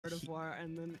Gardevoir,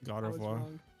 and then I God was of War.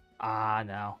 wrong. Ah,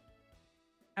 no.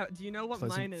 Do you know what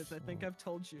Pleasant mine is? I think I've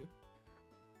told you.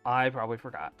 I probably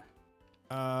forgot.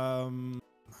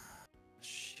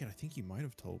 Shit, I think you might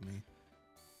have told me.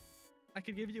 I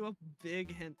could give you a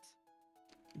big hint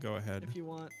Go ahead. if you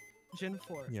want. Gen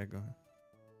 4. Yeah, go ahead.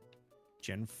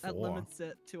 Gen 4. That limits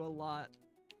it to a lot.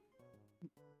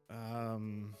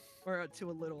 Or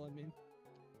to a little, I mean.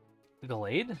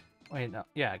 Glade? Wait, no.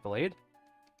 Yeah, Glade?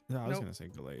 No, I was Nope. gonna say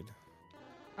Glade.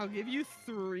 I'll give you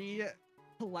 3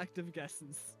 collective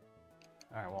guesses.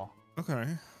 All right, well. Okay.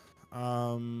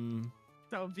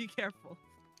 So be careful.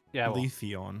 Yeah, well.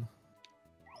 Leafeon.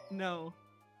 No.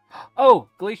 Oh,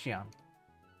 Glaceon.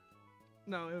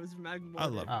 No, it was Magmortar. I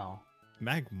love Oh.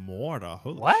 Magmortar.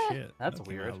 Holy What? shit. That's that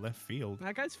came out weird. of left field.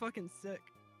 That guy's fucking sick.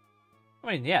 I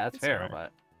mean, yeah, that's It's fair, alright.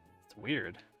 but it's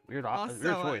weird. Weird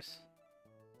Also, choice.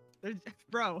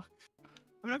 Bro,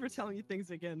 I'm never telling you things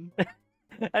again.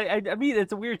 I mean,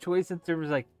 it's a weird choice in terms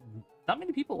of, like, not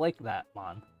many people like that,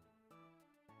 Mon.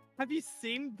 Have you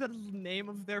seen the name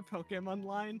of their Pokemon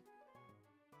line?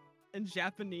 In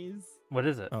Japanese? What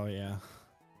is it? Oh yeah.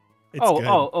 It's Oh, good.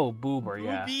 oh, Boober,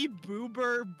 yeah. Booby,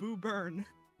 Boober, Booburn.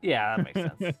 Yeah, that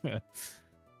makes sense.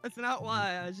 That's not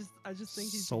why. I just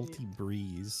think he's Salty neat.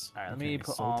 Breeze. Alright, let me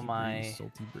put all Salty my- Breeze,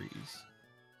 Salty Breeze.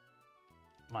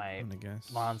 My I'm gonna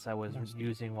guess. mons I was Mons.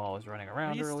 using while I was running Are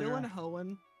around you earlier. still in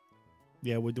Hoenn?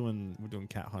 Yeah, we're doing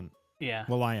cat hunt. Yeah.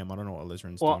 Well, I am. I don't know what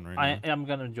Alizarin's Well, doing right now. I'm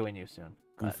gonna join you soon.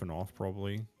 But Goofing off,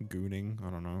 probably. Gooning. I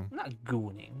don't know. I'm not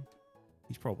gooning.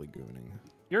 He's probably gooning.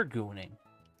 You're gooning.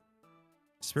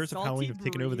 Spirits of Salty Halloween have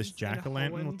taken over this Breeze and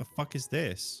jack-o'-lantern? What Hoenn. the fuck is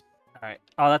this? Alright.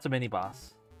 Oh, that's a mini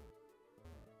boss.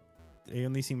 They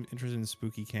only seem interested in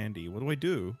spooky candy. What do I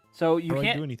do? So How you do I do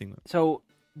can't. anything? So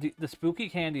the spooky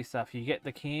candy stuff, you get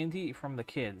the candy from the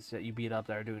kids that you beat up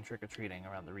that are doing trick or treating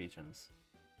around the regions.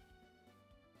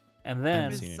 And then,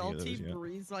 haven't seen Is any of those Salty yet.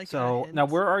 Breeze like so a now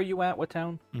hint? where are you at? What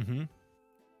town? Mm-hmm.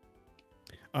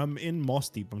 I'm in Moss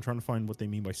Deep. I'm trying to find what they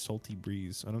mean by salty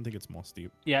breeze. I don't think it's Moss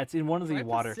Deep. Yeah, it's in one of the Try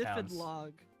water Pacific towns.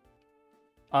 Log.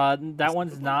 That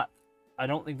one's Pacific Log? not. I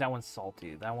don't think that one's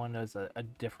salty. That one is a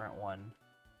different one.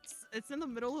 It's in the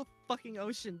middle of fucking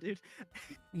ocean, dude.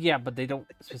 Yeah, but they don't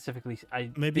specifically.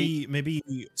 Maybe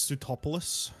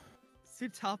Sutopolis.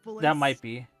 Sutopolis. That might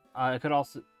be. It could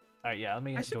also. Alright, yeah. Let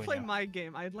me. I should join play you. my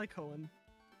game. I'd like Hoenn.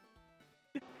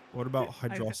 What about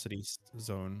Hydrosity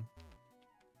Zone?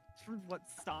 From what,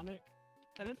 Sonic?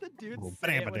 Didn't the dude Oh,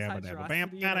 say it was ba-dam-ba-dam-ba-dam, Hydrosity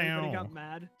and everybody ba-dam. got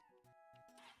mad?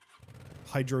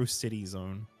 Hydro City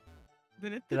Zone.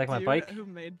 Didn't You the like my dude bike? who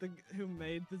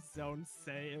made the zone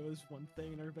say it was one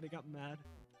thing and everybody got mad?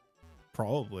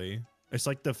 Probably. It's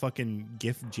like the fucking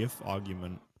GIF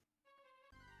argument.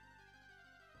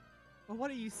 Well, what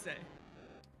do you say?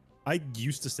 I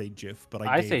used to say GIF, but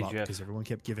I I say gave up GIF. because everyone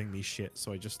kept giving me shit,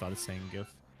 so I just started saying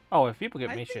GIF. Oh, if people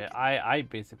give I me think- shit, I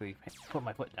basically put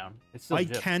my foot down. It's still I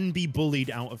GIF. can be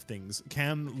bullied out of things.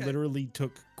 Cam Okay. literally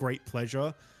took great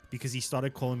pleasure because he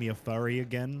started calling me a furry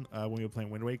again when we were playing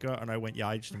Wind Waker, and I went, yeah,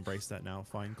 I just embrace that now.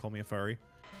 Fine, call me a furry.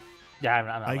 Yeah, I'm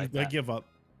not like I that. give up.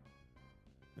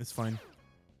 It's fine.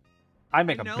 I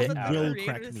make I a know bit that out the of will it.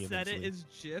 crack creator me said it eventually. is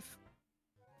GIF,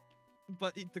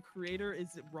 but the creator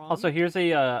is wrong. Also, here's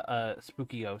a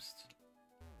spooky ghost.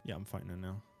 Yeah, I'm fighting it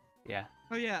now. Yeah.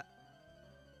 Oh yeah.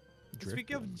 Drift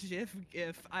Speaking of bombs.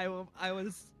 GIF, I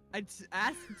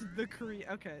asked the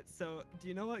creator. Okay, so do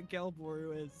you know what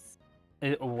Gelboru is?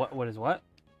 What is what?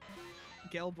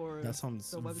 Gelboru. That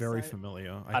sounds the very website.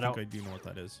 familiar. I I think don't- I do know what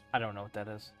that is. I don't know what that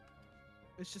is.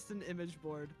 It's just an image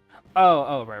board.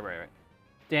 Oh, right.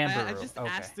 Dan I Burrow. just Okay.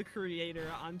 asked the creator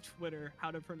on Twitter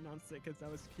how to pronounce it because I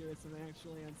was curious and they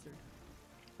actually answered.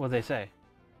 What'd they say?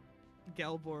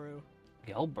 Gelboru.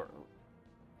 Gelburrow.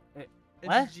 It's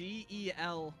What?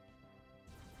 G-E-L.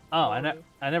 Oh, Burrow.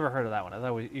 I never heard of that one. I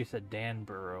thought you said Dan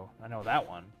Burrow. I know that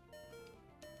one.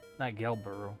 Not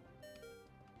Gelburrow.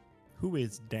 Who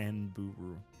is Dan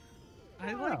Buru?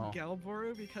 I Oh. like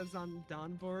Gelboru because on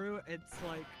Donboru it's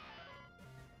like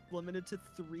limited to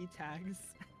 3 tags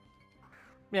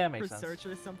Yeah, it per makes sense. search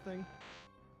or something.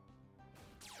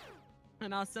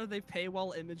 And also they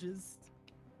paywall images.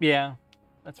 Yeah,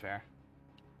 that's fair.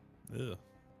 Ugh.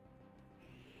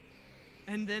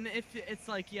 And then if it's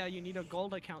like, yeah, you need a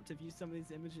gold account to view some of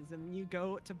these images, and you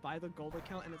go to buy the gold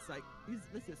account, and it's like,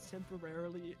 this is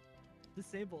temporarily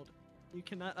disabled. You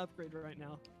cannot upgrade right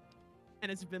now.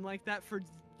 And it's been like that for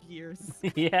years.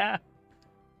 Yeah.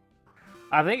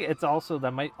 I think it's also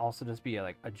that might also just be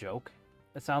like a joke.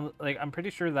 It sounds like I'm pretty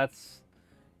sure that's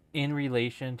in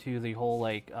relation to the whole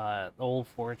like old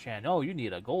 4chan. Oh, you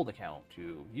need a gold account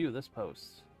to view this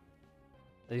post.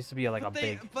 There used to be like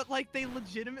But like they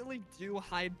legitimately do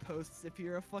hide posts if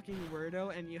you're a fucking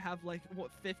weirdo and you have like what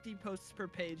 50 posts per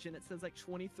page and it says like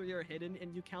 23 are hidden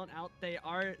and you count out they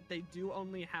do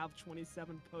only have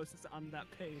 27 posts on that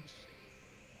page.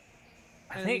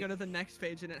 And then you go to the next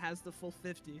page and it has the full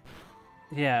 50.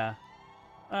 Yeah.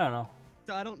 I don't know.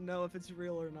 So I don't know if it's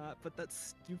real or not, but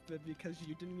that's stupid because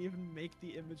you didn't even make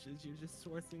the images. You're just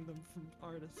sourcing them from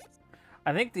artists.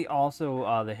 I think the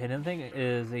hidden thing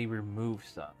is they remove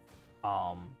stuff.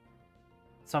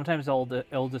 Sometimes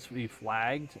it'll just be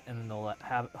flagged and then they'll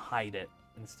hide it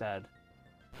instead.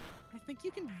 I think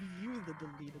you can view the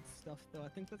deleted stuff though. I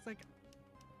think that's like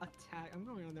a tag. I'm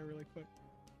going on there really quick.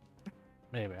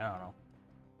 Maybe, I don't know.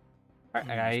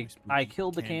 Alright, I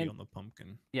killed the candy on the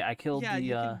pumpkin. Yeah, I killed the.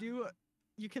 Yeah,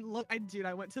 you can look.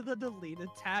 I went to the deleted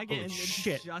tag Holy and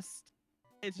shit.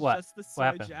 it's What? just the What soy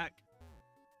happened? jack.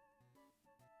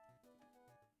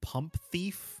 Pump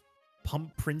thief,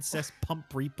 pump princess, pump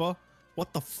reaper.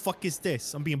 What the fuck is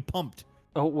this? I'm being pumped.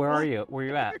 Oh, where are you? Where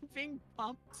you at? You're being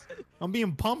pumped. I'm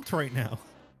being pumped right now.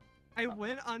 I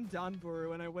went on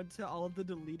Donburu and I went to all of the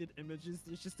deleted images.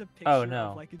 There's just a picture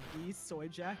no. of like the soy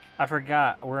jack. I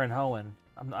forgot. We're in Hoenn.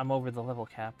 I'm over the level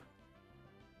cap.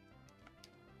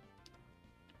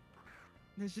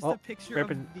 There's just Oh, a picture of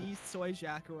ripping- the soy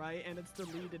jack, right? And it's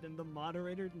deleted, and the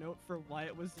moderator note for why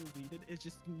it was deleted is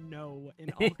just no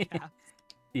in all caps.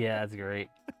 Yeah, that's great.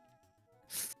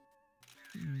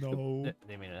 No.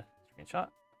 They made a screenshot.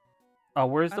 Oh,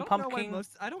 where's I the don't know pumpkin? why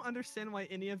I don't understand why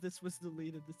any of this was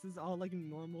deleted. This is all like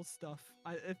normal stuff.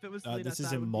 If it was deleted, This I is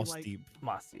thought it in would Moss be, like, Deep.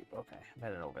 Moss Deep. Okay, I'm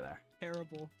headed over there.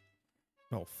 terrible.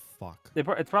 Oh fuck.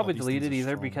 It's probably these things deleted are either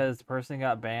strong. because the person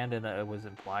got banned and it was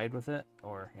implied with it,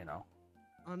 or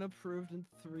Unapproved in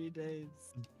 3 days.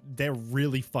 They're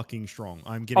really fucking strong.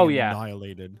 I'm getting yeah.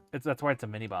 annihilated. that's why it's a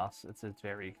mini boss. It's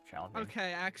very challenging.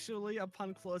 Okay, actually,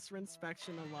 upon closer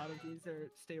inspection, a lot of these are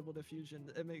stable diffusion.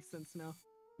 It makes sense now.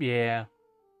 Yeah.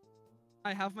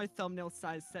 I have my thumbnail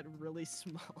size set really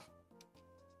small.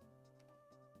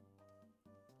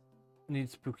 Need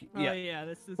spooky. Oh Yeah. yeah,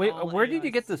 this is Wait, all where did AI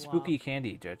you get the swap. spooky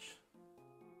candy, Judge?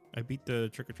 I beat the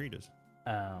trick-or-treaters.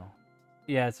 Oh.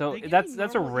 Yeah, so They give that's you a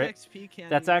normal rare. EXP candies.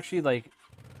 That's actually like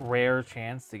rare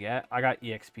chance to get. I got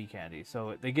EXP candy,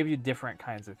 so they give you different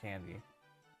kinds of candy.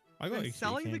 I got They're XP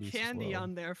selling the candies as candy well.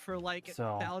 on there for like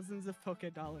So- thousands of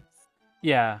Poké dollars.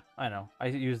 Yeah, I know. I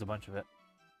used a bunch of it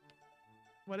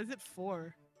What is it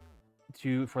for?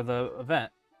 for the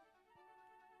event.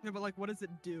 No, but like, what does it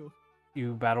do?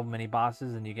 You battle mini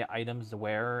bosses and you get items to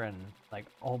wear and like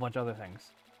a whole bunch of other things.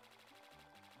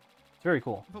 It's very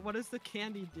cool. But what does the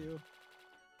candy do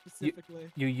specifically?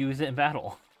 You use it in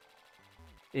battle.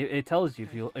 It tells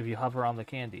you if you hover on the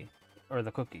candy or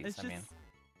the cookies. It's I just, mean,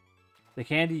 the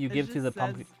candy you it give to just the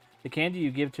pumpkin. says- The candy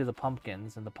you give to the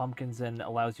pumpkins, and the pumpkins then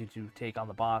allows you to take on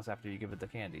the boss after you give it the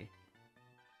candy.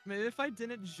 Maybe if I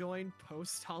didn't join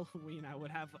post Halloween, I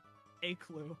would have a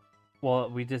clue. Well,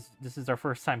 this is our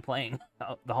first time playing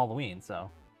the Halloween, so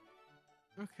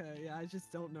Okay, yeah, I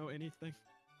just don't know anything.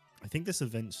 I think this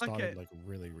event started Okay. like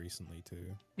really recently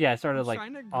too. yeah, it started I'm like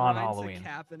trying to on grind Halloween. to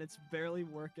cap and it's barely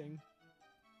working.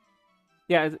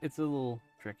 Yeah, it's a little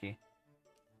tricky.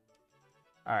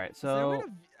 All right, Is there a way so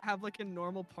to have like a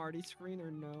normal party screen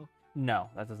or no? no,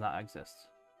 that does not exist.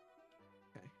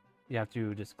 Okay. You have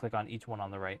to just click on each one on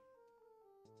the right.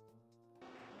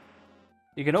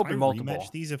 You can Can open I multiple.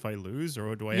 rematch these if I lose,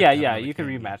 or do I? Yeah, have to have yeah, another you can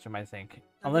candy? rematch them, I think.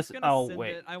 I'm Unless, just gonna oh send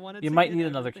wait, it. I wanted you to might get need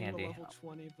another everything to candy. Level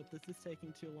 20, but this is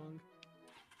taking too long.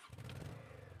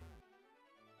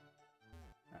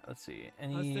 Let's see. I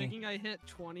was Any? thinking I hit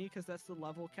 20 because that's the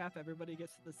level cap. Everybody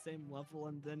gets to the same level,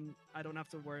 and then I don't have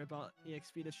to worry about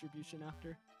EXP distribution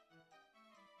after.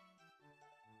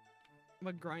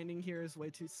 But grinding here is way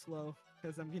too slow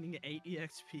because I'm getting 8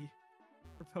 EXP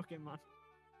for Pokemon.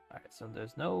 All right, so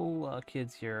there's no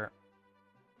kids here.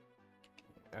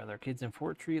 Are there kids in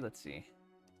Fort Tree? Let's see.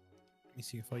 Let me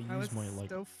see if I That was use my like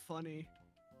so funny.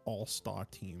 all-star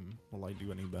team. Will I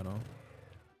do any better?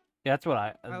 Yeah, that's what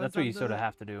was that's what on you sort of the-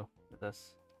 have to do with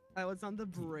this. I was on the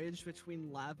bridge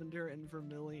between Lavender and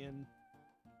Vermilion,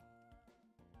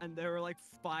 and there were like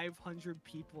 500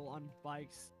 people on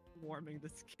bikes swarming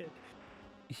this kid.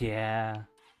 Yeah.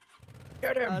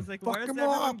 Get I was like, where's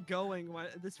everyone going? Why,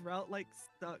 this route like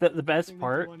stuck. The best Nothing to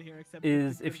part do on here except for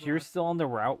is the if good you're rock. still on the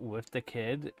route with the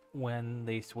kid when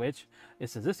they switch,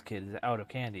 it says this kid is out of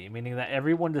candy, meaning that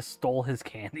everyone just stole his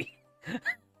candy.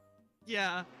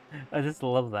 Yeah, I just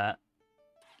love that.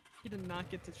 he did not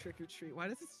get to trick or treat. Why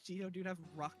does this Geo dude have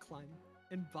rock climb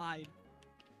and bide?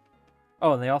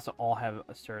 Oh, and they also all have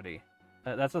a sturdy.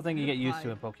 That's the thing you Good get used to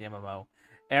vibe. in PokeMMO.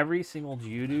 every single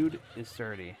Geodude is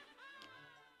sturdy.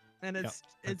 And it's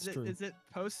that's true. is it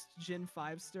post Gen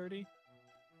 5 sturdy?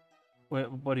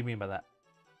 What do you mean by that?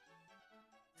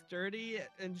 Sturdy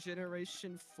in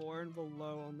Generation 4 and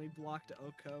below only blocked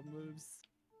Oko moves.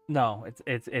 No,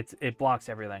 it blocks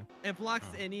everything. It blocks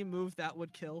Oh. any move that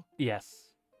would kill. Yes.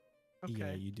 Okay.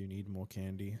 Yeah, you do need more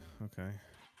candy. Okay.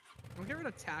 I'll get rid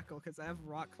of tackle because I have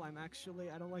rock climb actually.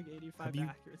 I don't like 85 Have you-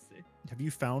 accuracy. Have you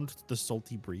found the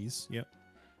salty breeze yet?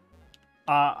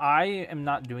 I am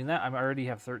not doing that. I already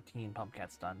have 13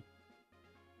 pumpkins done.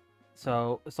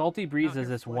 So Salty Breeze Oh, is you're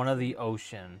this one of the flexing.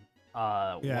 ocean.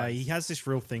 Yeah, he ones. has this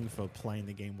real thing for playing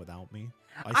the game without me.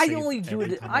 I save only do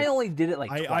every it. time I only did it like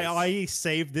twice. I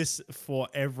save this for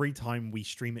every time we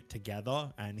stream it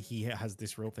together, and he has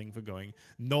this real thing for going,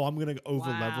 no, I'm gonna over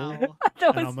level, Wow. No,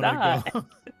 and I'm it's gonna not. go,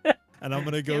 and I'm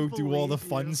gonna go Can't do all the believe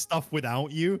fun you. stuff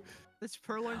without you. This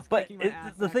Purloin's But kicking my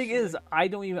ass, the thing is,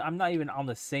 actually. I'm not even on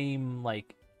the same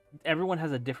like. Everyone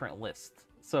has a different list,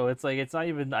 so it's like it's not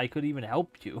even. I could even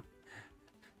help you.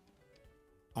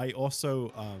 I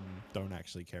also don't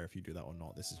actually care if you do that or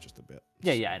not. This is just a bit.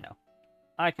 Yeah, I know.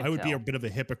 I can. I would be a tell. bit of a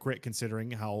hypocrite considering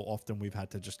how often we've had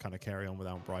to just kind of carry on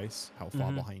without Bryce, how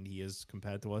far Mhm. behind he is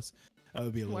compared to us. That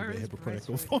would be a little Where bit is Bryce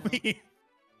hypocritical right for me.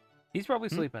 He's probably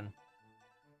Hmm? sleeping.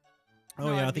 Oh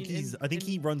No, yeah, I I think mean he's. in- I think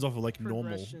he in runs off of like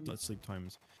normal progression. sleep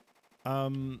times.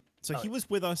 So Oh. he was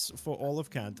with us for all of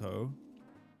Kanto.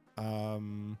 Oh,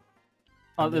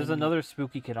 and there's then- another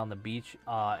spooky kid on the beach.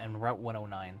 In Route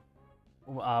 109,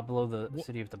 below the Wha-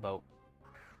 city of the boat.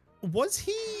 Was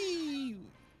he?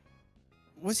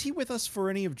 Was he with us for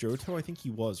any of Johto? I think he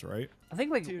was, right? I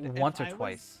think like Dude, if once or I was-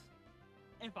 twice.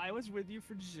 If I was with you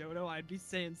for Johto, I'd be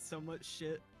saying so much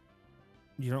shit.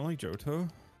 You don't like Johto?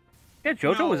 Yeah,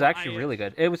 Johto was No, actually I- really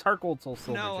good. It was Heart Gold, Soul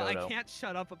Silver No, Johto. I can't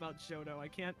shut up about Johto. I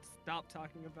can't stop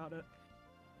talking about it.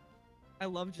 I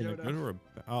love In a Johto. good or a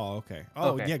oh, okay. Oh,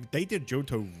 Okay. yeah, they did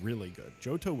Johto really good.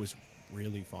 Johto was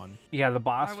really fun. Yeah, the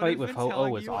boss I would fight have with been Ho-Oh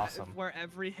telling was you awesome. Where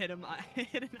every hidden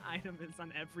item is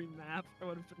on every map. I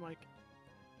would have been like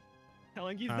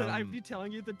telling you that I'd Um, be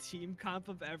telling you the team comp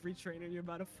of every trainer you're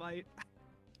about to fight.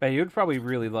 But you'd probably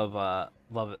really love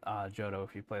Johto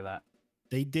if you play that.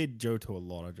 They did Johto a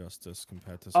lot of justice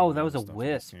compared to. Oh, some that of was the a stuff in this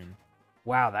wisp. game.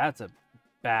 Wow, that's a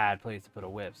bad place to put a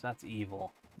whips. That's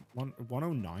evil.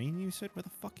 109, you said? Where the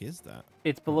fuck is that?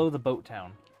 It's below the boat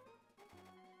town.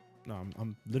 No,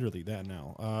 I'm literally there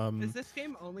now. Is this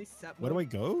game only set Where do I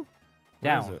go? Where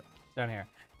Down. is it? Down here.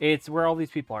 It's where all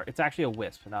these people are. It's actually a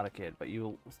wisp, not a kid, but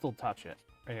you'll still touch it.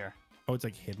 Right here. Oh, it's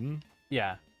like hidden.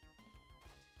 Yeah.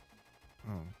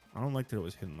 Oh, I don't like that it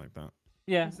was hidden like that.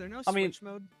 Yeah. Is there no I mean- switch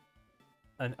mode?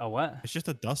 A what? It's just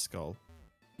a dust skull.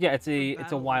 Yeah, it's a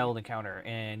battle, wild encounter,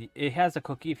 and it has a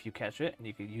cookie if you catch it, and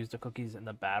you can use the cookies in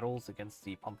the battles against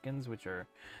the pumpkins, which are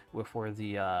for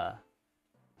the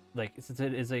like since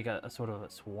it is like a sort of a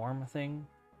swarm thing.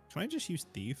 Can I just use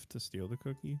thief to steal the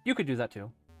cookie? You could do that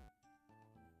too.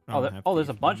 I Oh, don't have there's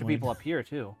a thief, bunch never of people mind. up here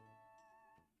too.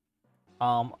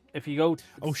 If you go,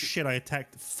 Oh shit! I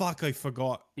attacked. Fuck! I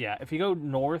forgot. yeah, if you go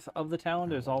north of the town,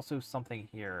 there's also something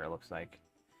here. It looks like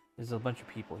there's a bunch of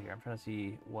people here. I'm trying to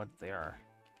see what they are.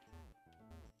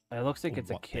 It looks like Or it's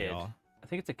a what they kid. are. I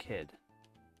think it's a kid.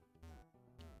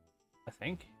 I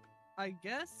think. I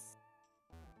guess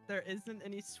there isn't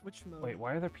any switch mode. Wait,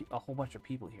 why are there a whole bunch of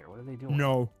people here? What are they doing?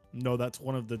 No, that's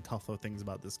one of the tougher things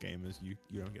about this game is you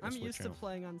don't get. I'm to switch used to out.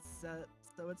 playing on set,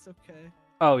 so it's okay.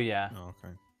 Oh yeah. Oh,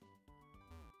 okay.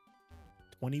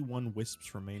 21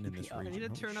 wisps remain in this I I region. need to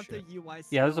Holy turn up shit. the UI.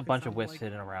 Yeah, there's a scale 'cause bunch of I'm, wisps like,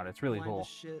 hidden around. It's really blind cool. as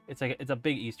shit. It's a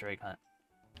big Easter egg hunt.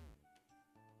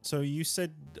 So you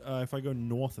said if I go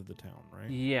north of the town, right?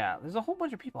 Yeah, there's a whole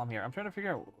bunch of people on here. I'm trying to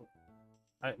figure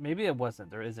out. Maybe it wasn't.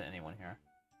 There isn't anyone here.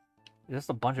 There's just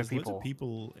a bunch of There's loads people. of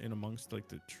people in amongst like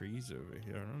the trees over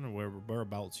here. I don't know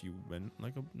whereabouts you went,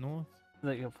 like up north.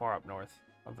 Like far up north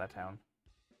of that town.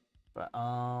 But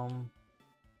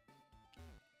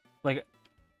like,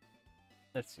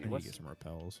 let's see. I need to What's get some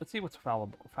repels. let's see what's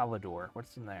Falador.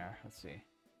 What's in there? Let's see.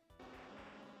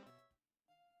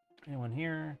 Anyone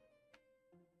here?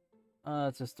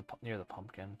 It's just near the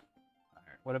pumpkin. All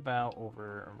right. What about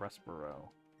over Rustboro?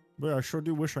 But I sure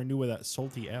do wish I knew where that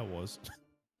salty air was.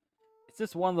 It's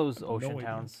just one of those I have no ocean idea.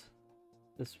 towns.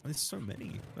 This There's so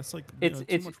many. That's like It's-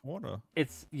 too much water.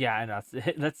 It's yeah, I know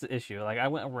that's the issue. Like I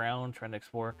went around trying to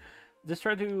explore. Just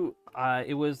tried to.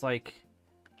 It was like,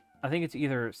 I think it's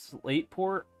either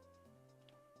Slateport,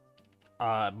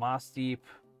 Moss Deep,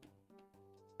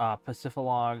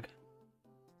 Pacifilog,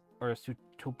 or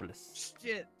Sutopolis.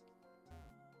 Shit,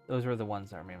 Those were the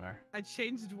ones I remember. I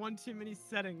changed one too many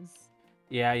settings.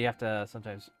 Yeah, you have to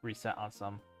sometimes reset on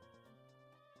some.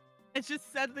 It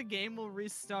just said the game will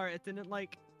restart. It didn't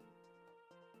like.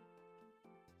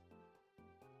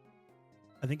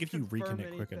 I think if you confirm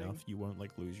reconnect quick anything. enough, you won't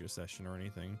like lose your session or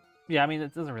anything. Yeah, I mean,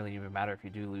 it doesn't really even matter if you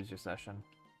do lose your session.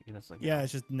 You can just like. Yeah,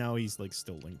 it's just now he's like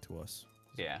still linked to us.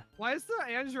 Yeah, Why is the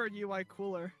Android UI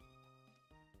cooler?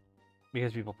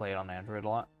 because people play it on Android a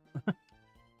lot.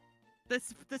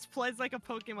 This plays like a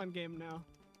Pokemon game now.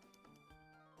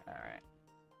 All right.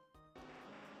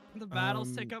 The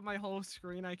battles take up my whole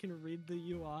screen. I can read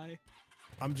the UI.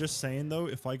 I'm just saying though,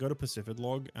 if I go to Pacific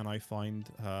Log and I find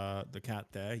the cat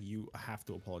there, you have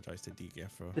to apologize to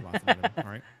DGF for laughing at him,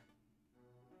 all right?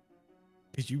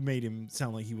 Because you made him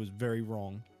sound like he was very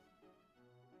wrong.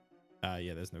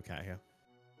 Yeah, there's no cat here.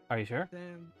 Are you sure?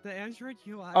 Damn, the Android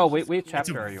UI. Oh, is wait, just wait, cool.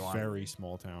 chapter It's a are you on? very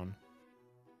small town.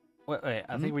 Wait,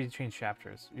 I think we changed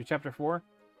chapters. You're chapter 4?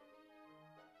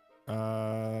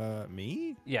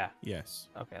 Me? Yeah. Yes.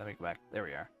 Okay, let me go back. There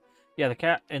we are. Yeah, the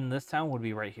cat in this town would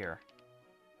be right here.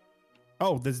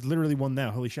 Oh, there's literally one there.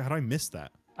 Holy shit, how did I miss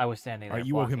that? I was standing All there. right,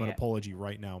 you owe him blocking an it. apology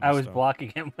right now. I was mister. blocking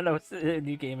him when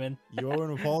you came in. You owe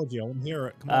an apology. I want to hear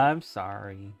it. Come on. I'm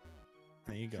sorry.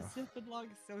 There you go. Pacific Log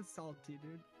is so salty,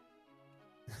 dude.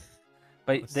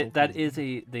 But That's so that cool. is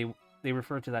they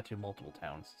refer to that to multiple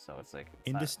towns, so it's like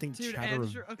it's not- Indistinct Dude, chatter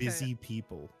Andrew- of okay. busy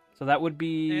people. So that would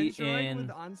be Android in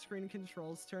with on-screen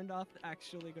controls turned off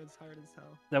actually goes hard as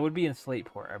hell. that would be in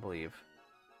Slateport, I believe.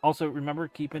 Also, remember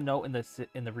keep a note in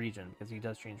the region because he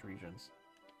does change regions.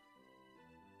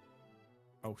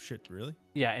 Oh shit, really?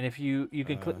 Yeah, and if you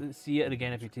can see it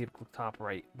again if you take the top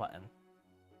right button.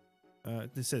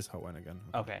 This says Hoenn again.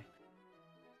 Okay.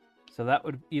 So that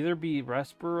would either be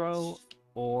Westboro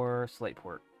or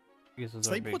Slateport. Because those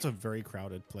are big. Slateport's a very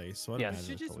crowded place, so I Yeah. don't This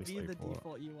imagine should it's just probably be the Slateport.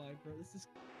 default UI, bro. This is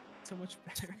so much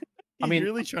better. He's mean-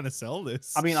 really trying to sell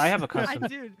this. I mean, I have a custom.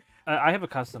 Dude, I have a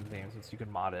custom theme since you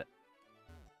can mod it.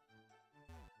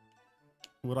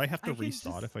 Would I have to I can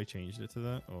restart just- if I changed it to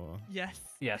that, or? yes.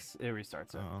 Yes, it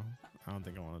restarts it. Oh, I don't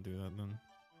think I want to do that then.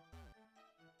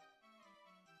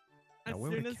 As Now,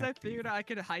 where would soon a as I cat be? figured out I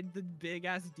could hide the big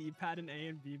ass D-pad and A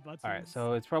and B buttons. All right,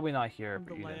 so it's probably not here, from but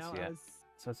the you didn't layout, see I it. was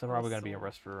So it's probably gonna be a sold.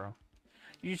 Westboro.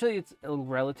 Usually it's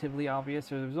relatively obvious.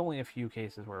 So there's only a few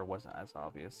cases where it wasn't as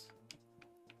obvious.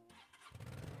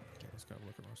 Okay, let's go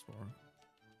look at Rustboro.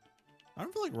 I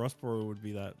don't feel like Rustboro would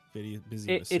be that busy of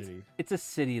a It's city. it's a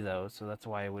city though, so that's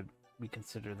why we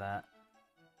consider that.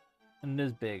 And it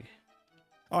is big.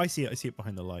 Oh, I see it. I see it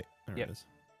behind the light. There Yep. it is.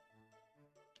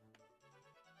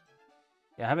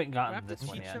 Yeah, I haven't Do I gotten have to this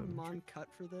one teach yet. a Mon cut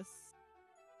for this?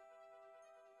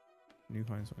 New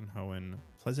Heinz and Hoenn.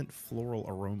 Pleasant floral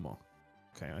aroma.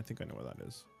 Okay, I think I know what that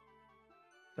is.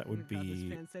 That would Oh my God, this be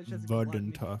fan sage doesn't let me.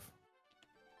 Verdentuf.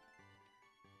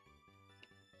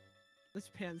 This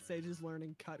pan sage is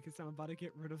learning cut because I'm about to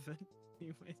get rid of it.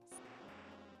 Anyways.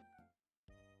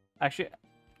 Actually,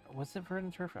 was it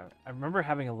Verdant Turf? I remember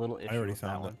having a little issue already with that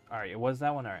found it. one. All right, it was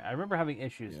that one. All right, I remember having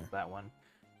issues Yeah. with that one.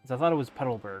 'Cause I thought it was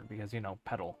Petalburg because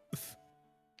pedal.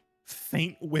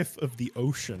 Faint whiff of the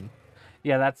ocean.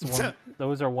 Yeah, that's one.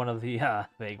 Those are one of the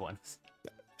vague ones.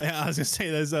 Yeah, I was gonna say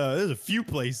there's a few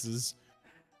places.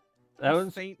 That A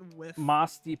was faint whiff.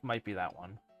 Moss Deep might be that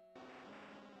one.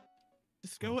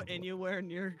 Just go anywhere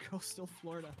near coastal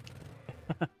Florida.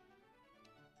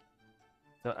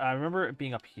 So I remember it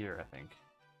being up here. I think.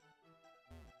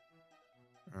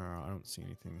 I don't see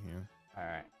anything here. All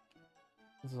right.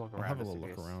 Let's look I'll around. have a just little in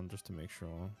look case. around just to make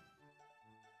sure.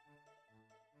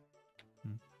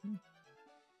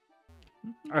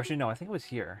 Actually, no. I think it was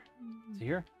here. Is it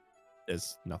here?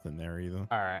 There's nothing there either.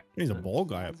 All right. He's a then- bald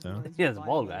guy up there. Yeah, there's a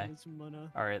bald guy.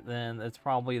 All right, then it's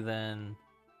probably then.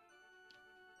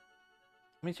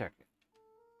 Let me check.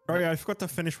 Oh yeah, I forgot to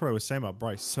finish what I was saying about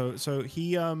Bryce. So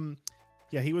he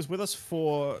yeah, he was with us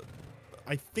for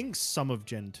I think some of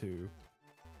Gen 2.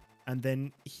 And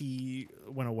then he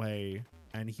went away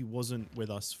and he wasn't with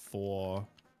us for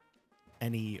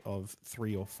any of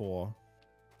 3 or 4.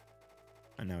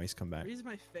 And now he's come back. He's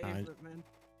my favorite, man.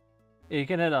 Yeah, you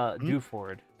can hit Hmm?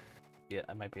 Dewford. Yeah,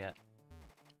 that might be it.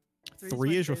 Three's 3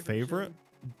 my is your favorite?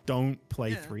 gen. Don't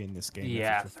play Yeah. 3 in this game.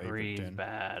 Yeah, if it's your favorite 3 is gen.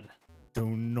 bad. Do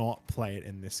not play it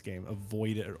in this game.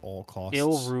 Avoid it at all costs.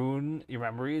 It'll ruin your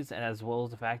memories, and as well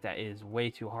as the fact that it is way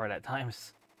too hard at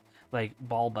times, like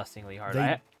ball-bustingly hard.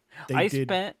 They I did,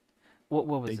 spent what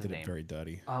was they his did name? it very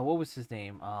dirty. What was his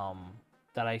name?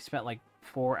 That I spent like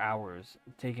 4 hours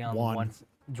taking on Juan.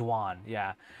 Juan.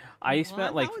 Yeah, I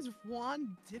spent like How is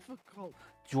Juan difficult?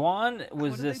 Juan What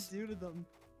was did this. they do to them?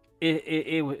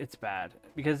 It's bad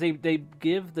because they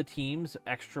give the teams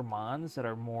extra mons that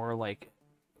are more like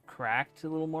cracked a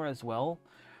little more as well.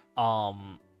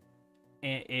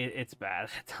 it's bad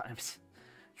at times.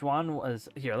 Juan was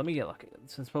here. Let me get lucky.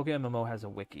 Since PokeMMO has a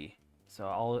wiki, so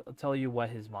I'll tell you what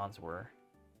his mons were.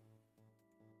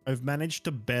 I've managed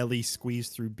to barely squeeze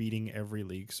through beating every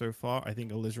league so far. I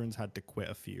think Alizarin's had to quit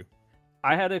a few.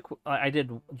 I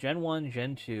did Gen 1,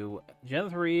 Gen 2, Gen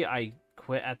 3, I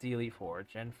quit at the Elite Four.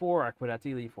 Gen 4, I quit at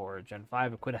the Elite Four. Gen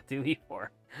 5, I quit at the Elite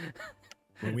Four.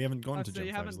 Well, we haven't gone to so Gen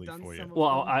you 5's haven't Elite done 4 yet. some of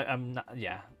Well, them? I'm not.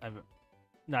 Yeah,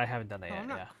 no, I haven't done that Oh, yet. I'm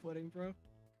not Yeah, quitting, bro.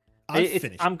 I've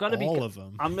finished I'm gonna all of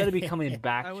them. I'm gonna be coming I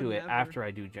back would to it never. after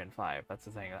I do Gen 5. That's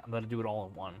the thing. I'm gonna do it all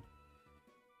in one.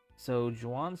 So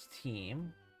Juan's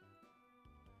team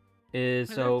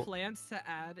is Are so there plans to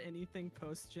add anything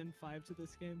post Gen 5 to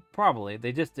this game? probably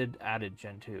they just added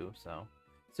Gen 2.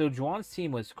 So Juan's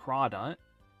team was Crawdont,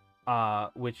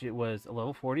 which it was a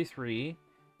level 43.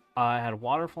 It had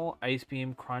Waterfall, Ice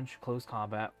Beam, Crunch, Close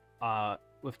Combat,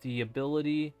 with the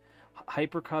ability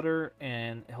Hyper Cutter,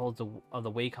 and it holds the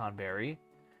Wacon Berry.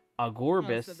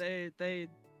 Gorbis. Oh, so they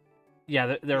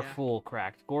Yeah, they're Yeah. full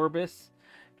cracked. Gorbis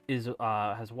is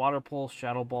has Water Pulse,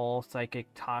 Shadow Ball, Psychic,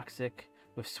 Toxic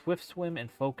with Swift Swim and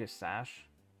Focus Sash.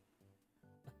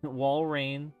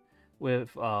 Walrein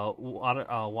with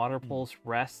Water Pulse,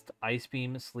 Rest, Ice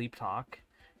Beam, Sleep Talk,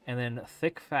 and then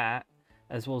Thick Fat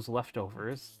as well as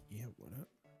Leftovers. Yeah, what up?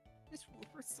 just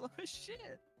were slow as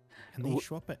shit. Can they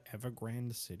show up at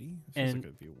Evergrande City? It feels like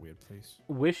it'd be a weird place.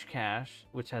 Wish Cache,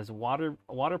 which has Water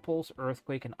Pulse,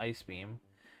 Earthquake, and Ice Beam,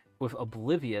 with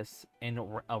Oblivious and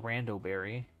a Rando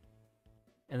Berry.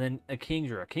 And then a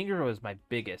Kingdra. Kingdra was my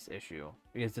biggest issue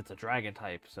because it's a dragon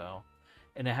type, so.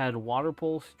 And it had Water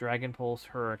Pulse, Dragon Pulse,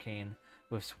 Hurricane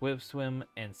with Swift Swim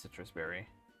and Citrus Berry.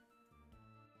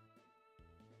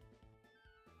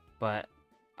 But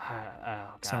oh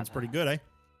God. Sounds pretty good, eh?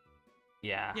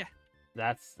 Yeah. Yeah.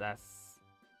 That's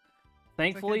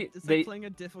thankfully It's like playing a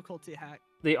difficulty hack.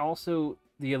 they also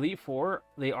the Elite Four,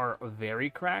 they are very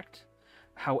cracked.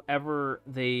 However,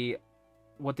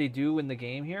 what they do in the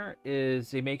game here is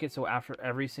they make it so after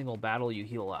every single battle you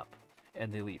heal up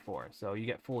in the Elite Four. So you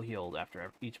get full healed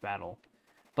after each battle.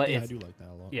 But Yeah, I it's, do like that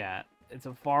a lot. yeah, it's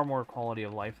a far more quality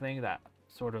of life thing that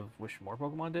sort of wish more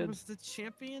Pokemon did. Was the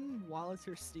champion Wallace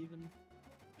or Steven?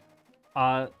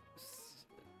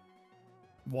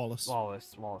 Wallace.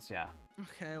 Wallace, yeah.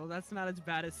 Okay, well that's not as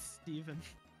bad as Steven.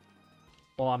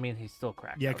 Well, I mean, he's still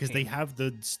cracked. Yeah, out. because they have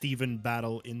the Steven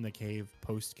battle in the cave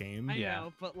post game. I Yeah.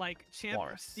 know, but like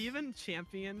Walrus. Steven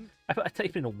champion. I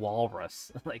typed in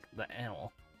walrus, like the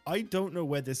animal. I don't know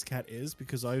where this cat is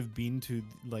because I've been to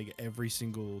like every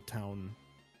single town.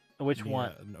 Which near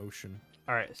one? an ocean.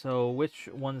 All right, so which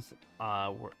ones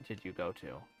did you go to?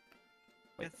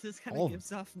 Wait. This kind all of of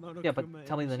gives off Monokuma. Yeah, but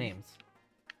tell me the energy. names.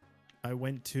 I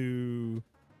went to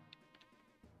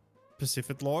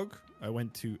Pacific Log. I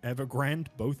went to Evergrande,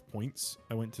 both points.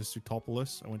 I went to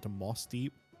Sutopolis. I went to Moss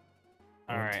Deep.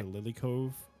 I All went right. to Lily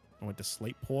Cove. I went to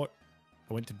Slateport.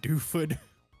 I went to Dewford.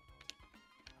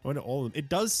 I went to all of them. It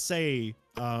does say,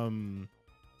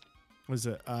 was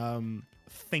it,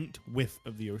 faint whiff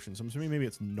of the ocean. So I'm assuming maybe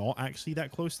it's not actually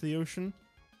that close to the ocean.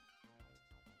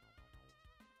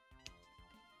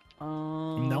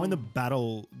 I'm now in the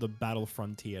battle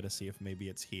frontier to see if maybe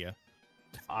it's here.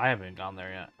 I haven't gone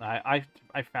there yet.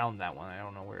 I found that one. I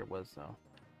don't know where it was though.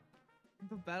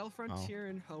 The Battle Frontier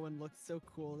in Hoenn looked so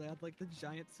cool. They had like the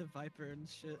giant Viper and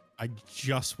shit. I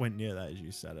just went near that as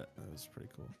you said it. That was pretty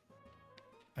cool.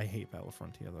 I hate Battle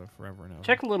Frontier though, forever and ever.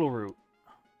 Check Little Root.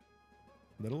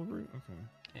 Little Root? Okay.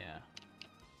 Yeah.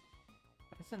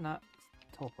 Why is it not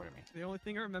teleporting me? The only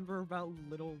thing I remember about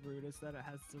Little Root is that it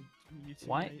has the mutant.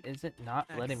 Why is it not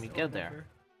letting me get there?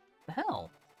 The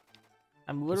hell?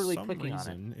 I'm literally clicking on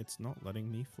it. It's not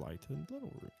letting me fly to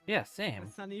Little Root. Yeah, same.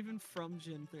 It's not even from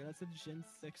Gen 3. That's a Gen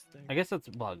 6 thing. I guess that's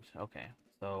bugged. Okay,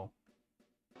 so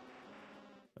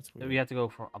That's weird. we have to go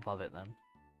for above it then.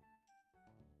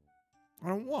 I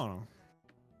don't wanna.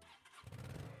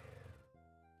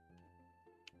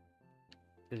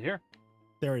 Is it here?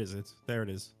 There it is. There it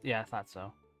is. Yeah, I thought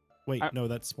so. Wait, I- no,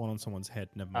 that's one on someone's head.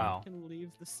 Never mind. Oh. You can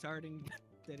leave the starting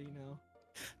city now.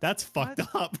 That's fucked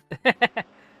up.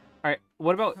 All right.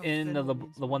 What about How in fiddle the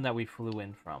means one that we flew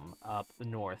in from up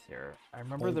north here? I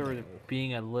remember Oh, there no.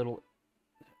 being a little.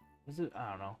 Was it?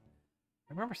 I don't know.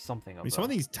 I remember something I of mean, some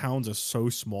of the- these towns are so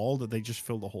small that they just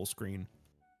fill the whole screen.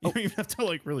 You Oh. don't even have to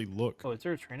like really look. Oh, is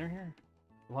there a trainer here?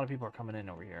 A lot of people are coming in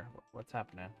over here. What's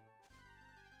happening?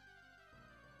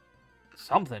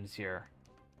 Something's here.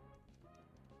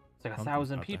 It's like Something's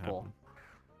 1,000 about to people. happen.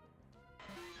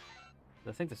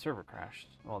 I think the server crashed.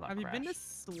 Well, not Have you been to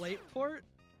crashed. Slateport?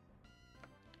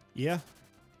 Yeah.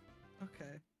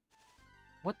 Okay.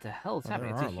 What the hell is Well, there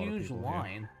happening? It's are a a lot of huge people here.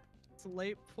 line.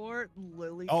 Slateport,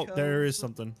 Lily Oh, there Cove. is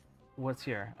something. What's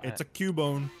here? It's a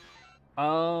Cubone.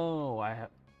 Oh, I have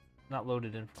not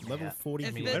loaded in from Level yet. 44.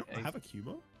 If I it- don't have a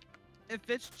Cubone? If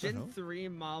it's the hell? Gen 3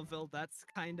 Mauville, that's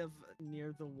kind of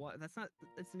near the water. That's not.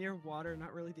 It's near water,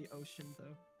 not really the ocean, though.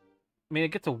 I mean, it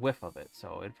gets a whiff of it,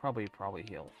 so it'd probably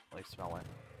heal, like smell it.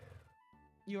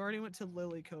 You already went to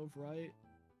Lily Cove, right?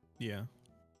 Yeah.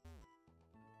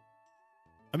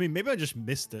 I mean, maybe I just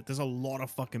missed it. There's a lot of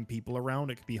fucking people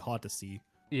around. It could be hard to see.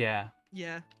 Yeah.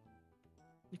 Yeah.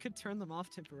 You could turn them off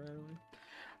temporarily.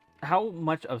 How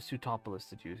much of Sutopolis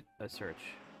did you search?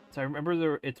 So I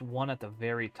remember it's one at the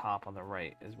very top on the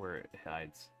right is where it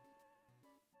hides.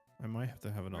 I might have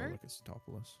to have another Where? look at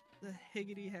Setopolis. The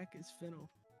higgity heck is Finnel.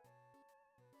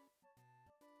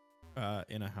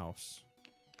 In a house.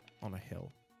 On a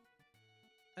hill.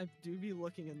 I do be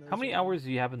looking in those. How many right now. hours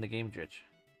do you have in the game, Jitch?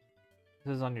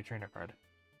 This is on your trainer card.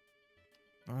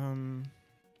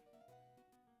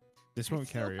 This I won't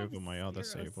still carry have over my other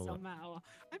zero save, will it? somehow.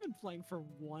 I've been playing for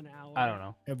 1 hour. I don't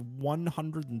know. I have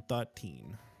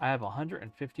 113. I have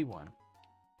 151.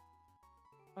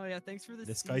 Oh yeah, thanks for the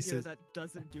This guy Sea Gear says- that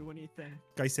doesn't do anything.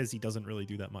 Guy says he doesn't really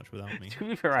do that much without me. To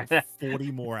be fair, I have, 40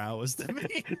 more hours than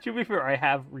me. to be fair, I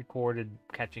have recorded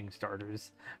catching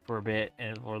starters for a bit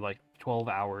and for like 12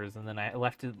 hours, and then I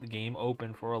left the game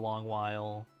open for a long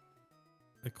while.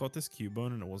 I caught this Cubone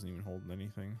and it wasn't even holding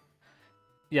anything.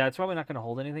 Yeah, it's probably not going to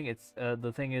hold anything. It's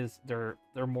the thing is they're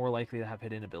more likely to have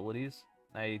hidden abilities.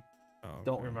 I Oh,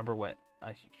 don't okay. remember what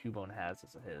a Cubone has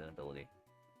as a hidden ability.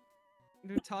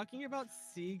 They're talking about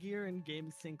Sea Gear and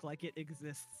Game Sync like it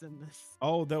exists in this.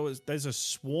 Oh, there's a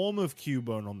swarm of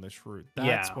Cubone on this route.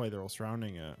 That's Yeah. why they're all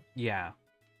surrounding it. Yeah.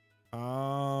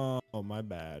 Oh, my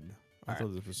bad. I Alright.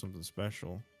 thought this was something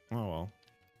special. Oh well.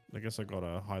 I guess I got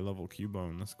a high level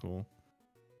Cubone. That's cool.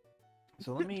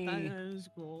 So let me. That is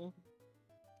cool.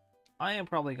 I am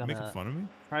probably Making gonna fun of me?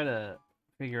 try to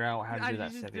figure out how to do You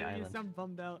that just Sevi did, you Island. sound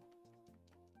bummed out.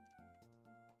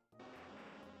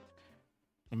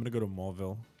 I'm gonna go to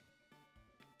Mauville.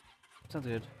 Sounds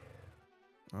good.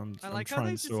 I'm I like how trying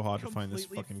they so just hard to find this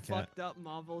completely fucking cat. fucked up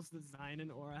Marvel's design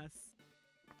in OS.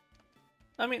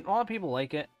 I mean, a lot of people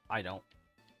like it. I don't.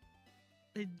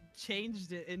 They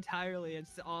changed it entirely.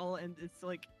 It's all and it's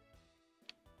like,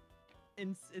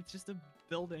 it's just a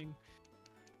building.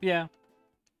 Yeah.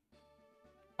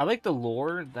 I like the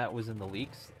lore that was in the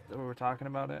leaks that we were talking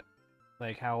about it.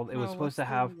 Like how it was Oh, supposed what's to the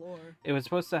have lore? it was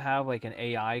supposed to have like an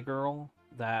AI girl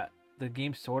that the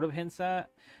game sort of hints at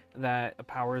that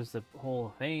powers the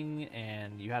whole thing,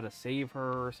 and you had to save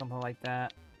her or something like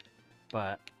that.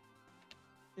 But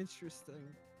Interesting.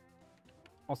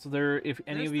 also there, if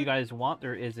any There's of you the- guys want,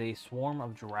 there is a swarm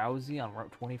of drowsy on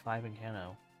Route 25 in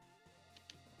Kanto.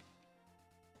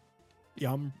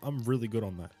 Yeah, I'm really good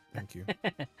on that. Thank you.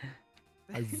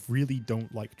 I really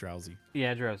don't like drowsy.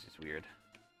 Yeah, drowsy's weird.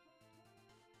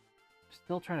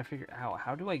 Still trying to figure out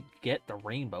how do I get the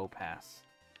rainbow pass.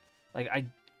 Like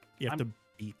You have I'm- to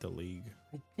beat the league.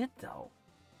 I did though.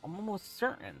 I'm almost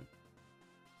certain.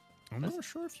 I'm That's- not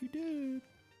sure if you did.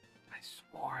 I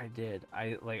swore I did.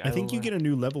 I think you get a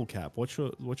new level cap. What's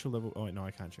your level? Oh wait, no,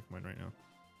 I can't check mine right now.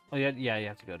 Oh yeah, yeah. You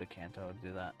have to go to Kanto to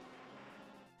do that.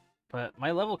 But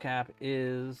my level cap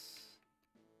is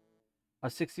a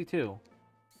 62.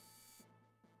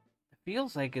 It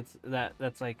feels like it's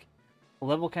that's like a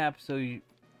level cap. So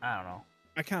I don't know.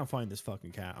 I can't find this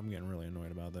fucking cat. I'm getting really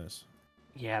annoyed about this.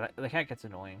 Yeah, the cat gets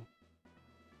annoying.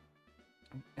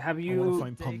 Have wanna you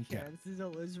find Pumpkin. Daycare. This is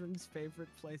Alizarin's favorite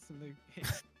place in the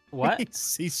game. what?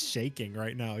 He's shaking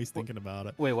right now. He's thinking about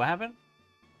it. Wait, what happened?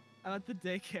 I'm at the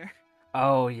daycare.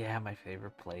 Oh yeah, my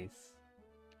favorite place.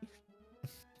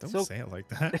 Don't So- say it like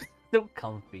that. So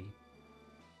comfy.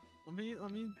 Let me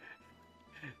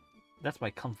That's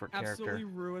my comfort absolutely character.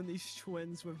 ruin these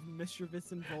twins with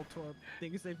Mischievous and Voltorb,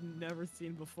 things they've never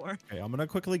seen before. Okay, I'm gonna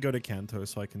quickly go to Kanto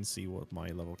so I can see what my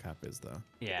level cap is there.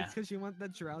 Yeah. It's because you want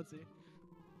that drowsy.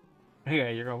 Yeah,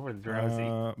 you're going for the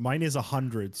drowsy. Mine is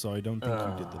 100, so I don't think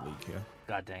you did the Ugh. league here.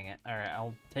 God dang it. Alright,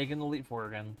 I'll take an Elite Four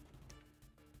again.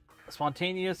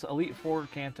 Spontaneous Elite Four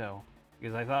Kanto.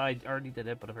 Because I thought I already did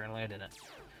it, but apparently I didn't.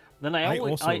 Then I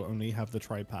also only have the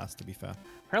tri pass, to be fair.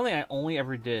 apparently I only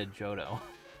ever did Johto.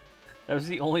 That was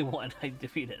the only one I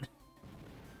defeated.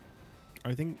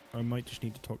 I think I might just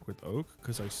need to talk with Oak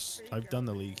because I've done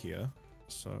the league here,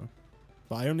 so.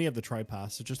 But I only have the tri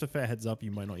pass, so just a fair heads up,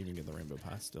 you might not even get the rainbow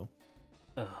pass still.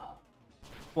 Ugh.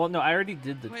 Well, no, I already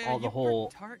did Wait, all are the you whole.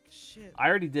 Tart shit. I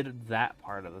already did that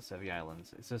part of the Sevi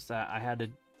Islands. It's just that I had to.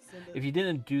 Send it. If you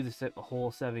didn't do the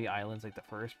whole Sevi Islands like the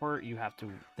first part, you have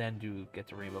to then get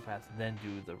the Rainbow Pass, then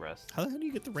do the rest. How the hell do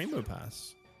you get the rainbow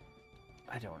pass?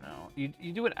 I don't know.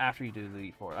 You do it after you do the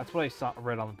Elite Four. That's what I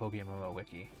read on the PokeMMO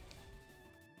wiki.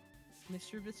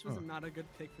 Mischievous was not a good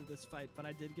pick for this fight, but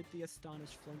I did get the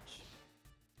Astonished Flinch.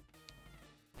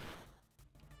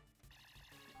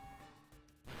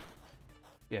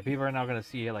 Yeah, people are now gonna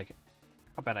see like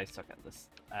how bad I suck at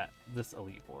this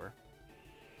Elite Four.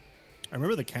 I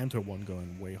remember the Kanto one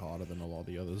going way harder than a lot of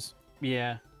the others.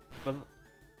 Yeah, but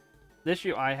the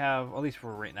issue I have, at least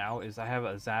for right now, is I have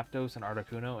a Zapdos and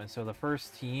Articuno, and so the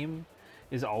first team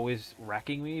is always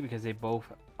wrecking me because they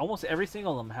both, almost every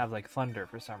single of them have like Thunder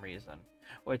for some reason,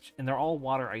 and they're all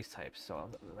Water Ice types. So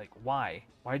like, why?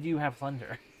 Why do you have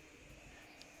Thunder?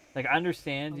 Like, I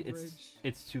understand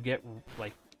it's to get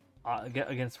like get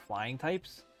against flying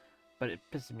types, but it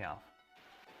pisses me off.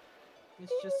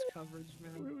 It's just coverage,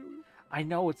 man. I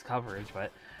know it's coverage,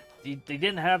 but they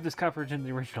didn't have this coverage in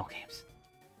the original games.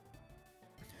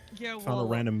 Yeah, well, Found a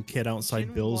random kid outside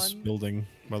Gen Bill's 1 building,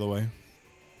 by the way.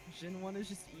 Gen 1 is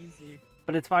just easy.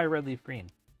 But it's Fire Red Leaf Green.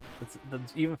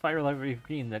 Even Fire Red Leaf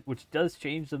Green, which does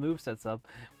change the movesets up,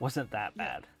 wasn't that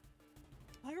bad.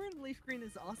 Fire and Leaf Green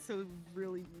is also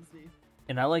really easy.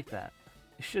 And I like that.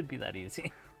 It should be that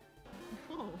easy.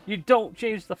 No. You don't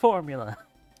change the formula.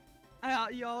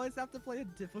 You always have to play a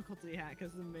difficulty hack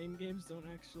because the main games don't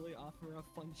actually offer a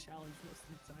fun challenge most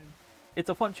of the time. It's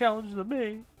a fun challenge to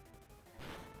me.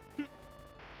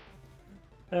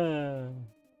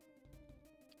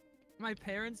 My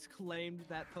parents claimed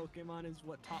that Pokemon is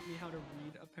what taught me how to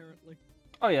read, apparently.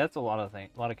 Oh yeah, that's a lot of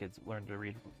things. A lot of kids learn to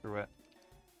read through it.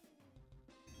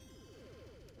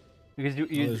 Because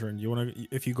Alizarin, you want to?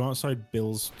 If you go outside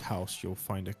Bill's house, you'll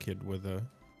find a kid with a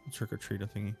trick-or-treater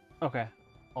thingy. Okay,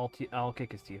 I'll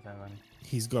kick his teeth in then.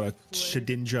 He's got a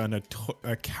Shedinja and a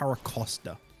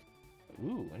Caracosta.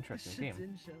 Ooh, interesting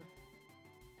theme.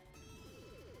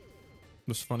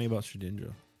 What's funny about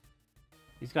Shedinja?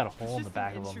 He's got a hole in the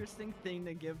back of him. Interesting thing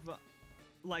to give,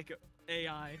 like,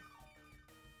 AI.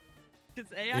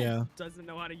 Because AI doesn't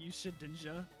know how to use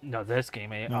Shedinja. No, this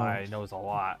game AI knows a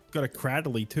lot. Got a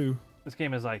Cradley too. This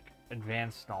game is like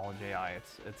advanced knowledge AI.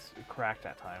 It's cracked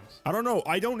at times. I don't know.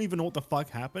 I don't even know what the fuck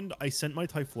happened. I sent my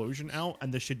Typhlosion out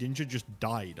and the Shedinja just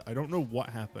died. I don't know what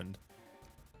happened.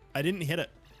 I didn't hit it.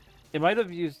 It might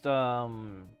have used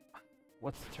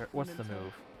what's the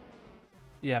move?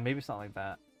 Yeah, maybe something like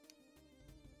that.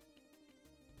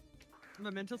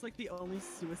 Memento's like the only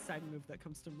suicide move that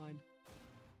comes to mind.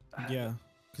 Yeah,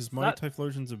 because my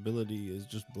Typhlosion's ability is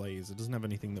just Blaze. It doesn't have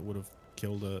anything that would have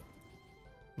killed it.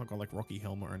 Not got like Rocky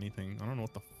Helmet or anything. I don't know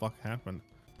what the fuck happened.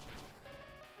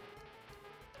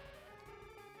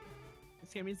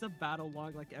 This game needs a battle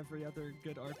log like every other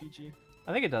good RPG.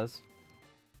 I think it does.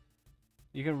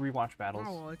 You can rewatch battles.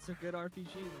 Oh, well, it's a good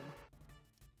RPG then.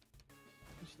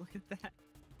 You should look at that.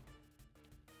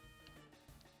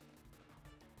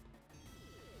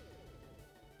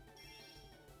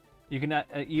 You can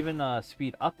even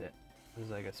speed up it. There's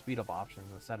like a speed up option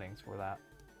in the settings for that.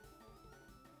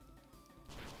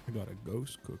 I got a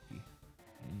ghost cookie.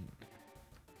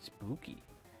 Spooky.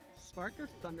 Spark or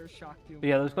Thunder Shock do? But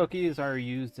yeah, those cookies are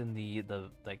used in the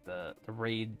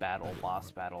raid battle,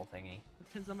 boss battle thingy.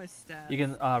 Depends on my stats. You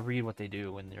can read what they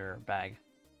do in your bag.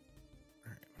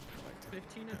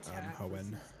 15 attack.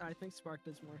 I think Spark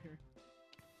does more here.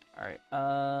 All right.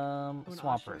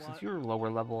 Swampert. Since you're lower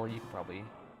level, you can probably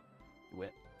do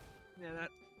it. Yeah, that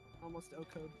almost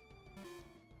O-code.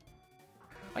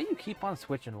 Why you keep on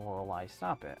switching, Lorelei?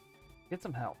 Stop it. Get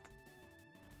some help.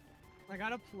 I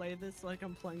gotta play this like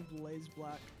I'm playing Blaze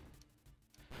Black.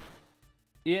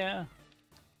 Yeah.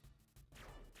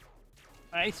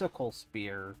 Icicle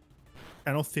Spear.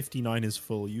 Channel 59 is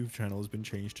full. Your channel has been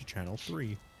changed to channel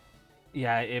 3.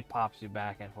 Yeah, it pops you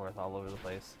back and forth all over the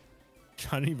place.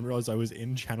 I didn't even realize I was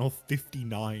in channel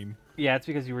 59. Yeah, it's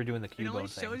because you were doing the Cubone thing. It only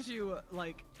shows you,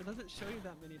 like, it doesn't show you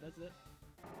that many, does it?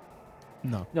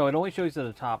 No. No, it only shows you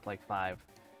the top, like, 5.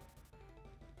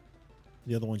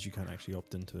 The other ones you can't actually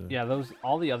opt into. Yeah,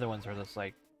 all the other ones are just,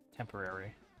 like,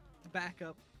 temporary.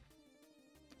 Backup.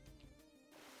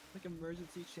 Like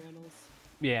emergency channels.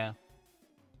 Yeah.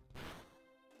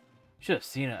 Should have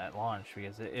seen it at launch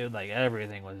because it like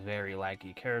everything was very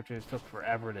laggy. Characters took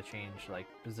forever to change like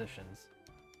positions.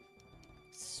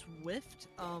 Swift.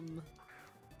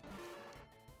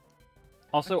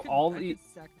 Also, all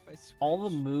the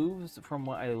moves from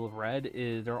what I read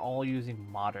is they're all using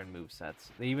modern move sets.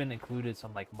 They even included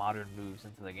some like modern moves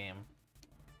into the game.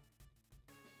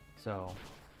 So.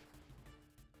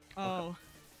 Oh. Okay.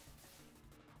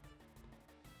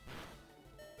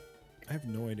 I have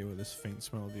no idea what this faint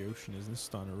smell of the ocean is. This is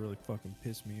starting to really fucking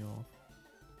piss me off.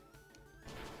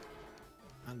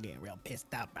 I'm getting real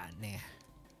pissed off right now.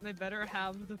 They better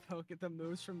have the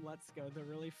moves from Let's Go, the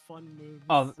really fun moves.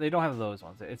 Oh, they don't have those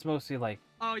ones. It's mostly like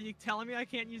Oh, you telling me I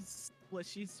can't use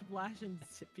Splishy Splash and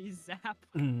Zippy Zap?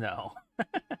 no.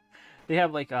 They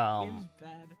have like Game's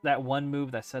bad. that one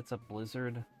move that sets up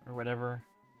Blizzard or whatever,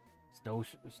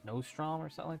 Snowstorm or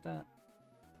something like that.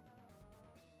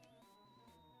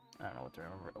 I don't know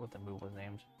what the move was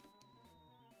named.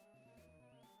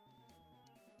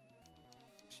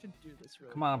 Should do this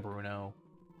really Come on, quick. Bruno,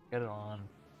 get it on.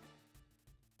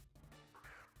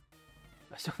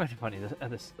 It's so funny.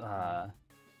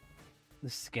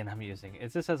 This skin I'm using.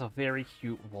 It just has a very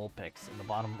cute Vulpix in the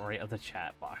bottom right of the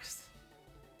chat box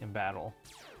in battle.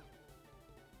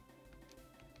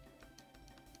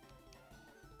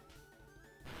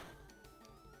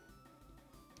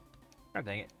 God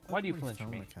dang it! Why do you flinch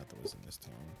me? A cat that was in this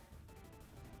town.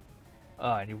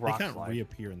 Oh, and you They rock can't slide.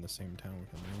 reappear in the same town,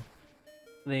 can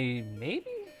They maybe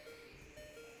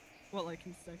What, like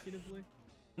consecutively?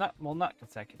 not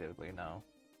consecutively. No.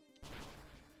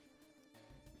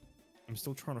 I'm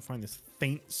still trying to find this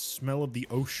faint smell of the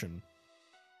ocean.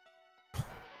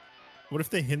 What if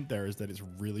the hint there is that it's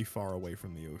really far away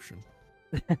from the ocean?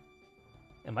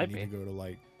 It might You be. need to go to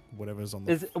like whatever's on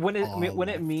the Is when it far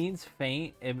left. means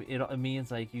faint, it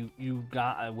means like you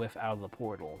got a whiff out of the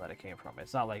portal that it came from.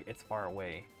 It's not like it's far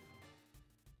away.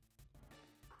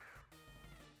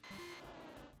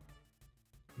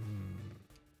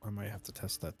 I might have to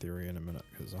test that theory in a minute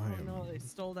because I Oh am. no, they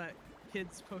stole that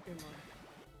kid's Pokemon.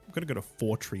 I'm gonna go to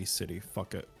Fortree City.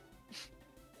 Fuck it.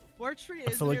 Fortree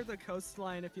I is feel near like- the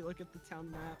coastline if you look at the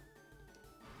town map.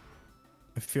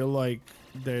 I feel like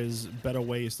there's better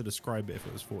ways to describe it if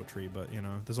it was Fortree, but you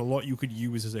know, there's a lot you could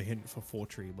use as a hint for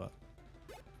Fortree, but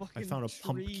Fucking found a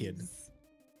pumpkin. trees.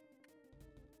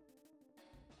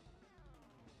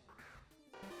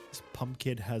 this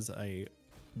pumpkin has a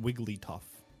Wigglytuff.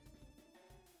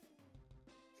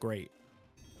 Great.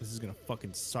 This is gonna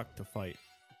fucking suck to fight.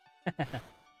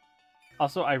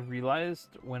 Also, I realized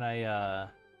when I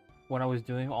was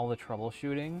doing all the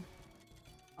troubleshooting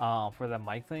for the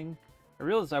mic thing, I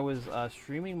realized I was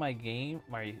streaming my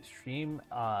stream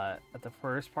at the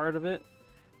first part of it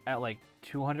at like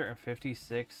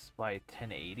 256 by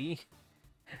 1080.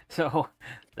 So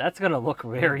that's gonna look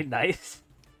very nice.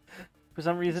 For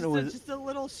some reason, Just a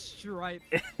little stripe.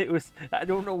 it was, I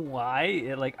don't know why.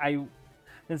 It like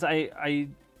since I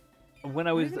when I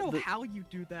I was don't even know how you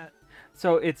do that.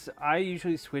 So I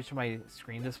usually switch my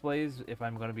screen displays if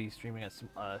I'm going to be streaming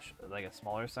like a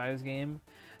smaller size game.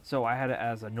 So I had it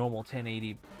as a normal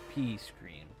 1080p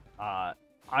screen. I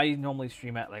normally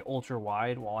stream at like ultra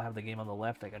wide while I have the game on the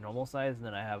left, like a normal size, and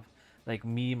then I have like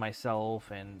me, myself,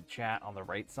 and chat on the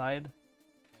right side.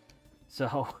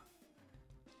 So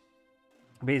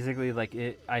basically, like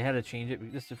I had to change it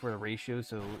just for the ratio.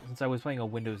 So since I was playing a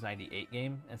Windows 98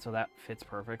 game, and so that fits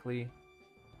perfectly.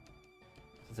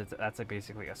 That's like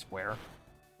basically a square.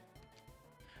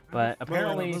 But I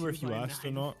apparently, don't remember if you asked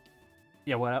or not.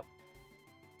 yeah, what up?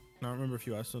 I don't remember if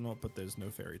you asked or not, but there's no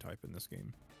fairy type in this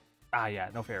game. Ah, yeah,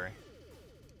 no fairy.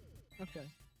 Okay.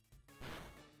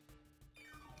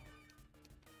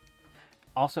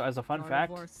 Also, as a fun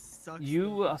fact, Gardevoir sucks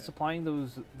you dick. supplying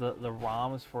the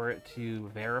ROMs for it to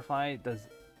verify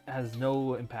has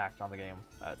no impact on the game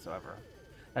whatsoever.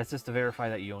 That's just to verify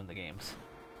that you own the games.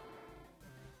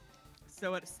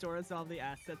 So it stores all the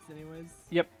assets anyways.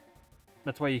 Yep.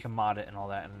 That's why you can mod it and all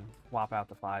that and swap out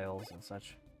the files and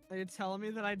such. Are you telling me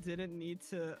that I didn't need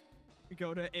to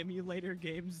go to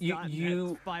emulatorgames.net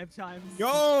You 5 times?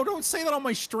 Yo, don't say that on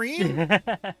my stream.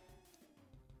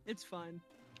 It's fine.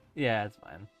 Yeah, it's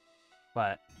fine.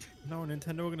 But No,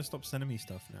 Nintendo are gonna stop sending me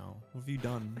stuff now. What have you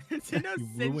done? Nintendo You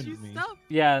sends ruined you me. stuff.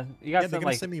 yeah, you got Yeah, they're some gonna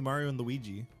like send me Mario and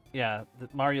Luigi. yeah, the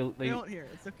Mario. They don't hear.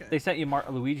 It's okay. They sent you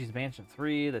Luigi's Mansion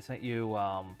 3. They sent you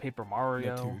Paper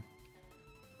Mario. Yeah, 2.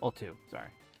 Oh, 2. Sorry.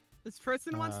 This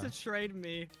person wants Uh, to trade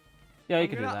me. Yeah, you I'm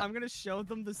can gonna, do that. I'm gonna show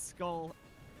them the skull.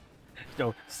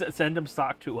 No, send them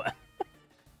stock to us.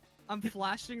 I'm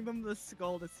flashing them the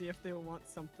skull to see if they want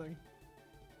something.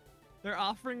 They're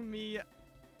offering me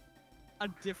a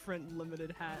different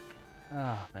limited hat.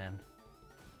 Oh man.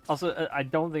 Also, I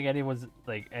don't think anyone's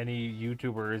like any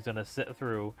YouTuber is gonna sit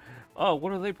through. Oh,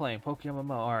 what are they playing?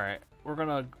 PokeMMO. All right, we're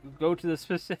gonna go to the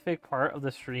specific part of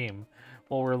the stream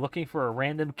while we're looking for a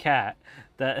random cat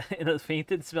that in a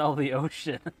fainted smell of the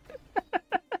ocean.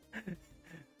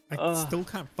 I still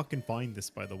can't fucking find this,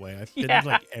 by the way. I've been Yeah. in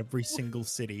like every single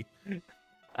city.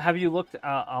 Have you looked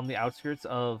on the outskirts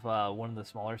of one of the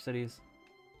smaller cities?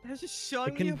 They're just showing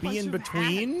It me can a be bunch in of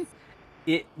between. hats.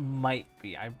 It might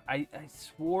be. I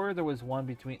swore there was one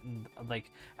between,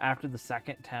 like, after the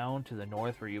second town to the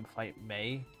north where you fight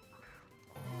May.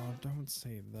 Oh, don't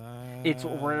say that. It's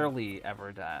rarely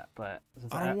ever that, but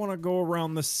I don't want to go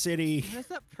around the city. Why does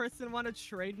that person want to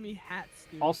trade me hats,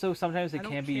 dude? also sometimes I it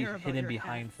don't can be care about hidden your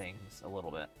behind hats. things a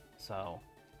little bit, so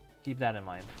keep that in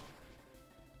mind.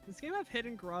 Does this game have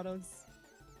hidden grottos?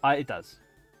 It does.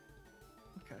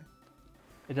 Okay.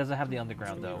 It doesn't have the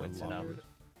underground Really though. It's in weird.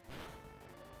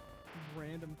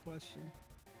 Random question.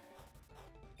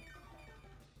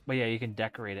 But yeah, you can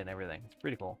decorate it and everything. It's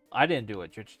pretty cool. I didn't do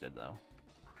what Church did though.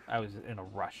 I was in a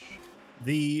rush.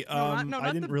 The No, not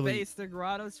I didn't the really. base. The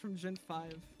grottos from Gen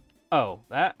 5. Oh,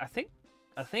 that I think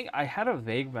I had a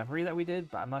vague memory that we did,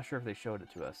 but I'm not sure if they showed it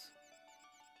to us.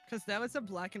 Because that was a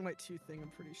black and white 2 thing,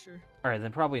 I'm pretty sure. All right,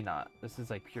 then probably not. This is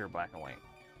like pure black and white.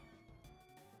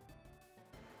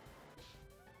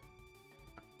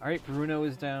 All right, Bruno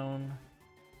is down.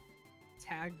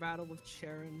 Tag battle with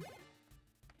Charon.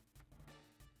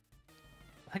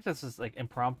 I think this is like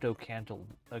impromptu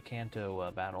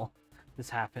Kanto battle. This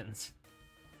happens.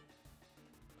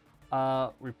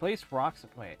 Replace rocks.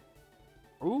 Wait.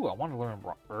 Ooh, I want to learn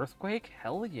earthquake.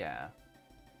 Hell yeah.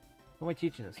 Who am I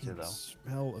teaching this to though?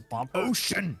 Smell of Swamper? the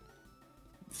ocean.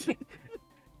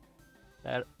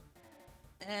 That.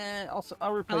 And also,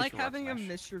 I'll I replace. like rock having a smash.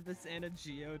 Mischievous and a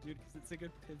Geo, dude, because it's a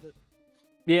good pivot.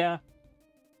 Yeah.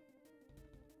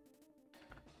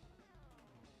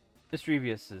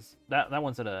 Mischievous is that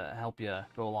one's gonna help you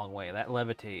go a long way. That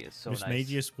levitate is so nice.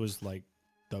 Mismagius was like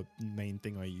the main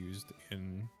thing I used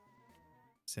in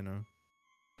Sinnoh.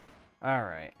 All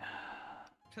right.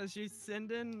 Because you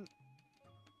send in...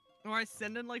 Or I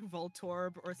send in, like,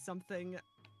 Voltorb or something,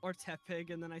 or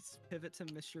Tepig, and then I pivot to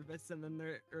Mischievous, and then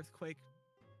their Earthquake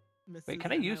misses. Wait,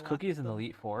 can I and use lock cookies in them.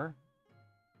 Elite 4?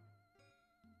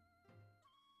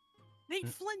 Nate,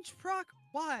 flinch proc!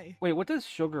 Why? Wait, what does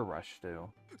Sugar Rush do?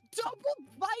 Double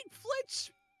bite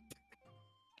flinch!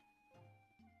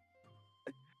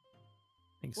 I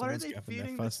think What are someone's they having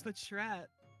feeding their this first. Patrat?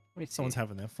 Let me see. Someone's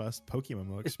having their first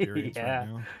PokeMMO experience Yeah. right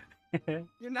now.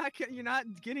 You're not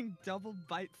getting double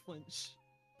bite flinch.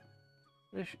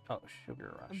 Oh,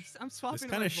 Sugar Rush. I'm swapping. This to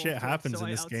kind my of shit Voltorb, happens so in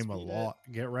I this game a outspeed it. lot.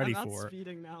 Get ready I'm for it.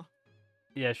 outspeeding now.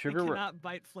 Yeah, It Sugar Rush. cannot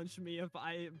bite flinch me if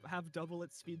I have double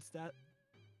its speed stat.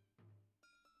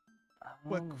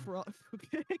 Quick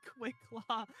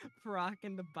claw, proc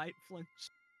into bite flinch.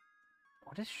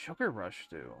 What does Sugar Rush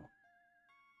do?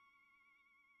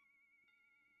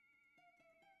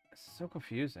 It's so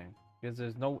confusing because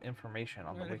there's no information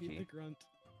on the Alright, I beat wiki. the grunt.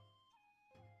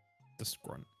 This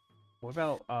grunt. What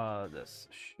about this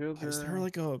Sugar? Is there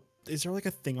like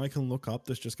a thing I can look up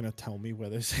that's just gonna tell me where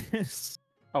this is?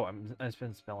 Oh, I've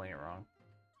been spelling it wrong.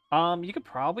 You could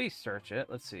probably search it.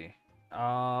 Let's see.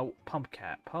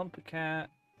 Pumpcat, PokeMMO.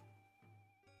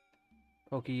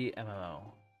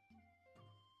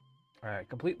 All right,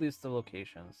 complete list of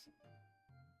locations.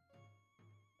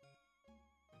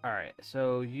 All right,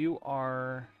 so you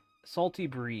are Salty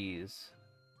Breeze.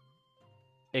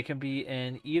 It can be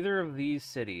in either of these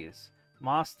cities: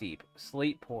 Moss Deep,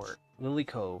 Slateport, Lily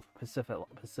Cove, Pacific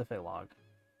Log.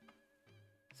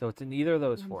 So it's in either of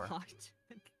those four. Unlocked.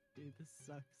 Dude, this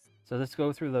sucks. So let's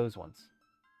go through those ones.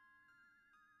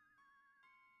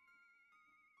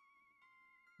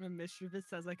 My Mischievous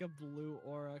has like a blue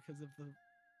aura because of the.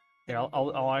 Here, hidden I'll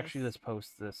gold, I actually guess. just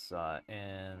post this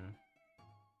in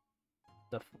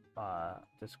the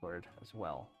Discord as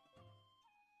well,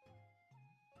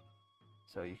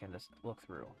 so you can just look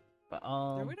through. But Is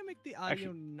there a way to make the audio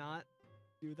actually- not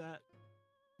do that?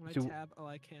 When I So- tab, oh,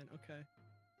 I can. Okay.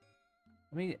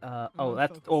 let me I'm oh not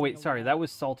that's oh focusing wait a sorry lot. that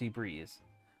was Salty Breeze.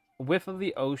 Whiff of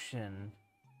the Ocean.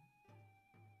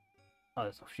 Oh,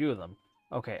 there's a few of them.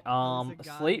 Okay, Oh, there's a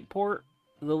god. Slateport,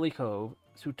 Lily Cove,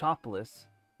 Sutopolis,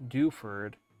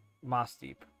 Dewford, Moss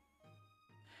Deep.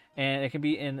 And it can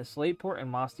be in Slateport and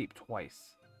Moss Deep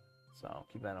twice. So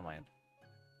keep that in mind.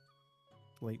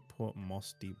 Lakeport,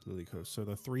 Moss Deep, Lily Cove. So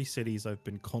the three cities I've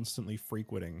been constantly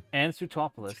frequenting. And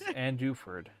Sutopolis and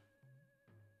Dewford.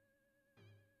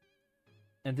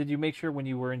 And did you make sure when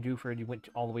you were in Dewford you went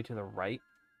all the way to the right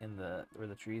in where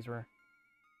the trees were?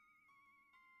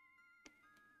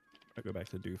 I go back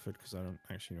to Dewford because I don't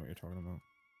actually know what you're talking about.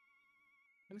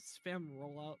 I'm gonna spam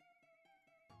rollout.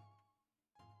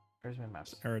 Where's my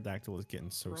mouse? Aerodactyl is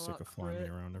getting so Roll sick out of flying me crit.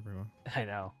 around everywhere. I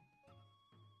know.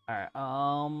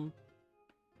 Alright,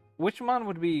 which mon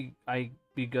would be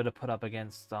good to put up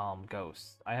against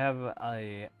Ghosts? I have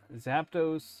a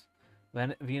Zapdos,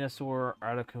 Venusaur,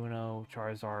 Articuno,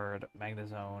 Charizard,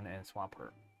 Magnezone, and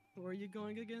Swampert. Who are you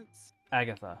going against?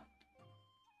 Agatha.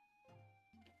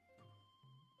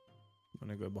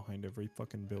 gonna go behind every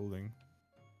fucking building.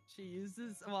 She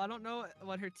uses. Well, I don't know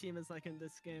what her team is like in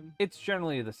this game. It's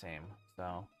generally the same,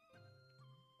 so.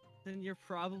 Then you're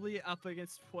probably up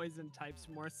against poison types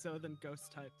more so than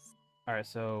ghost types. Alright,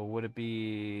 so would it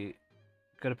be...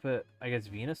 Could have put, I guess,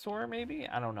 Venusaur, maybe?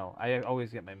 I don't know. I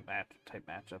always get my type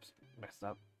matchups mixed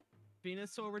up.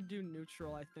 Venusaur would do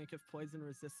neutral, I think, if poison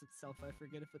resists itself. I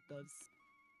forget if it does.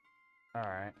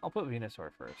 Alright, I'll put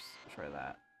Venusaur first. Try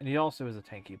that. And he also is a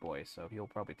tanky boy, so he'll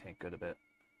probably tank good a bit.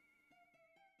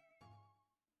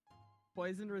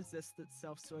 Poison resists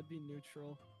itself, so it'd be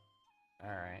neutral.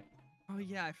 Alright. Oh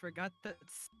yeah, I forgot that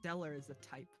Stellar is a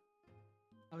type.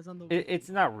 I was on the. It's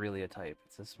not really a type.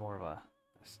 It's just more of a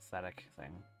aesthetic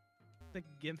thing. The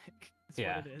gimmick. That's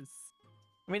Yeah. what it is.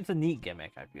 I mean, it's a neat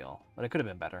gimmick, I feel, but it could have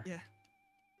been better. Yeah.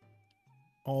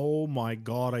 Oh my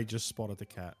god, I just spotted the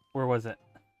cat. Where was it?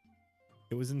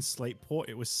 It was in Slateport.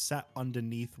 It was sat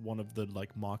underneath one of the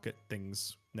like market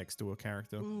things next to a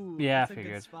character. Ooh, Yeah, that's I a good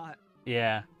figured. spot.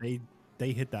 Yeah.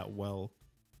 They hit that well.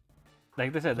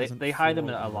 Like they said, Wasn't they hide them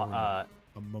in for a lot.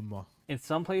 a mumma. In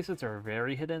some places, they're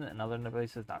very hidden, and other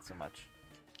places, not so much.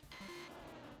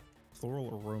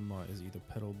 Floral aroma is either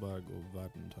Petalburg or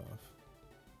Vadentaf.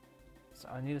 So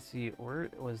I need to see, where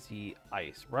was the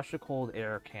ice? Russia Cold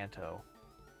Air Kanto.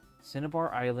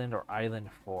 Cinnabar Island or Island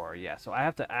 4. Yeah, so I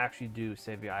have to actually do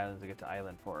Sevia Islands to get to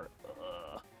Island 4.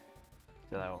 Ugh.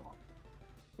 So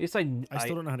at least I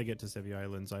still don't know how to get to Sevi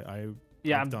Islands.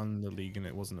 Yeah, I've done the league and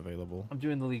it wasn't available. I'm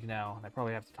doing the league now, and I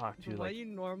probably have to talk to The way like you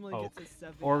normally Oak. get to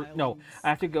Seven or no, Islands. I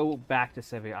have to go back to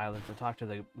Sevia Islands and talk to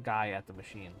the guy at the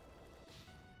machine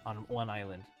on one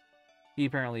island. He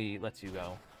apparently lets you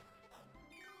go.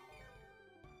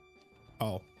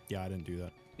 Oh, yeah, I didn't do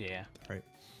that. Yeah. Right.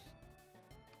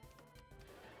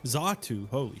 Zatu,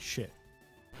 holy shit.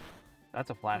 That's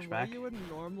a The way flashback. you would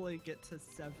normally get to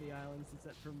Sevi Islands is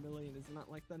at Vermilion. Is it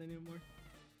not like that anymore?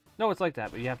 No, it's like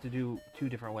that, but you have to do 2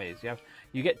 different ways.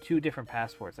 You get 2 different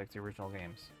passports like the original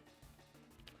games.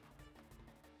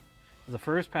 The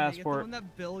first Yeah, you get the passport, one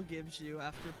that Bill gives you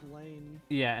after Blaine.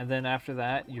 yeah, and then after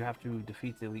that, you have to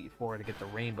defeat the Elite Four to get the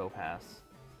Rainbow Pass.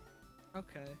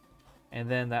 Okay. And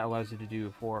then that allows you to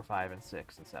do 4, 5, and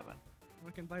 6, and 7.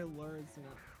 I can buy lures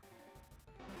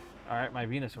now. Alright, my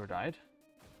Venusaur died.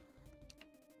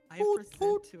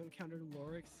 5% to encounter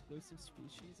lure exclusive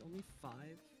species. Only 5.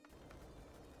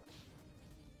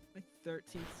 My 13th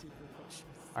super push.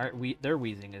 Alright, their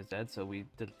Weezing is dead, so we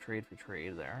did a trade for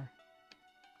trade there.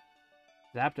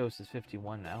 Zapdos is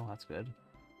 51 now, that's good.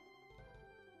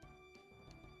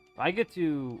 If I get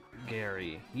to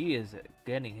Gary, he is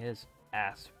getting his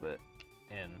ass put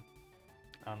in.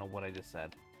 I don't know what I just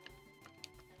said.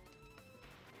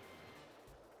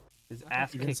 His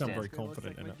ass You didn't kicked sound in. very It looks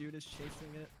confident like in my it. dude is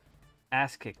chasing it.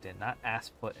 Ass kicked in, not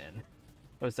ass put in.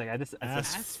 I was like, I said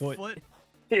Ass foot.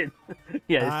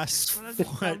 yeah, Ass That doesn't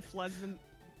foot. sound pleasant.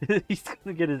 he's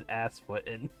gonna get his ass put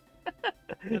in.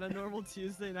 Is that a normal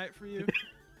Tuesday night for you?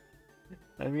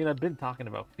 I mean, I've been talking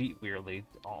about feet weirdly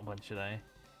all bunch today.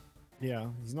 Yeah,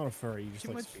 he's not a furry. He just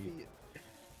Too likes much feet. feet.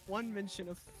 One mention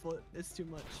of foot is too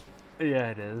much.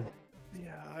 Yeah, it is.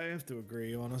 Yeah, I have to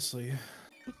agree, honestly.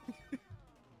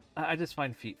 I just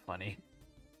find feet funny.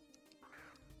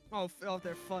 Oh,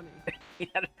 they're funny.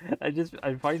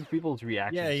 I find people's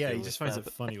reactions. Yeah, to he just finds it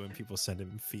stuff. funny when people send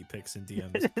him feet pics and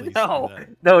DMs. Please No, do that.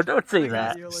 no, don't say Like a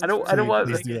that. real I don't want.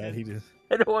 Please Like do it. that. He just,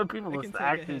 I don't want people I to can take a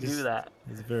actually hint. do that.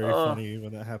 it's very Ugh. funny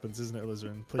when that happens, isn't it,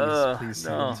 Alizarin? Please, please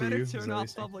send no. him to Better you. turn Zoe off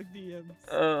said. public DMs.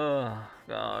 Oh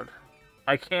God,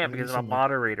 I can't Maybe because I'm a some, like-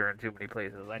 moderator in too many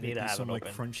places. I need Maybe to have some it like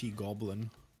open. crunchy goblin.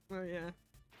 Oh yeah.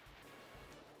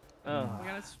 Ugh. I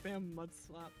gotta spam mud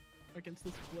slap against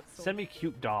this Blitzel. Send me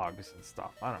cute dogs and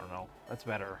stuff. I don't know. That's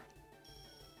better.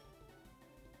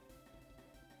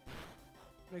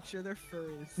 Make sure they're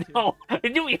furries too. No, I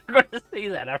knew you were going to say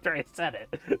that after I said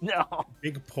it. No.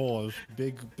 Big paws.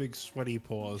 Big sweaty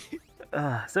paws.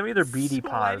 Send me their beady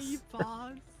paws. Sweaty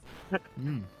paws.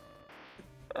 Mm.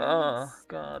 Oh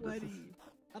God. Sweaty.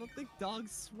 I don't think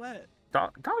dogs sweat.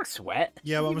 Dogs sweat.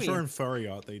 Yeah, What well, do I'm you sure mean? in furry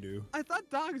art they do. I thought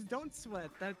dogs don't sweat.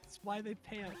 That's why they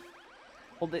pant.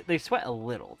 Well, they sweat a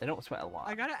little. They don't sweat a lot.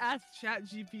 I gotta ask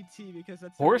ChatGPT because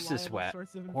that's a Horses reliable sweat.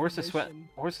 source of Horses sweat. information.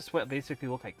 Horses sweat basically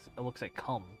looks like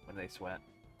cum when they sweat.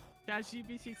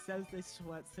 ChatGPT says they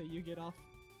sweat, so you get off.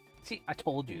 See, I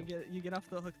told you. You get off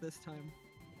the hook this time.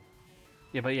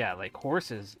 Yeah, but yeah, like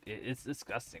horses, it's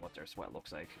disgusting what their sweat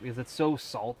looks like because it's so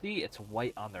salty. It's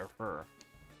white on their fur.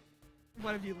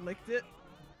 What, have you licked it?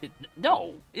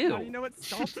 No, ew. How do you know it's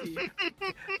salty?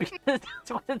 Because that's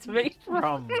what it's made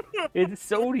from. It's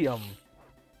sodium.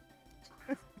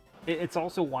 It's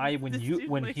also why when This you dude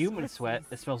when likes humans sweat,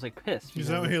 horses. it smells like piss. He's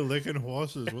because out here licking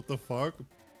horses. What the fuck?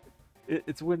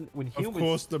 It's when Of humans.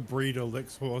 course, the breeder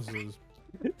licks horses.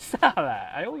 Stop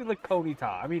that! I only lick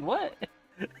ponyta. I mean, what?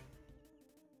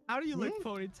 How do you lick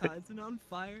ponyta? Isn't it on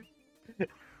fire?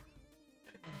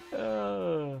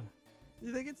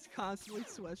 You think it's constantly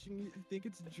sweating? You think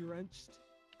it's drenched?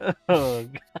 Oh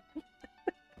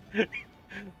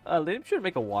god. They should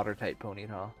make a watertight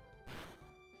ponyta.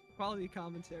 Quality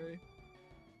commentary.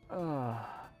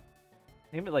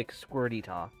 Name it like Squirty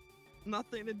Ta.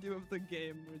 Nothing to do with the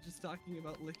game. We're just talking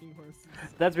about licking horses.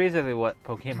 That's basically what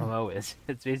PokeMMO is.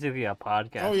 It's basically a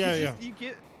podcast. Oh yeah,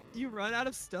 You run out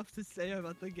of stuff to say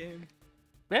about the game.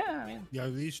 Yeah, I mean, yeah.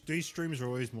 These streams are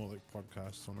always more like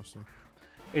podcasts, honestly.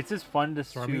 it's just fun to.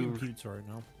 So I'm eating pizza right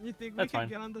now. You think we That's could fine.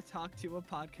 get on the Talk to a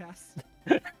podcast?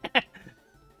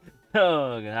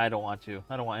 Oh, God, I don't want to.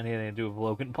 I don't want anything to do with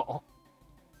Logan Paul.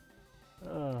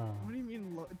 What do you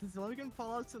mean? Does Logan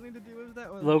Paul have something to do with that?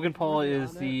 Or Logan Paul were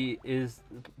they is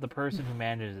on it? the person who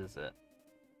manages it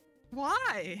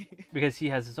Why? because he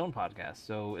has his own podcast,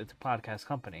 so it's a podcast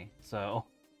company. So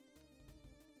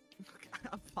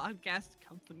A podcast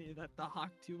company that the Hawk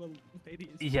Tuba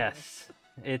lady is. yes,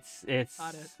 it's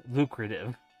Got it.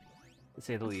 lucrative, to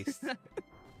say the least.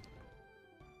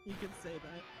 You could say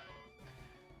that.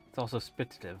 It's also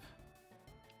spitative.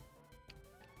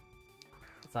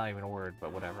 It's not even a word,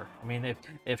 but whatever. I mean,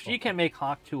 if she can make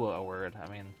Hawk Tua a word, I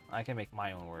mean, I can make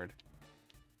my own word.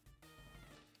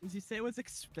 Did you say it was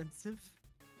expensive?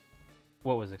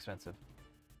 What was expensive?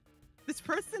 This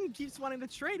person keeps wanting to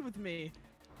trade with me.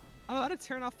 I'm about to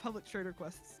turn off public trade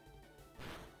requests.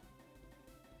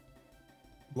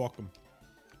 Block them.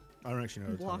 I don't actually know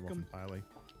how to turn Block them 'em. off entirely.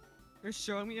 They're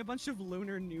showing me a bunch of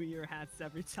Lunar New Year hats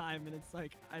every time, and it's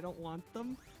like, I don't want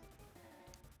them.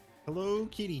 Hello,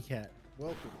 kitty cat.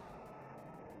 Welcome.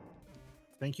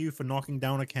 Thank you for knocking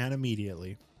down a can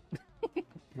immediately.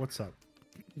 What's up?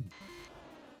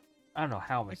 I don't know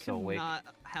how I'm I so could awake. not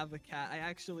have a cat. I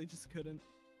actually just couldn't.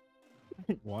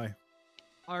 Why?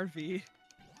 RV.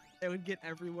 It would get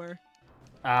everywhere.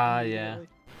 Yeah. immediately.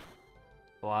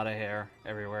 A lot of hair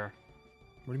everywhere.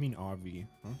 What do you mean RV?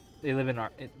 Huh? They live in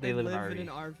they live in in RV. an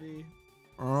RV.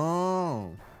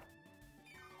 Oh.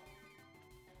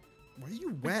 Why are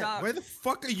you wet? job. Why the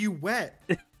fuck are you wet?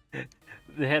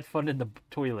 They had fun in the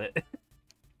toilet.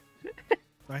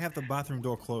 I have the bathroom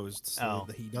door closed so Oh.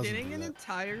 that he doesn't Getting do an that.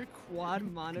 entire quad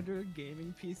monitor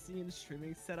gaming PC and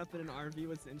streaming setup in an RV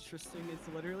was interesting. It's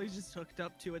literally just hooked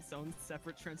up to its own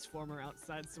separate transformer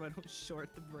outside so I don't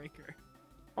short the breaker.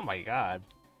 Oh my god.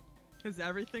 Because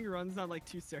everything runs on like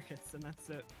 2 circuits and that's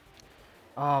it.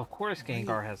 Oh, of course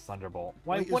Gengar has Thunderbolt.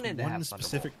 Why is wouldn't it one have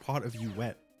specific part of you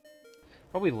wet? Thunderbolt?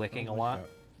 Probably licking a Like lot.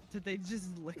 that. Did they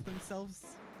just lick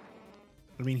themselves?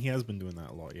 I mean, he has been doing that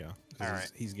a lot, yeah. 'Cause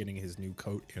Alright. he's getting his new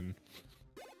coat in.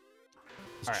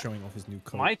 He's Alright. showing off his new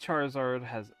coat. My Charizard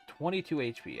has 22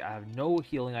 HP. I have no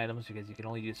healing items because you can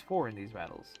only use 4 in these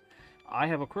battles. I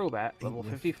have a Crobat, level with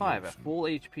 55, at fusion. full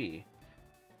HP.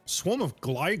 Swarm of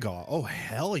Gligar. Oh,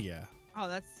 hell yeah. Oh,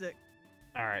 that's sick.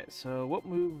 Alright, so what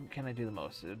move can I do the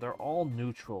most? They're all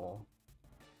neutral.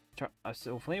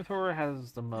 So Flamethrower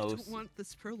has the I most. don't want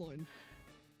this Purloin.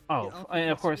 Oh, Get off and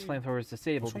my of course screen. Flamethrower is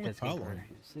disabled What's wrong with because Gengar Purloin?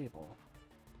 is disabled.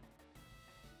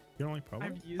 You don't like Purloin?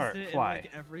 I've used Alright, it in fly.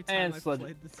 like every time And I've Sled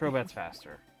played this Crobat's game.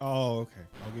 faster. Oh, okay.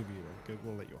 I'll give you a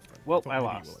we'll let you off then. Well, thought I maybe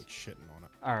lost. You were, like, shitting on it.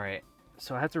 Alright,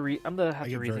 so I have to I'm gonna have I to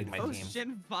get very rethink my Oh, team.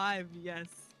 Gen 5, yes.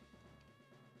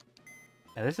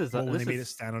 Yeah, this is Well, when this they made it is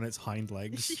stand on its hind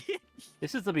legs.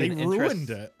 this is to be They an ruined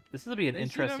it. This is to be an They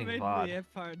should have interesting made VOD.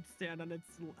 Leopard stand on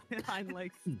its hind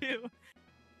legs too.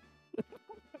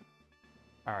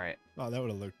 Alright, Oh, that would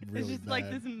have looked really It's just bad.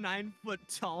 like this 9-foot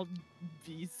tall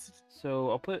beast. so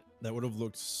I'll put That would have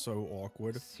looked so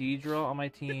awkward. Seadra on my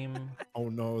team. Oh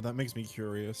no, that makes me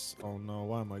curious. Oh no,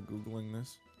 why am I Googling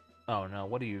this? Oh no,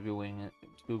 what are you doing?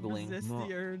 Googling. Resist No.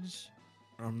 the urge.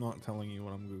 I'm not telling you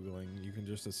what I'm Googling. You can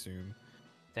just assume.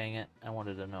 Dang it, I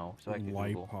wanted to know so I could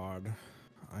Google. Lipod.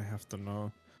 I have to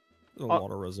know. There's a Oh.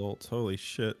 lot of results. Holy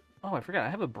shit. Oh, I forgot. I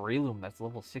have a Breloom that's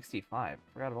level 65.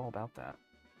 Forgot all about that.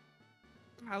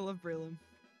 I love Breloom.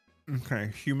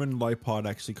 Okay, human Lipod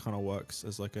actually kind of works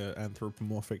as like an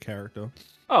anthropomorphic character.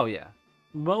 Oh yeah,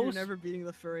 You're most never beating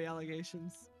the furry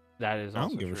allegations. that is I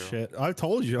also don't give true. a shit. I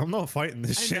told you, I'm not fighting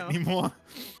this I shit know. anymore.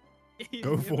 You've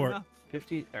Go given for it. up.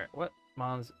 50. All right, what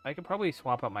Mons? I could probably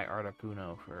swap out my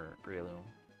Articuno for Breloom.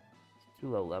 It's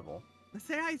too low level. This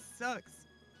AI sucks.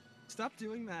 Stop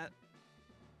doing that.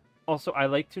 Also, I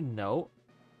like to note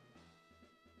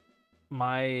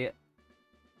my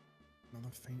Another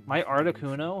faint My whiff of the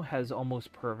ocean. Articuno has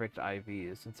almost perfect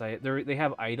IVs since they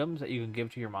have items that you can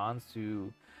give to your mons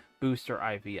to boost their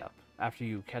IV up after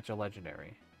you catch a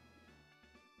legendary.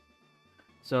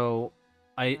 So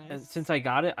Nice. since I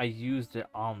got it, I used it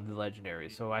on the legendary.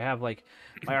 So I have like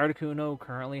my Articuno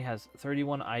currently has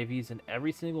 31 IVs in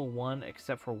every single one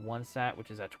except for one stat, which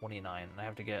is at 29, and I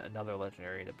have to get another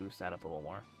legendary to boost that up a little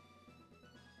more.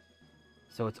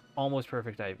 So it's almost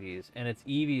perfect IVs, and its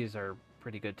EVs are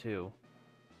pretty good too.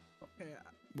 Okay,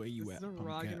 Where you this at? is a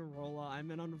rock Pumpkin? and rolla. I'm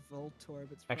in on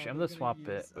Voltorb. It's Actually, I'm probably gonna swap gonna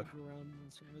it use with- a ground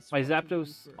monster. I'm gonna My swap to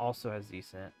Zapdos Reaper. also has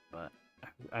decent, but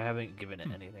I haven't given it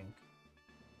anything.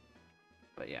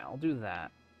 But yeah, I'll do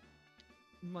that.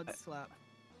 Mud Slap.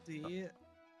 See?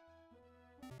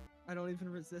 I don't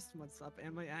even resist Mud Slap,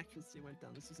 and my accuracy went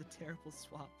down. This is a terrible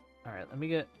swap. All right, let me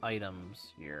get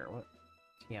items here. What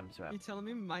TMs do I have? You telling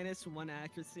me -1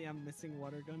 accuracy? I'm missing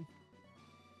Water Gun.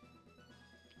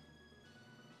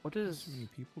 What There's is? so many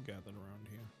people gathered around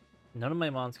here. None of my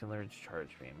mons can learn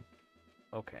Charge Beam.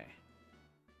 Okay.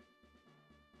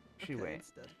 Actually, Okay, wait.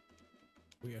 it's dead.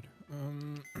 Weird.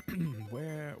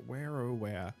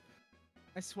 Where?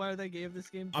 I swear they gave this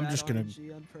game I'm bad just gonna-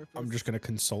 RNG on purpose. I'm just gonna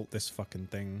consult this fucking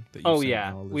thing that you Oh, sent yeah,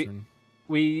 now, we- Alizarin.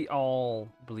 We all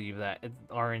believe that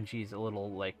RNG is a little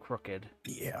like crooked.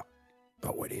 Yeah.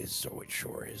 Oh, it is. So it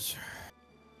sure is.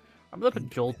 I'm gonna put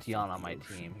Into myth of Jolteon on the my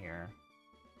ocean. team here.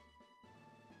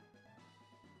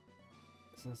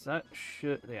 Since that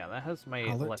should, yeah, that has my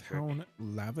Pallet electric. Town,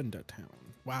 Lavender Town.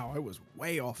 Wow, I was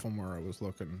way off on where I was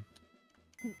looking.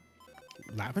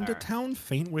 Lavender Alright. Town,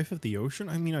 faint whiff of the ocean.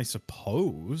 I mean, I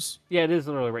suppose. Yeah, it is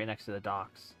literally right next to the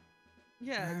docks.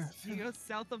 Yeah, you Yeah. go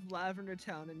south of Lavender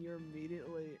Town and you're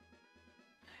immediately.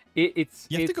 It's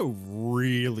You have to it's- go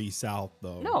really south,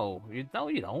 though. No, you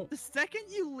don't. The second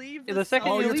you leave. Yeah, the second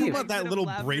Oh, you you're talking leave. about that exit of little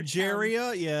Lavender bridge Town,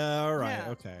 area? Yeah, all right, Yeah.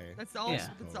 okay. That's all. Yeah.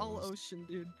 That's all Suppose. ocean,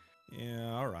 dude.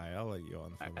 Yeah, all right. I'll let you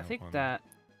on. For I that think one. that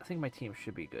I think my team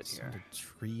should be good Sound here. of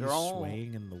trees They're all-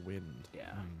 swaying in the wind.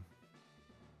 Yeah.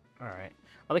 Hmm. All right.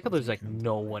 I like how Doesn't there's like count.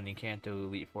 no one in Kanto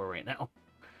Elite Four right now.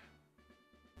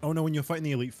 Oh no, when you're fighting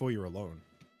the Elite Four, you're alone.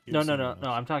 You No, don't no, see no, anyone no.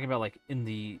 else. I'm talking about like in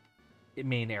the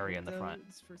main area in the front.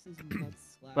 Bulldoze versus Mud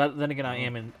Slap. But then again, I Oh.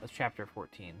 am in chapter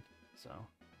 14, so.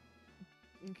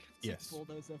 It's Yes.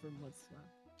 Bulldoze over Mud Slap.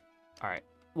 All right,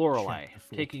 Lorelei,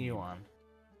 Chapter taking you 14. on.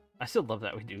 I still love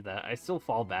that we do that. I still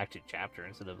fall back to chapter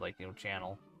instead of like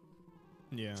channel.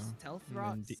 Yeah. Stealth And then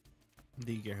rocks.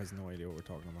 Diga has no idea what we're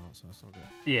talking about, so that's okay.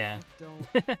 Yeah.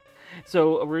 Don't.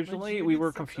 So originally we Judith were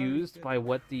sucks already confused good. by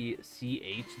what the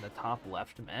CH in the top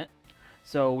left meant.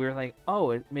 So we were like,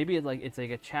 oh, maybe it's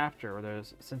like a chapter. Or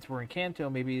there's since we're in Kanto,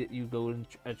 maybe you go in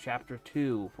a chapter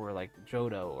 2 for like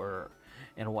Johto or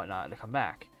and whatnot to come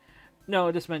back. No,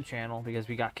 it just meant channel because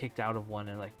we got kicked out of one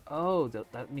and like, oh,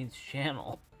 that means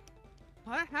channel.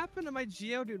 What happened to my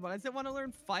Geodude? Why does it want to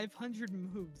learn 500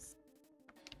 moves?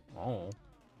 Oh,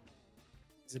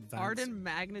 Is it Arden,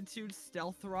 Magnitude,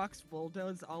 Stealth Rocks,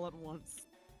 Bulldoze all at once.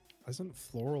 Isn't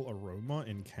Floral Aroma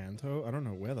in Kanto? I don't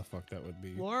know where the fuck that would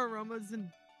be. Flora Aroma's in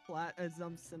Plat as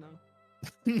Sinnoh.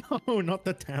 No, not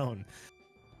the town.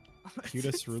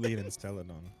 Cutis, Cerulean, and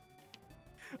Stelladon.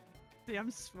 See,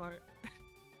 I'm smart.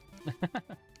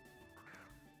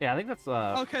 yeah, I think that's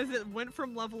Oh, because it went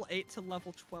from level 8 to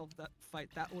level 12, that fight.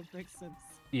 That would make sense.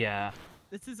 yeah,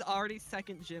 This is already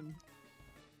second gym.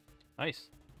 nice.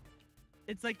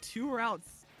 It's like 2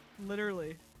 routes,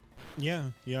 literally. Yeah,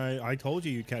 I told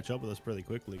you you'd catch up with us pretty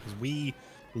quickly because we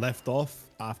left off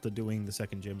after doing the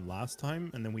second gym last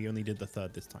time, and then we only did the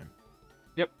third this time.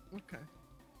 Okay.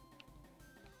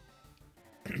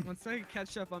 Once I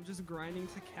catch up, I'm just grinding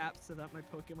to cap so that my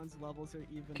Pokemon's levels are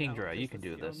even. Kingdra, you can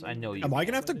do this. I know you Am I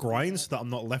can. gonna have to grind so that I'm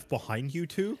not left behind you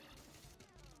two?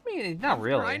 I mean, not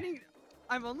really.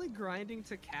 I'm only grinding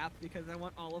to cap because I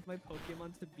want all of my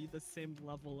Pokemon to be the same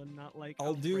level and not like.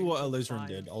 I'll a do range what of Alizarin 5.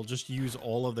 did. I'll just use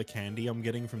all of the candy I'm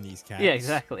getting from these cats. Yeah,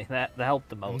 exactly. That helped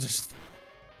the I'll most. just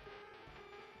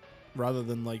rather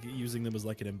than like using them as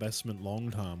like an investment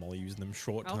long term, I'll use them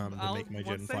short term to make my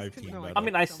Gen once I 5 can- team no, better. I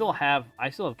mean, I still have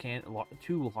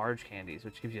 2 large candies,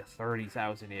 which gives you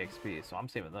 30,000 EXP. So I'm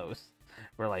saving those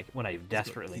for like when I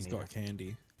desperately he's need got it.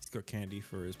 candy. He's got candy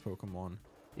for his Pokemon.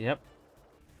 Yep.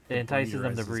 It The entices breeder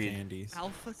them to has his breed. Candies.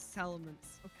 Alpha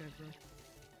Salamence. Okay, bro.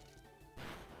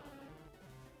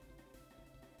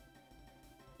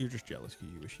 You're just jealous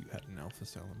because you wish you had an Alpha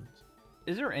Salamence.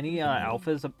 Is there any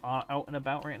alphas out and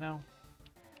about right now?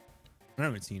 I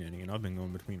haven't seen any, and I've been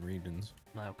going between regions.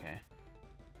 Okay.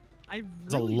 I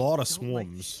There's a really lot of don't like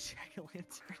swarms.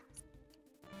 Jack-o'-lanterns.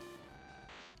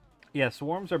 Yeah,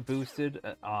 swarms are boosted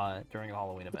during a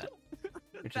Halloween event.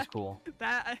 which is cool.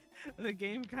 The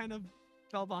game kind of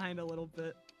fell behind a little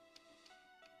bit.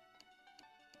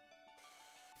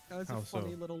 That was How a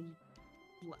funny so? little,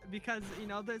 because you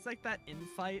know there's like that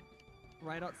infight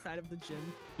right outside of the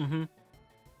gym. Mm-hmm.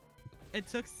 It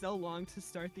took so long to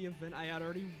start the event. I had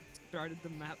already started the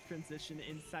map transition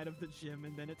inside of the gym,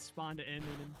 and then it spawned in and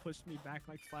then pushed me back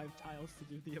like 5 tiles to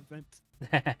do the event.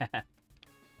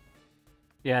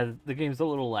 Yeah, the game's a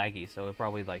little laggy, so it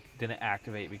probably like didn't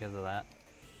activate because of that.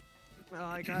 Well,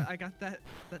 I got that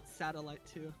satellite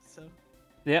too. So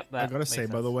Yep, I that gotta makes say,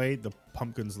 by the sense. way, the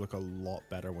pumpkins look a lot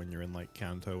better when you're in like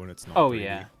Kanto and it's not. Oh 3D.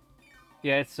 yeah,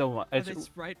 yeah, it's so much. are they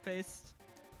sprite based?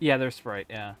 Yeah, they're Sprite.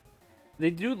 Yeah,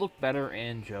 they do look better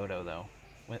in Johto though,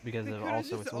 because They of could've also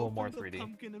just it's a little more opened the 3D.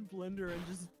 pumpkin and blender and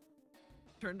just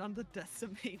turned on the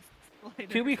decimate.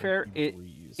 To be fair, Fucking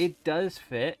breeze. it does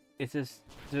fit. It's just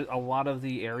a lot of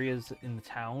the areas in the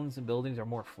towns and buildings are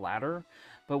more flatter,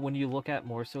 but when you look at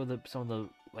more so some of the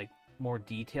like more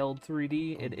detailed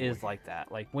 3D, Oh, it is boy. like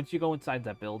that. Like once you go inside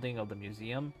that building of the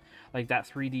museum, like that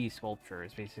 3D sculpture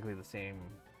is basically the same.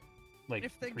 Like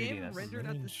If the game 3D-ness. rendered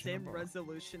at the Million same Shinobu.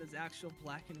 resolution as actual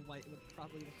black and white, it would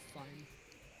probably look fine.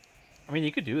 I mean,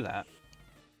 you could do that.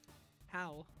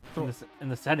 How? In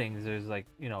the settings, there's like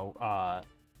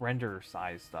render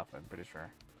size stuff. I'm pretty sure.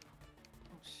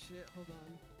 Oh shit! Hold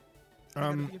on.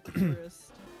 I gotta be a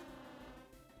purist.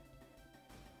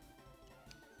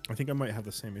 I think I might have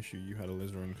the same issue you had,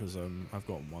 Alizarin, because I've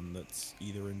got one that's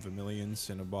either in Vermilion,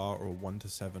 Cinnabar, or 1 to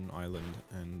 7 Island,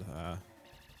 and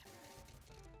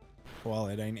well,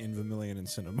 it ain't in Vermilion and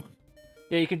Cinnabar.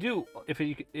 Yeah, you can do if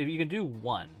you can do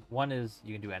one. One is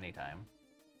you can do anytime.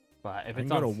 But if I can it's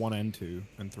go on to 1 and 2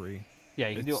 and 3. yeah,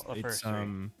 you can do It's, the first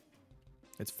three.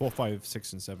 it's 4, 5,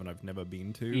 6, and 7. I've never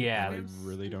been to. Yeah, and I that's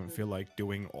really don't stupid. feel like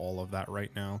doing all of that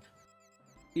right now.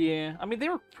 Yeah, I mean they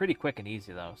were pretty quick and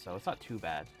easy though, so it's not too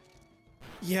bad.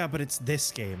 Yeah, but it's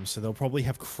this game, so they'll probably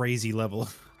have crazy level.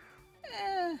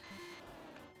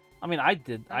 I mean, I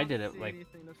did don't it see like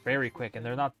anything to very fix quick, with and it.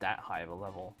 they're not that high of a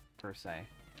level per se.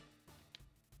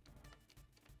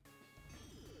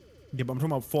 Yeah, but I'm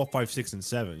talking about 4, 5, 6, and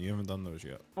 7. You haven't done those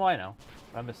yet. Well, I know.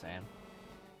 I'm just saying.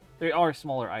 There are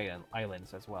smaller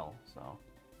islands as well, so.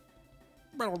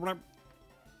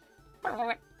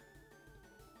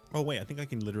 Oh wait, I think I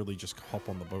can literally just hop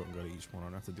on the boat and go to each one. I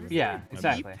don't have to do anything. Yeah, My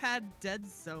exactly. D-pad dead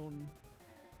zone.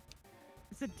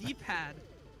 It's a D-pad.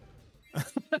 bad.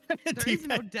 There is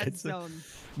no D-pad dead zone. zone.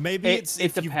 Maybe It it's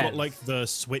if you've got like depends. the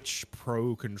Switch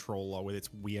Pro controller with its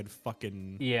weird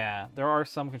fucking. Yeah, there are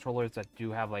some controllers that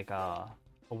do have like a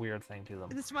weird thing to them.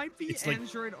 This might be It's like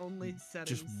Android-only settings.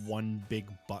 Just one big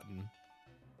button.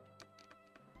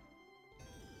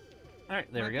 All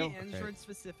right, there we Might go. be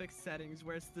Android-specific settings,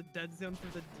 where it's the dead zone for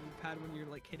the D-pad when you're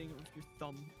like hitting it with your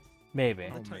thumb Maybe.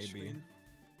 on the Oh, maybe. touchscreen.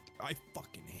 I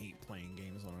fucking hate playing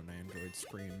games on an Android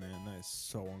screen, man. That is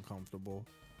so uncomfortable.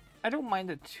 I don't mind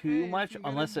it Hey, too if much you get a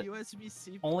unless it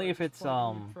USB-C only port, if just it's,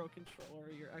 plug in your Pro controller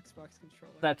or your Xbox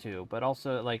controller. that too, but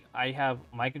also like I have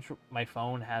my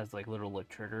phone has like little like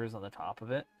triggers on the top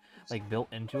of it, like built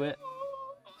into it,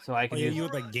 so I Oh can yeah, use. you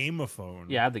have that gamer phone.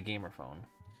 Yeah, I have the gamer phone.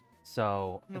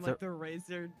 So And it's like the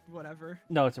Razer, whatever.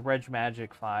 no, it's a Red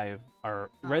Magic 5 or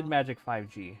Red Oh. Magic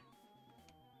 5G.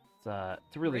 It's a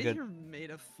really Razer good. made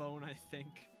a phone, I think.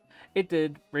 It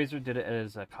did. Razer did it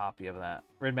as a copy of that.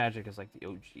 Red Magic is like the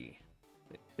OG.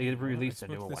 They Well, I released a spoke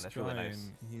newer to one. this It's really guy nice.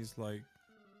 and he's like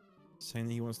saying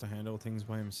that he wants to handle things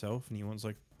by himself, and he wants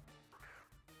like,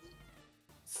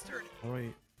 Sturdy. how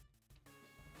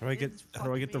do I get It's how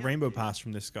do I get fucked the me up, rainbow dude. pass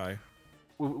from this guy?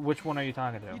 Which one are you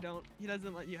talking You to? don't. He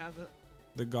doesn't let you have it.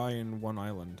 The guy in One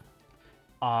Island.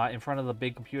 In front of the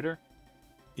big computer.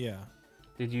 Yeah.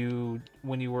 Did you,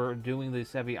 when you were doing the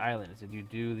Sevi Islands, did you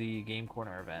do the Game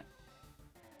Corner event?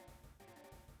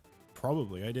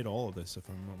 Probably. I did all of this if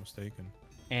I'm not mistaken.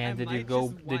 And I did you might go?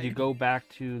 just Did you wipe. go back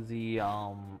to the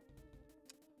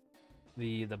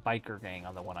biker gang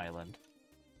on the one island?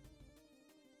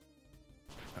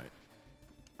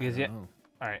 Because I yeah, don't know.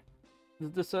 all right.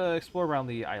 Just explore around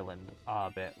the island a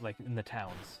bit, like in the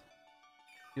towns.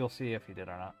 You'll see if you did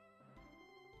or not.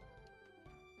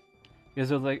 Because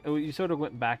it was like you sort of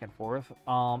went back and forth.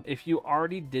 If you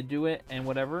already did do it and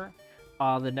whatever,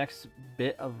 the next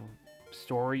bit of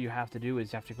story you have to do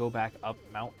is you have to go back up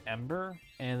Mount Ember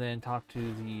and then talk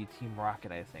to the Team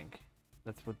Rocket. I think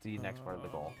that's what the next part of the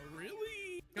goal.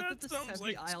 Really? Good that the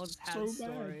Sevi Islands had a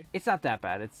story. It's not that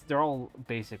bad. They're all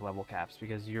basic level caps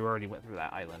because you already went through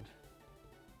that island.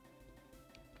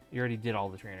 You already did all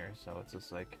the trainers, so it's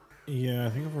just like. Yeah, I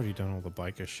think I've already done all the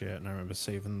biker shit, and I remember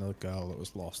saving the girl that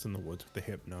was lost in the woods with the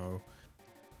hypno.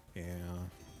 Yeah.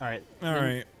 All right. All then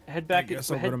right. Head back. I guess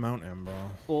I'll go to Mount Ember.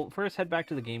 Well, first head back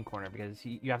to the game corner because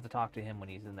you have to talk to him when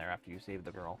he's in there after you save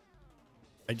the girl.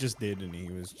 I just did, and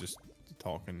he was just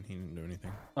talking. He didn't do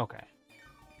anything. Okay.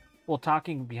 Well,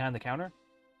 talking behind the counter?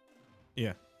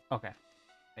 Yeah. Okay.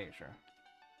 Making sure.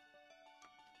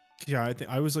 Yeah, I think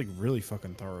I was like really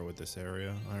fucking thorough with this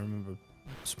area. I remember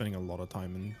spending a lot of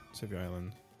time in Civvy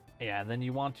Island. Yeah, then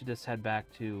you want to just head back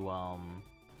to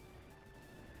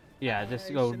yeah, just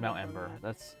I go should've Mount done Ember. that.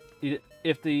 That's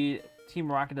if the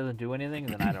Team Rocket doesn't do anything,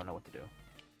 then I don't know what to do.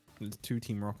 The 2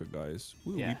 Team Rocket guys.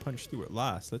 Ooh, Yeah. we punched through it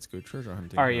last. Let's go treasure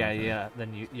hunting. All right, yeah, Okay. yeah.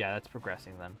 Then yeah, that's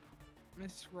progressing then. I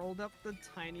scrolled up the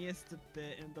tiniest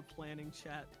bit in the planning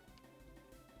chat,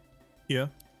 Yeah.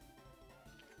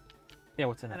 Yeah,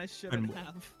 what's in and I it? shouldn't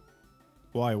have.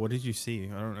 Why? What did you see?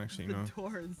 I don't actually The know.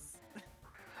 doors.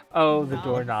 Oh, the knobs.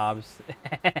 doorknobs.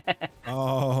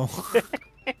 Oh.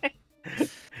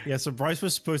 Yeah, so Bryce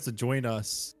was supposed to join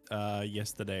us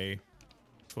yesterday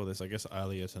for this, I guess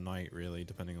earlier tonight, really,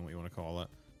 depending on what you want to call it.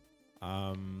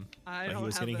 I But he don't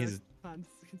was have getting a his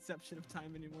conception of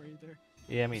time anymore either.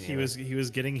 Yeah, me he neither. was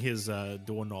getting his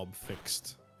doorknob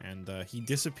fixed, and he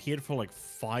disappeared for like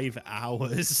 5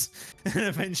 hours. And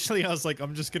eventually I was like,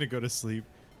 I'm just gonna go to sleep.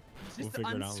 We'll Just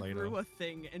figure it out later. unscrew a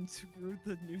thing and screw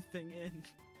the new thing in.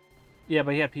 Yeah,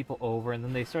 but he had people over, and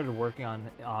then they started working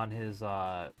on his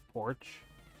porch.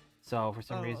 So for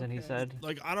some Oh, reason, he okay. said,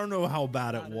 Like, I don't know how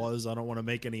bad it Got it. was. I don't want to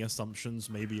make any assumptions.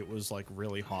 Maybe it was like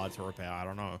really hard to repair. I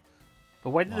don't know.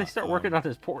 but why did they But, start working on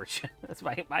his porch? That's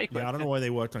my question. Yeah, I don't know why they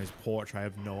worked on his porch. I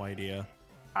have no idea.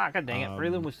 Ah, god dang it!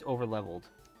 Breland Um, was over leveled.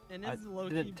 And I it's low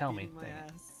didn't key tell me, beating my dang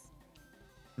it. ass.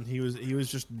 And he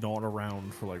was just not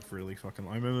around for like really fucking.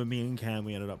 I remember me and Cam,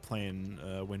 we ended up playing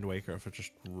Wind Waker for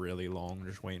just really long,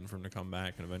 just waiting for him to come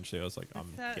back. And eventually, I was like,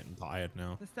 I'm that- getting tired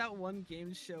now. It's that one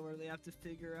game show where they have to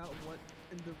figure out what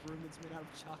in the room is made out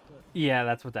of chocolate. Yeah,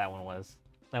 that's what that one was.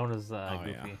 That one was Oh,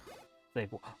 goofy. yeah. Like,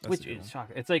 That's which a good is one.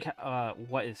 chocolate? It's like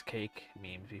what is cake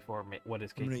memes before what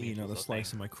is I'm cake gonna eat memes. another was a thing.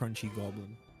 slice of my crunchy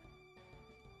goblin.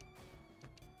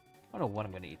 I don't know what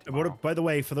I'm gonna eat I bought tomorrow. by the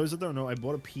way, for those that don't know, I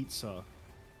bought a pizza.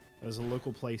 There's a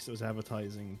local place that was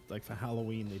advertising, like for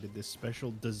Halloween, they did this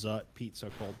special dessert pizza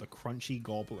called the Crunchy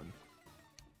Goblin.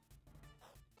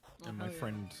 Oh, And hell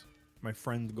yeah. my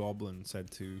friend Goblin said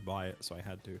to buy it, so I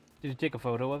had to. Did you take a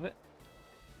photo of it?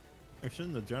 It's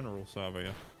in the general server,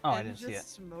 yeah. Oh, I And didn't see it.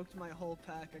 just smoked my whole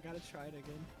pack. I gotta try it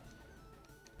again.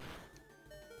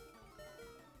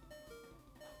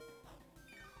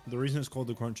 The reason it's called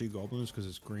the Crunchy Goblin is because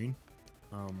it's green.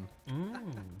 Mm.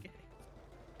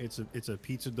 It's a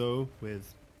pizza dough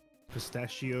with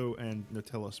pistachio and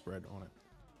Nutella spread on it.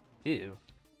 Ew.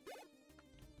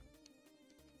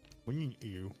 When you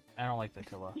ew. I don't like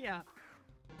Nutella. Yeah.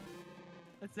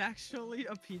 It's actually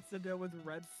a pizza dough with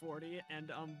red 40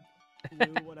 and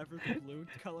blue, whatever the blue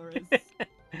color is.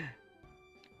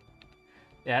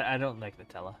 Yeah, I don't like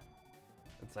Nutella.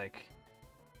 It's like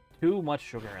too much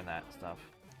sugar in that stuff.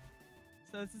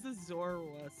 So this is a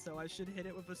Zorua, so I should hit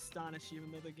it with Astonish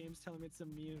even though the game's telling me it's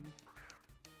immune.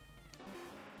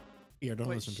 Yeah, don't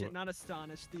Wait, listen to shit, it. not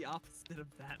Astonish, the opposite of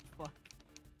that. Fuck.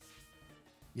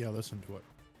 Yeah, listen to it.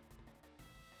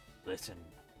 Listen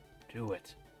to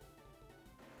it.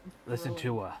 Listen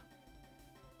to her.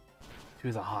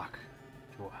 To the hawk.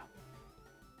 To her.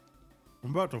 I'm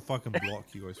about to fucking block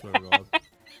you, I swear to God.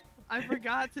 I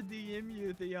forgot to DM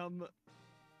you the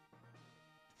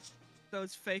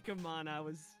those Fakeamon I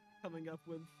was coming up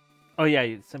with. Oh yeah,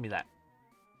 you send me that.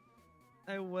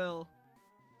 I will.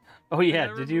 Oh I yeah,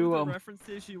 gotta did remove you the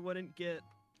references you wouldn't get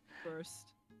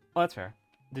first? Oh, that's fair.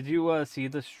 Did you see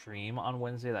the stream on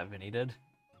Wednesday that Vinny did?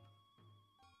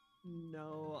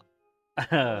 No, I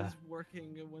was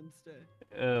working on Wednesday.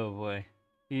 Oh boy.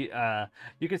 He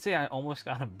you could say I almost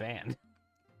got him banned.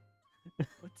 What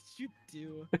did you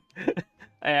do?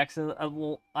 I accidentally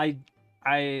well,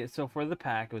 I so for the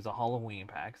pack it was a Halloween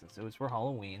pack since it was for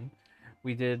Halloween.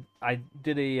 I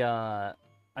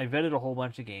vetted a whole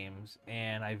bunch of games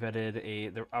and I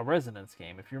vetted a Resonance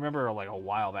game. If you remember like a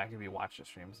while back, if you watched the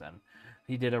streams then,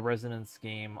 he did a Resonance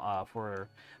game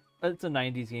it's a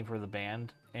 90s game for the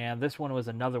band, and this one was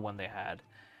another one they had.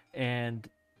 And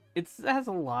it has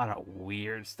a lot of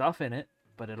weird stuff in it,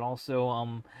 but it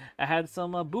also it had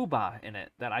some booba in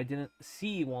it that I didn't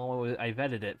see while I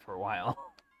vetted it for a while.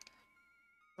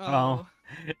 Oh,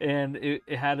 And it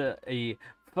had a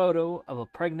photo of a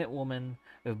pregnant woman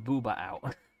with booba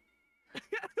out.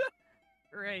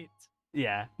 great.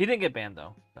 Yeah, he didn't get banned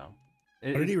though. So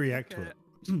How did he react okay.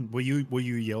 to it? Were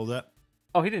you yelled at?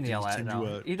 Oh, he didn't Did yell he at it. send No, you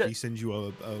a, he did he did. send you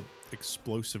a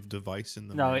explosive device in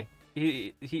the No, mail?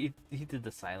 he did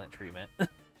the silent treatment.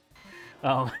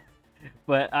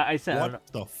 But I sent What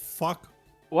the fuck?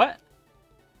 what?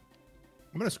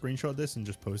 I'm gonna screenshot this and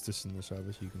just post this in the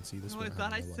server so you can see this. Oh, I without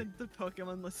thought I having to, sent the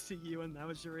Pokemon list to you, and that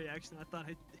was your reaction. I thought I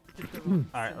hit the wrong.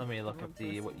 All right, sent let me the look wrong at the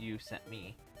person. what you sent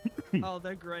me. Oh,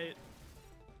 they're great.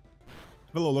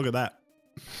 Have a little look at that.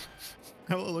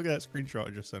 Have a little look at that screenshot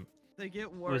I just sent. They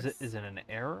get worse. Was it? Is it an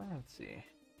error? Let's see.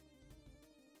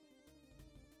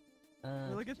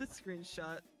 Look at the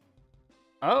screenshot.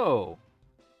 Oh.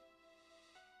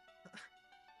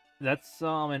 That's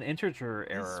an integer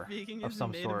He's error speaking of his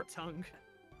some native sort. tongue.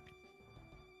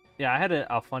 Yeah, I had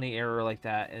a funny error like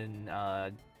that in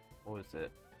what was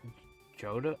it?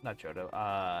 Johto? Not Johto.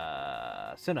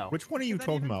 Sinnoh. Which one are you What could that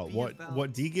talking even about? be What about?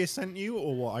 what DG sent you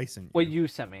or what I sent you? What you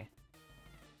sent me.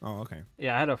 Oh, okay.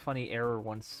 Yeah, I had a funny error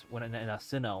once when in a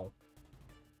Sinnoh.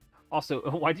 Also,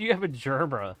 why do you have a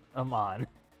Germa, Amon?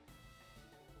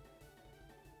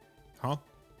 Huh?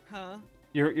 Huh?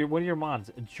 Your one of your mons,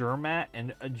 a Germat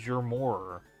and a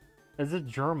Germor. That's a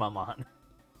Germamon. What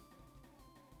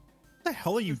the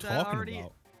hell are you Was that talking already-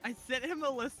 about? I sent him a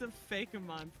list of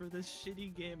Fakemon for this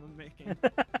shitty game I'm making.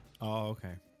 Oh,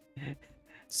 okay.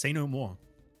 Say no more.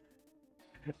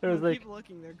 It was No, like keep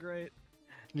looking, they're great.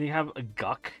 you have a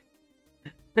Guck,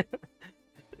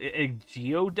 a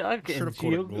Geoduck, and Should've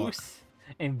called it Gluck. Geogoose,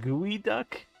 and Gooey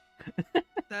Duck.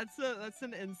 That's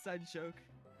an inside joke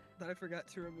that I forgot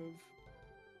to remove.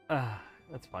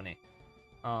 That's funny.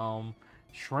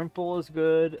 Shrimple is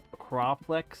good.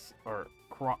 Crawplex or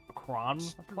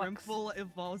Cronplex. Shrimple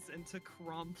evolves into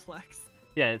Cromplex.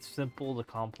 Yeah, it's simple to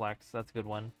complex. That's a good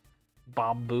one.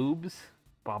 Bob Boobs.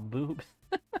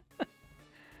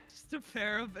 Just a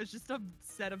pair of, it's just a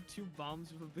set of two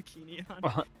bombs with a bikini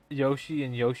on. Yoshi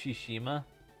and Yoshishima.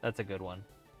 That's a good one.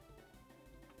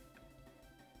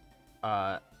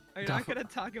 Are you not gonna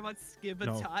talk about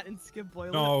Skibatot and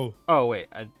Skibboiler? No. Oh wait,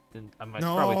 I didn't. I might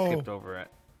probably No. skipped over it.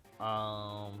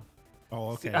 Oh,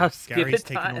 okay. Skip Gary's it,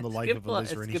 taking on the life of Skip-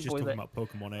 Alizarin. He's just Skip- talking about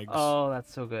Pokemon eggs. Oh,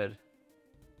 that's so good.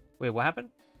 Wait, what happened?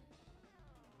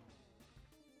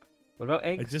 What about I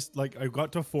eggs? just I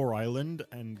got to 4 Island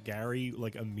and Gary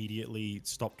immediately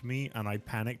stopped me and I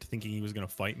panicked thinking he was gonna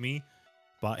fight me,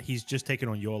 but he's just taken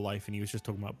on your life and he was just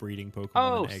talking about breeding Pokemon.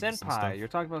 Oh, and eggs and Senpai. stuff. You're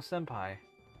talking about Senpai.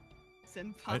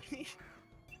 Senpai?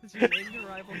 Is your name your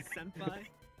rival Senpai?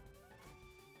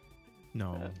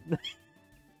 No.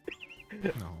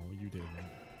 No, you didn't.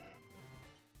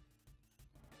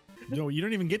 No, you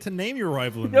don't even get to name your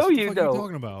rival in this. No, What the you fuck are don't. you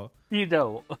talking about? You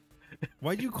know,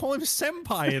 Why'd you call him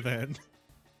Senpai then?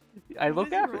 I What look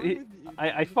is after. wrong with you,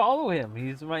 I dude? follow him.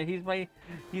 He's my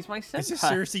senpai. Is this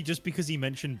seriously just because he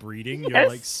mentioned breeding? You're Yes,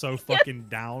 like so fucking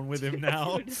down with him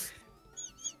now? Dude.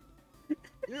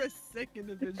 You're a sick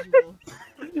individual.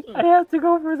 I have to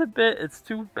go for the bit. It's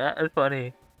too bad.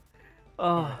 Funny.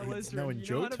 Oh. It's Alizarin, now in you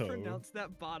know how to Johto. pronounce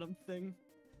that bottom thing?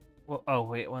 Well. Oh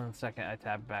wait. 1 second. I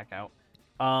tabbed back out.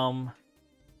 I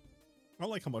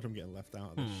like how much I'm getting left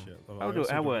out of this shit. though. How I do-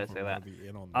 also how don't would know I if say wanna that? be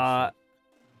in on this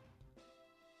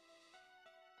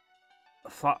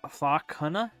shit.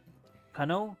 Thakuna?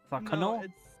 Kano? Thakano? No,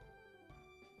 it's,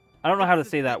 I don't know how to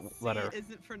it's- say that C letter.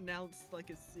 isn't pronounced like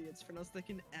a C, it's pronounced like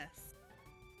an S.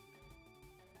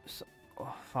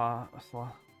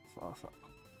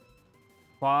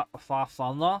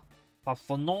 Fasano?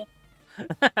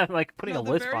 I'm like putting No, a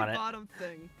the lisp very on it. bottom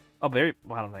thing. Oh, very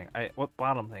bottom thing. What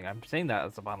bottom thing? I'm saying that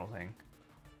as the bottom thing.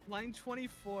 Line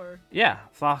 24. Yeah,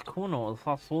 Thakuno.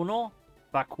 Thakuno?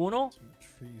 Some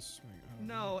trees swing out.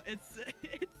 No, it's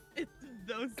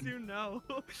those who know.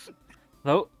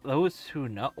 Those who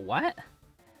know what?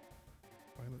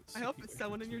 Violet I hope City,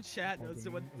 someone in your chat knows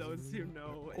what those who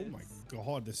know Oh is. my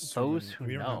god, this is so Those many- who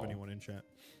we don't know. have anyone in chat.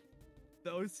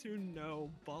 Those who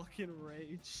know Balkan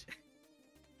Rage.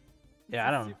 Yeah,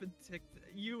 I don't- Stupid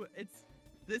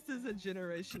this is a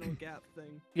generational gap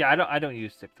thing. Yeah, I don't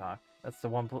use TikTok. That's the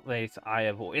one place I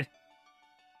avoid.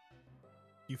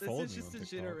 You This followed is me just a on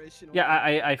TikTok. generational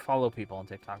Yeah, gap. I follow people on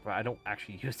TikTok, but I don't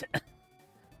actually use it.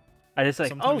 I just like,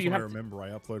 Sometimes oh, you when I have to... remember, I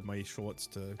upload my shorts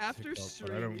to After TikTok, but I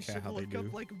stream, don't you care should how they look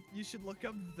do. up you should look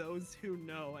up those who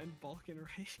know and Balkan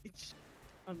Rage.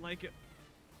 Unlike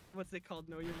what's it called?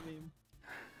 Know Your Meme.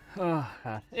 Oh,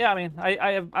 God. Yeah, I mean,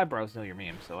 I browse Know Your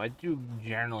Meme, so I do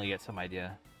generally get some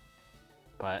idea.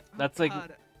 But that's Oh, like,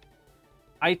 God.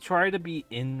 I try to be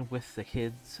in with the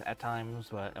kids at times,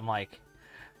 but I'm like,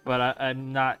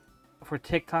 I'm not, for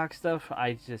TikTok stuff,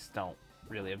 I just don't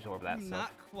really absorb that I'm stuff.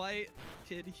 not quite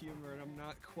kid humor, and I'm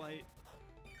not quite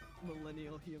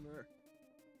millennial humor.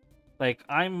 Like,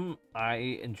 I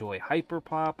enjoy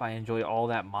hyperpop, I enjoy all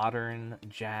that modern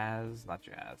jazz, not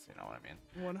jazz, you know what I mean?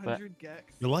 100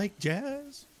 gex. You like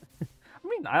jazz? I'm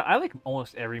mean, I like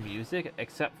almost every music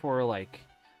except for like.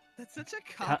 That's such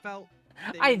a cop out.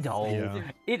 I know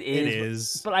Yeah. it It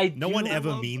is, is. but I No do, one I ever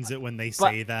love- means it when they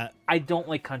say that. I don't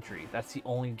like country. That's the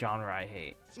only genre I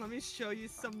hate. Let me show you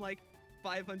some like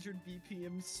 500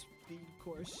 BPM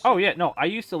speedcore shit. Oh yeah, no, I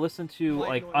used to listen to White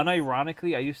like noise.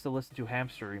 unironically, I used to listen to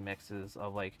hamster remixes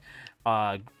of like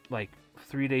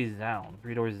 3 Days Down,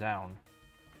 3 Doors Down,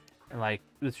 and like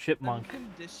with Chipmunk. I'm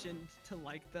conditioned to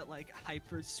like that like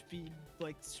hyper speed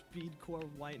like speedcore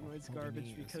white noise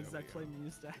garbage because I play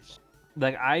Mustache.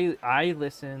 Like I can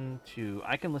listen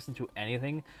to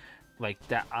anything like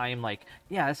that. I'm like,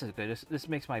 yeah, this is good. This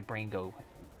makes my brain go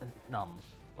numb.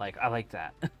 Like I like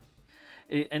that.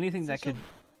 Anything that Such a- could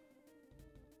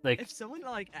like If someone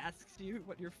like asks you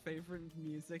what your favorite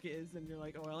music is and you're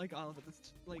like, oh, I like all of it,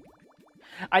 it's like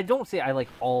I don't say I like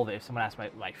all of it if someone asks my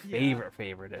Yeah.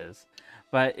 favorite is.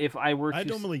 But if I were to I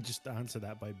normally just answer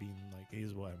that by being like,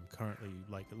 here's what I'm currently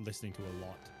like listening to a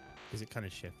lot, because it kind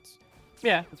of shifts.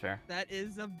 yeah, that's fair. that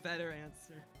is a better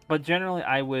answer. But generally,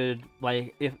 I would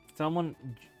like if someone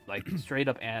like straight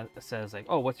up says like,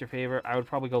 "Oh, what's your favorite?" I would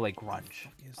probably go like grunge.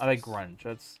 I like grunge.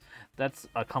 That's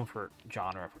a comfort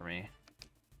genre for me.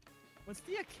 What's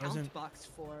the account Wasn't- box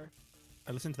for?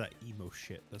 I listen to that emo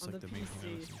shit. That's On like the the main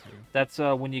thing I PC. listen to. That's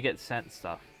when you get sent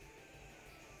stuff.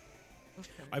 Okay.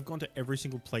 I've gone to every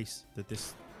single place that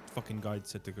this fucking guide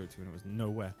said to go to, and it was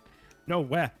nowhere.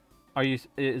 Nowhere. Are you?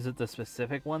 Is it the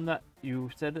specific one that you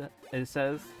said it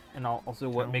says? And also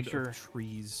what? Make Sound sure. of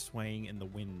trees swaying in the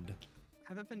wind.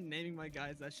 Haven't been naming my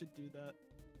guys. I should do that.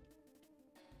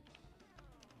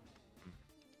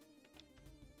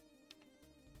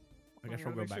 I guess I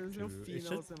we'll gotta go make back sure to. there's no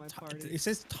females in my party. It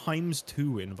says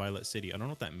 ×2 in Violet City. I don't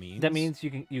know what that means. That means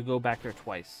you go back there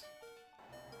twice.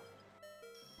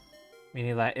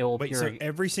 Meaning that it will Wait, appear. so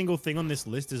every single thing on this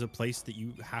list is a place that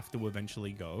you have to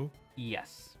eventually go?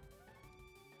 Yes.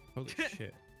 Holy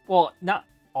shit. Well, not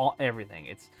everything.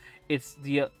 It's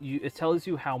the it tells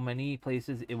you how many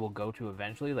places it will go to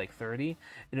eventually, like 30,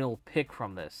 and it'll pick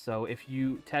from this. So if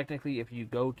you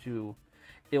go to,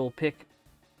 it will pick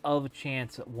of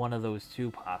chance one of those two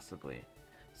possibly.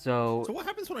 So So what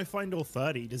happens when I find all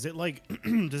 30? Does it like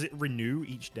does it renew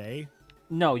each day?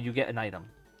 no, you get an item.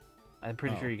 I'm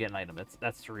pretty Oh. sure you get an item. That's the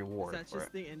Is reward that for just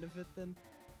it. the end of it then?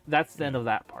 That's the end of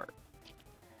that part.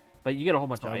 But you get a whole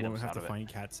bunch So of I items won't have out to of it. find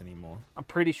cats anymore. I'm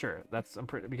pretty sure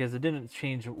because it didn't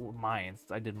change mine.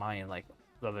 I did mine like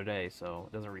the other day, so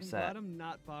it doesn't I'm reset. glad I'm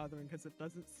not bothering because it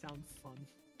doesn't sound fun.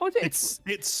 Oh, it's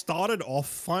It started off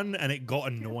fun and it got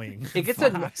annoying. it gets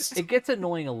fast. it gets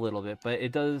annoying a little bit, but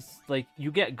it does like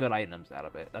you get good items out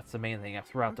of it. That's the main thing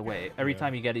throughout the way. Every Yeah.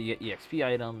 time you get it, you get EXP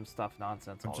items, stuff,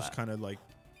 nonsense, I'm all just that. kind of like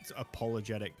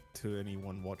apologetic to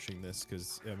anyone watching this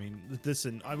because I mean,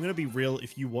 listen, I'm gonna be real.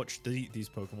 If you watch these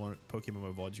PokeMMO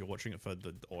VODs, you're watching it for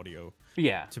the audio.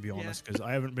 Yeah, To be Yeah. honest, because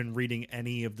I haven't been reading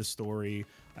any of the story.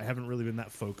 I haven't really been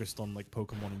that focused on like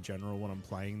Pokemon in general when I'm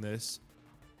playing this.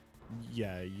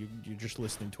 Yeah, you're just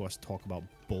listening to us talk about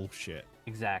bullshit.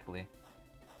 exactly.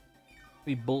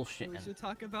 We We bullshitting. should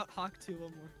talk about Hawk 2 more.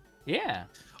 Yeah.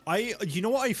 You know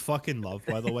what I fucking love,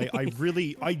 by the way?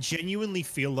 I genuinely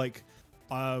feel like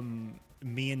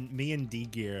me and D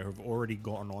Gear have already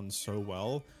gotten on so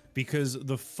well because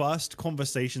the first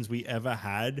conversations we ever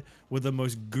had were the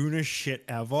most goonish shit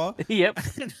ever. Yep.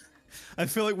 I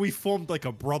feel like we formed like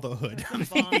a brotherhood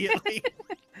That's a bond. immediately.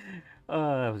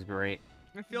 That was great.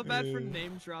 I feel bad for Uh.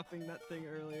 name dropping that thing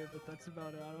earlier, but that's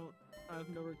about it. I have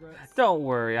no regrets. Don't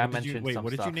worry, I What did you- mentioned wait, some what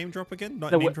did stuff. you name drop again?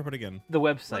 Not The name we- drop it again. The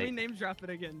Let me website. name drop it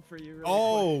again for you. Really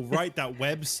Oh, quick. right, that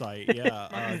website. Yeah,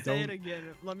 Let me say it don't again.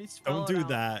 Let me spell don't it do out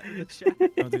that. in the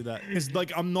chat. don't do that. Because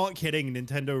like I'm not kidding.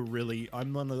 Nintendo really.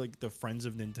 I'm one of like the friends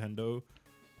of Nintendo.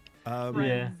 Yeah.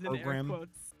 Friends in air Program.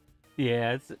 quotes.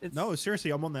 Yeah, it's No,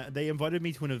 seriously, I'm on that. They invited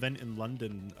me to an event in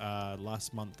London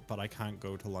last month, but I can't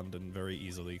go to London very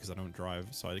easily because I don't drive,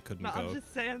 so I couldn't No, go. I'm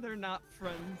just saying they're not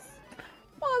friends.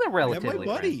 well, they're relatively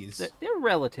buddies. They're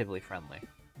relatively friendly.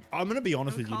 I'm gonna be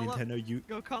honest Go with you, call up- Nintendo.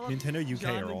 Go call up Nintendo UK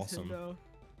John are awesome. Nintendo.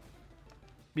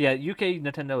 Yeah, UK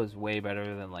Nintendo is way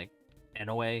better than like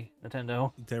NOA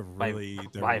Nintendo. They're By- really,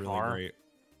 they're by really far. great.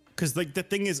 Because like the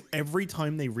thing is, every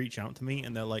time they reach out to me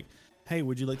and they're like, "Hey,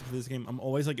 would you like to play this game?" I'm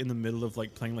always like in the middle of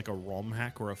like playing like a ROM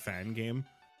hack or a fan game,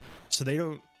 so they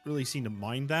don't really seem to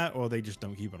mind that, or they just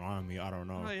don't keep an eye on me. I don't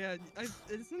know. Oh yeah,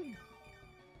 isn't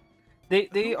They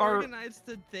who are organized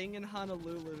the thing in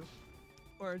Honolulu,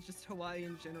 or just Hawaii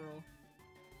in general?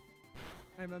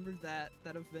 I remember that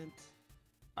event.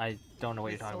 I don't know what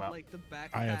They you're talking sold, about. Like, the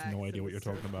I have no backpacks idea and what the you're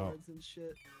talking about. surfboards And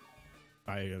shit.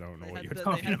 I don't know They what had you're the- they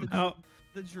talking had the- about.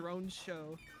 The drone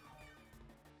show.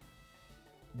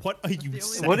 What are you the only-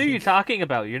 saying? What are you talking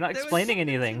about? You're not There was explaining some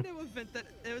anything. Nintendo event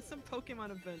there was some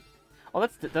Pokemon event. Oh,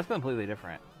 that's completely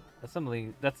different. That's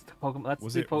something. That's Pokemon. That's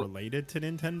Was the it related to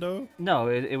Nintendo? No,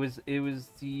 it was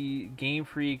the Game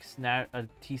Freak's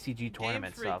TCG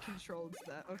tournament Game Freak stuff. controls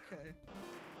that. Okay.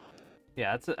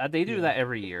 Yeah, they do Yeah. that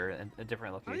every year at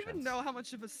different I don't locations. even know how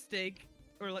much of a stake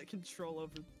or like control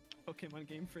over Pokemon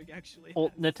Game Freak actually Well,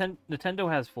 has. Nintendo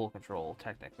has full control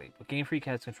technically, but Game Freak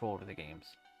has control over the games.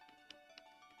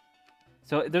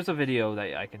 So there's a video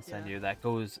that I can send Yeah. you that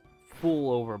goes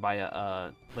full over by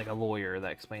a lawyer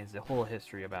that explains the whole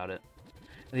history about it.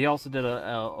 And he also did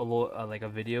a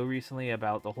video recently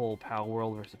about the whole Power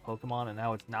World versus Pokemon, and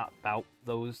now it's not about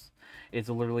those. It's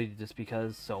literally just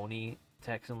because Sony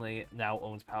technically now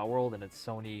owns Power World, and it's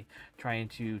Sony trying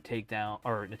to take down,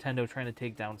 or Nintendo trying to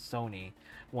take down Sony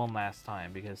one last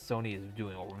time, because Sony is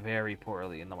doing very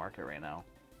poorly in the market right now.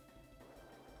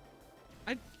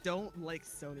 I don't like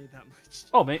Sony that much.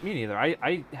 Oh, me neither.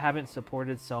 I haven't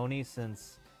supported Sony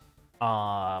since,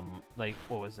 like,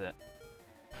 what was it?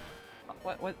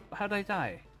 What? How did I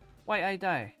die? Why I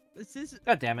die? This is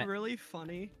God damn it. really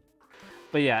funny.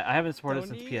 But yeah, I haven't supported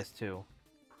Sony- since PS2.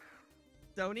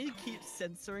 Sony keeps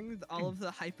censoring all of the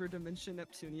Hyperdimension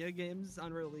Neptunia games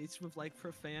on release with like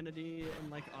profanity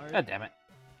and like art. God damn it.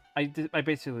 I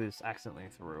basically just accidentally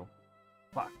threw.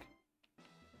 Fuck.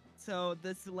 So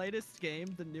this latest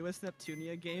game, the newest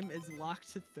Neptunia game, is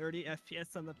locked to 30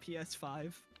 FPS on the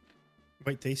PS5.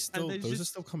 Wait, those are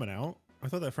just- still coming out? I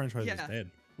thought that franchise was Yeah.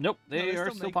 dead. Nope, No, they are still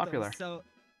still make them, popular. So,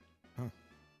 Huh.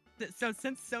 so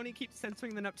since Sony keeps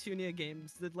censoring the Neptunia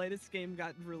games, the latest game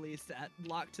got released at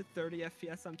locked to 30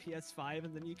 FPS on PS5,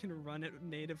 and then you can run it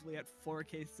natively at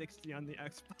 4K 60 on the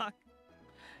Xbox.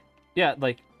 Yeah,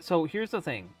 like, so here's the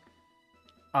thing.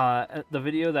 The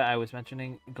video that I was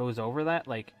mentioning goes over that.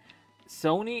 Like,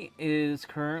 Sony is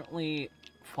currently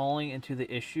falling into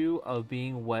the issue of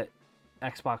being what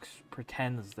Xbox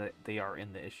pretends that they are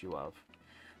in the issue of.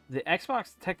 The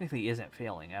Xbox technically isn't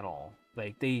failing at all.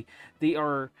 Like, they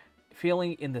are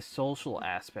failing in the social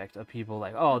aspect of people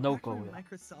like, oh, no, Back go. when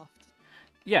Microsoft.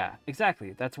 Yeah,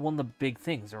 exactly. That's one of the big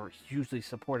things. They're hugely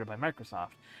supported by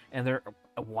Microsoft. And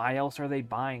why else are they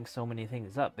buying so many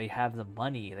things up? They have the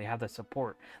money, they have the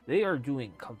support. They are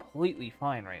doing completely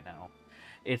fine right now.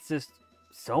 It's just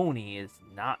Sony is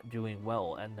not doing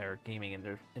well in their gaming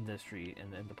industry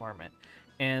and department.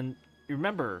 And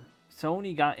remember,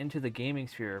 Sony got into the gaming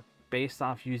sphere based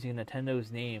off using Nintendo's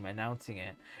name, announcing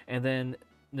it. And then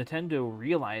Nintendo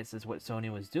realizes what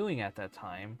Sony was doing at that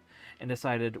time and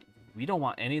decided, we don't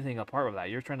want anything apart of that.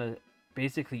 You're trying to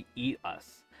basically eat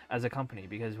us as a company,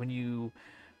 because when you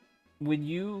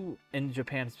in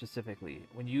Japan specifically,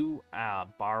 when you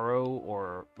borrow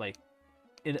or like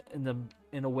in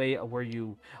a way where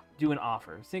you do an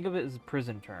offer, think of it as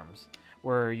prison terms,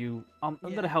 where I'm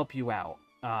gonna help you out,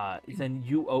 then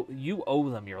you owe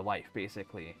them your life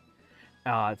basically,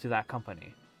 to that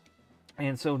company.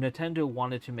 And so Nintendo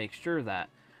wanted to make sure that,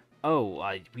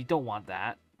 we don't want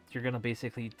that. You're gonna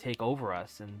basically take over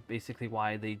us, and basically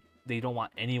why they don't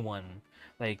want anyone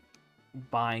like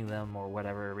buying them or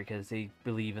whatever, because they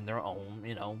believe in their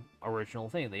own, original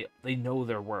thing. They know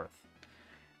their worth.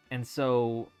 And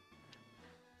so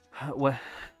what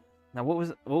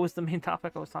was the main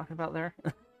topic I was talking about there?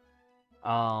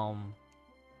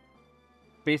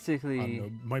 Basically, I don't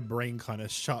know, my brain kind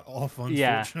of shut off,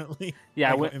 Yeah. unfortunately. Yeah,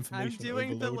 I got what- I'm information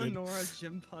doing the overloaded. Lenora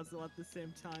gym puzzle at the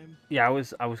same time. yeah, I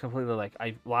was completely like,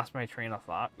 I lost my train of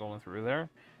thought going through there.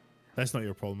 That's not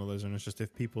your problem, Alizarin. It's just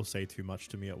if people say too much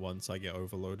to me at once, I get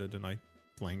overloaded and I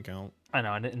blank out. I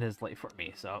know, and it is late for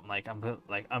me, so I'm like,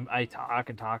 I talk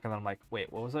and talk, and then I'm like,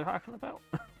 wait, what was I talking about?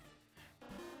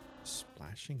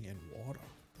 Splashing in water.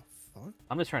 The fuck?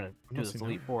 I'm just trying to do not this seen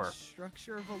Elite that. Four.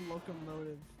 Structure of a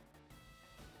locomotive.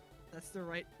 That's the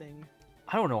right thing.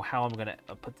 I don't know how I'm gonna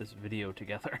put this video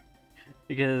together,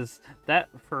 because that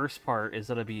first part is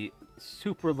gonna be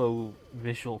super low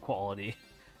visual quality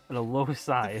at a low The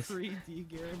size. pre-D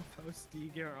gear and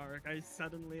post-D gear arc. I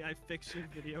fixed your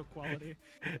video quality.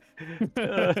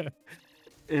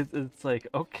 It's like,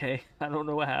 okay, I don't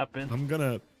know what happened. I'm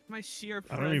gonna. My sheer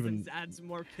I don't even- presence adds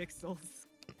more pixels.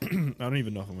 I don't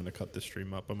even know if I'm gonna cut this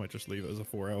stream up. I might just leave it as a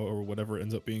 4-hour or whatever it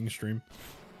ends up being stream.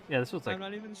 Yeah, this was like, I'm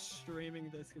not even streaming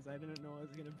this because I didn't know I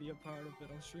was gonna be a part of it.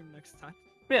 I'll stream next time.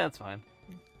 yeah, that's fine.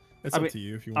 It's I up mean- to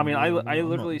you if you I want. mean, I'm I not,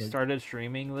 literally like- started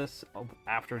streaming this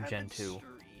after I Gen haven't 2. streamed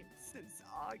since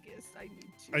August. I need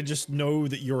to. I just know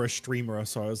that you're a streamer,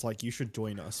 so I was like, you should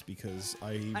join us because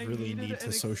I really needed need an to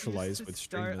excuse socialize to with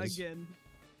start streamers. again.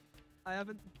 I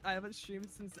haven't streamed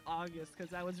since August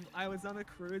because I was on a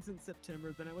cruise in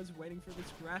September. Then I was waiting for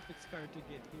this graphics card to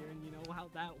get here, and you know how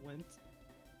that went.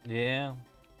 Yeah.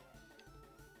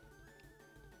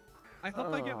 I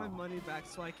hope I get my money back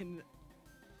so I can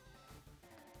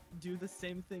do the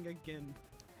same thing again.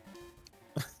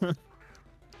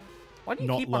 Why do you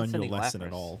Not keep on learn your sending lesson Lapras?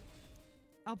 at all.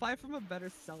 I'll buy from a better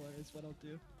seller is what I'll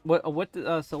do. What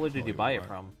seller did Oh, you buy you're it right.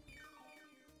 from?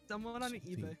 Someone on Something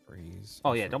eBay. breeze.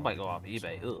 Oh I yeah, don't buy forgot go my off name,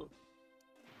 eBay. sorry. Ugh.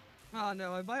 Oh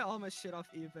no, I buy all my shit off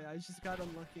eBay. I just got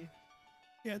unlucky.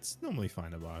 Yeah, it's normally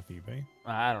fine to buy off eBay.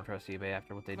 I don't trust eBay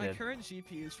after what they My did. current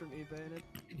GPU is from eBay, and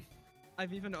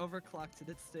I've even overclocked it.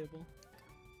 It's stable.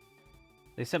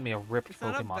 They sent me a ripped It's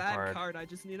not a Pokemon bad card. I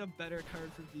just need a better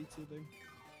card for VTubing.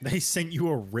 They sent you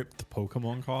a ripped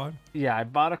Pokemon card? Yeah, I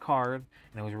bought a card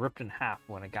and it was ripped in half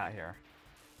when it got here.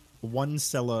 One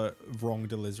seller wronged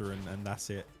Alizarin, and that's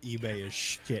it. eBay is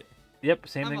shit. Yep,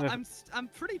 same thing with I'm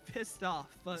pretty pissed off,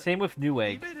 but same with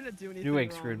Newegg. eBay didn't do anything Newegg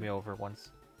wrong. screwed me over once.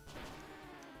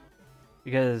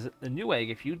 Because the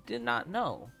Newegg, if you did not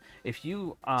know, if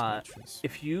you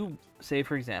say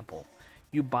for example,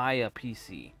 you buy a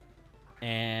PC,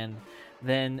 and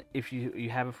then if you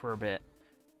have it for a bit,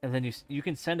 and then you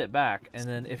can send it back, and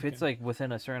then if it's like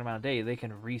within a certain amount of days, they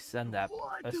can resend that,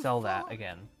 sell that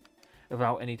again,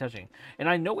 without any touching. And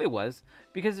I know it was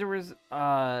because there was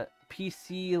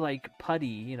PC like putty,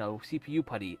 you know, CPU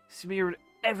putty smeared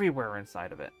everywhere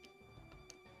inside of it.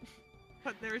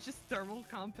 But there was just thermal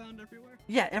compound everywhere.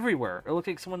 Yeah, everywhere. It looked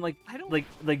like someone like I don't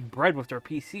like bread with their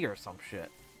PC or some shit.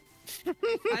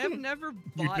 I have never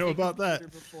bought know a about that.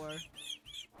 computer before.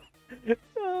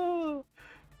 Oh.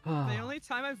 The only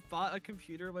time I've bought a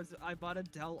computer was I bought a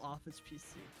Dell Office PC.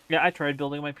 Yeah, I tried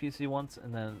building my PC once,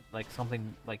 and then like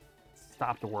something like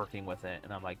stopped working with it,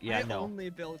 and I'm like, yeah, I no. only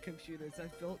build computers.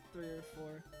 I've built 3 or 4.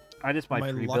 I just buy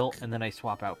My pre-built, luck- and then I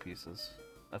swap out pieces.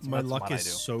 That's My that's luck what is I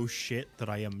do. so shit that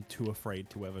I am too afraid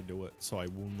to ever do it, so I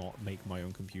will not make my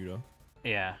own computer.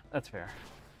 Yeah, that's fair.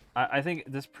 I think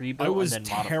this pre-built I was and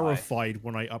then modify. terrified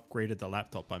when I upgraded the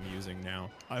laptop I'm using now.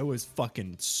 I was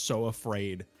fucking so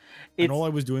afraid. It's, And all I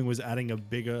was doing was adding a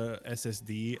bigger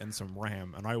SSD and some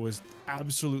RAM, and I was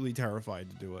absolutely terrified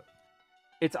to do it.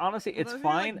 it's honestly, it's Those are,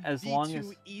 fine like, as the long 2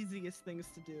 as easiest things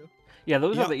to do. yeah,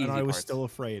 those Yeah, are the easy and I was parts. still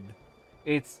afraid.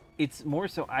 It's more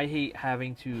so I hate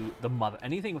having to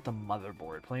anything with the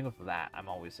motherboard. Playing with that, I'm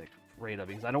always like afraid of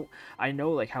because I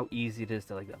know like how easy it is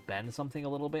to like bend something a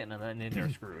little bit and then you're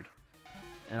screwed.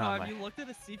 And I'm Have like, you looked at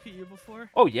a CPU before?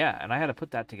 oh yeah, and I had to put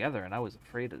that together and I was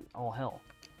afraid of all hell.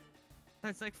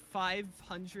 That's like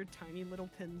 500 tiny little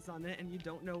pins on it, and you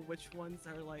don't know which ones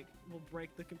are like will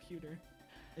break the computer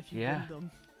if you Yeah. bend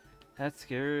them. That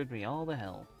scared me all the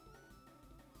hell.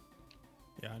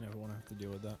 Yeah, I never want to have to deal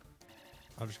with that.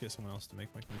 I'll just get someone else to make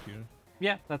my computer.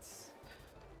 Yeah,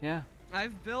 yeah. I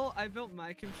built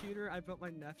my computer. I built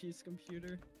my nephew's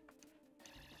computer.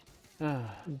 yeah.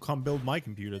 Well, come build my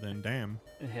computer then, damn.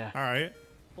 All right.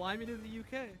 Fly me to the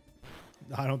UK.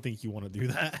 I don't think you want to do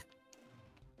that.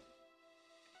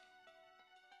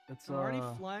 It's I'm already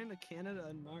flying to Canada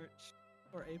in March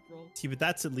or April. See, but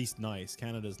that's at least nice.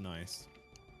 Canada's nice.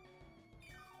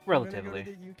 relatively. I'm gonna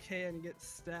go to the UK and get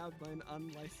stabbed by an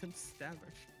unlicensed stabber.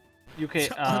 UK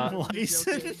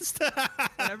Unlicensed.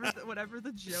 Whatever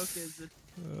the joke is,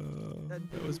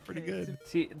 That was pretty good.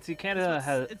 see Canada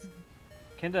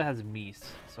has meese,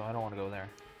 so I don't want to go there.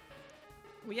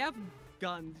 We have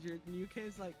guns. Your UK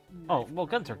is like. Oh, knife well,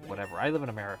 guns are crime, right? whatever. I live in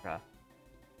America.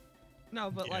 No,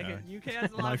 but like Yeah. UK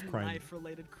has a lot Knife of crime.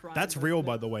 knife-related crime. That's real,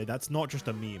 by the way. That's not just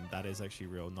a meme. That is actually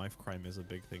real. Knife crime is a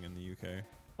big thing in the UK.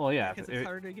 Well, yeah, Because it's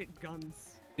harder to get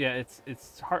guns. yeah,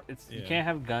 it's hard. You Yeah. can't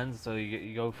have guns, so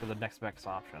you go for the next best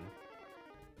option.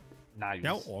 Nice. You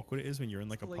know how awkward it is when you're in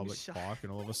like a public Slingshot. park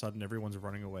and all of a sudden everyone's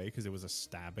running away because it was a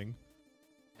stabbing.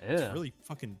 Yeah. It's really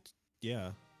fucking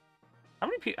yeah. How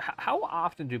many people? How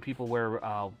often do people wear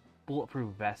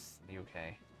bulletproof vests in the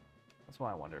UK? That's what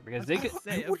I wonder because they could.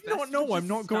 Say, I a would not vest know. would I'm just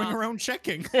not going stop. around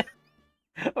checking.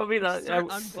 I mean, Start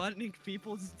unbuttoning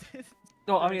people's.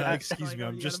 no, I mean, Excuse me. Oh,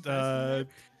 I'm you got a just vest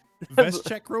in vest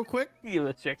check real quick. yeah,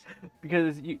 let's check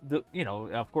because you know,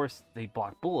 of course they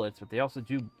block bullets, but they also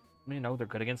do. You know, they're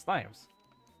good against knives.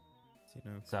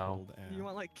 So- You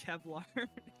want like Kevlar?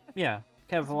 Yeah,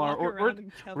 Just Kevlar walk or around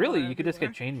in Kevlar really, you could just get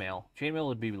everywhere. chainmail. Chainmail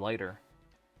would be lighter.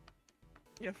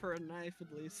 Yeah, for a knife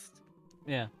at least.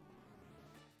 Yeah.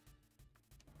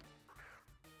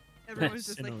 Everyone's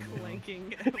just like Synonym.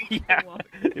 clanking. Yeah.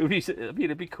 It would be. I mean,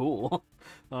 it'd be cool.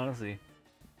 Honestly.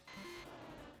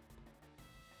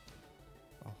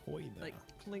 Ahoy there. Like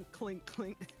clink, clink,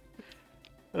 clink.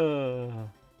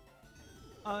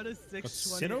 Oh, it is But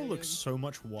 6:20 Sinnoh looks AM. so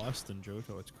much worse than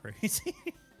Johto. It's crazy.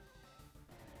 Are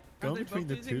Going they between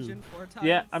both the using two. Gen 4 tiles?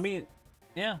 Yeah, I mean,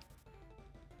 yeah.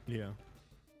 Yeah.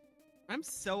 I'm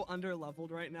so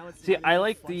under-leveled right now. It's See, not I even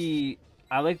like funny.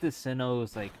 the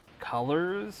Sinnoh's like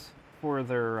colors for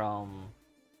their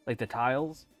like the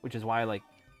tiles, which is why like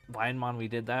Vinemon we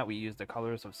did that. We used the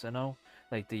colors of Sinnoh,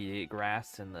 like the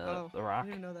grass and the I rock.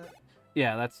 didn't know that.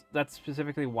 Yeah, that's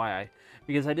specifically why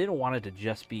because I didn't want it to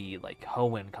just be like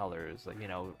Hoenn colors, like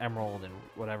emerald and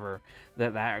whatever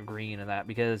that green and that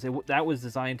because that was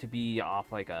designed to be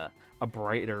off like a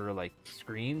brighter like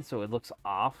screen, so it looks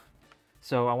off.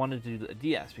 So I wanted to do the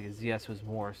DS because DS was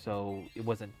more so it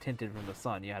wasn't tinted from the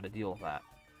sun. You had to deal with that.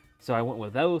 So I went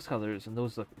with those colors, and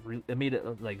those look it made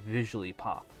it like visually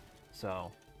pop.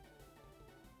 So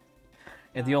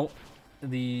and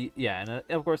and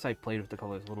of course I played with the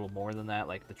colors a little more than that.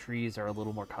 Like the trees are a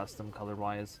little more custom color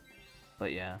wise,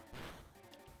 but yeah.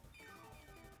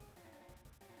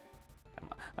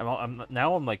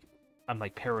 I'm like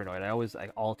paranoid. I always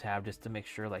like alt tab just to make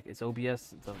sure like is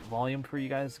OBS the volume for you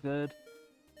guys good?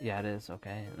 Yeah, it is.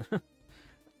 Okay.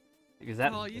 Because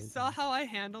that. Oh, you saw how I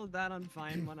handled that on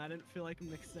Vine when I didn't feel like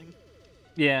mixing.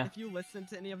 Yeah. If you listen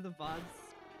to any of the VODs.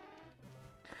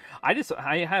 I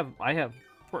have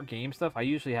for game stuff. I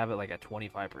usually have it like at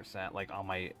 25%, like on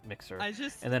my mixer,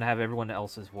 and then have everyone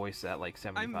else's voice at like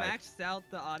 75. I maxed out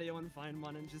the audio on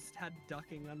Vinemon and just had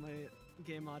ducking on my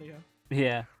game audio.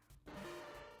 Yeah.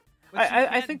 Which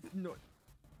I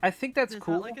think that's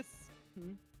cool. Like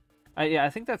I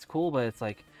think that's cool, but it's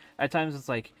like at times it's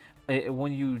like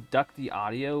when you duck the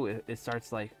audio, it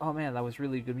starts like, oh man, that was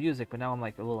really good music, but now I'm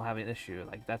like a little having an issue.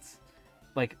 Like that's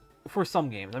like for some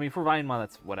games. I mean, for Vinemon,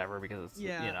 that's whatever because it's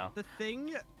The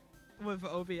thing with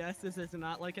OBS is it's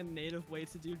not like a native way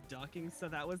to do ducking, so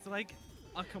that was like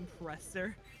a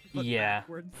compressor. But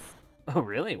backwards. Oh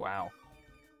really? Wow.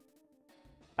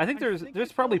 I think there's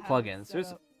probably plugins.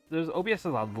 There's OBS has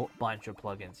a bunch of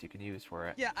plugins you can use for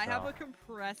it. Yeah, I have a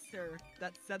compressor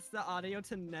that sets the audio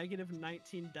to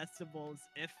 -19 decibels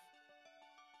if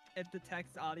it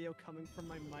detects audio coming from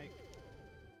my mic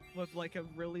with like a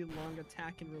really long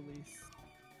attack and release.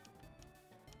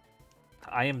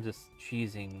 I am just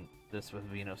cheesing this with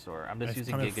Venusaur. I'm just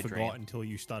using Giga I kind of forgot until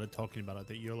you started talking about it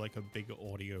that you're like a big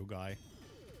audio guy.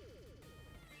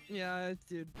 Yeah,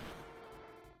 dude.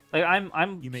 Like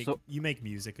you make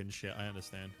music and shit. I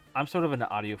understand. I'm sort of an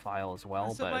audiophile as well,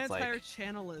 That's but what it's my entire like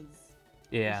channel is.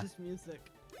 Yeah. It's just music.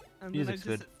 And Music's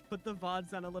then I good. just put the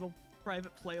VODs on a little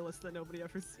private playlist that nobody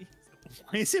ever sees.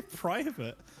 Why is it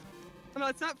private? No,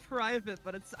 it's not private,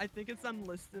 but I think it's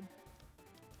unlisted.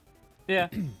 Yeah.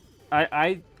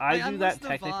 I do that the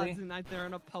technically. VODs and they're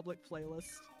in a public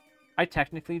playlist. I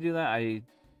technically do that.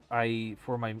 I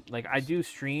for my I do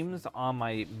streams on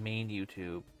my main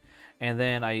YouTube, and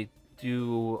then I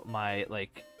do my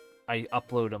I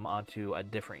upload them onto a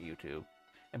different YouTube,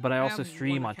 but I also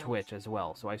stream on Twitch as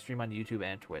well. So I stream on YouTube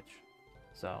and Twitch.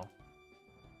 So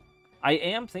I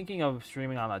am thinking of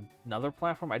streaming on another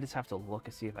platform. I just have to look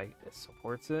and see if it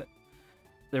supports it.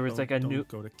 There was like a new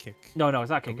go to Kick. No, it's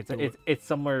not Kick. It's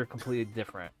somewhere completely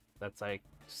different. That's like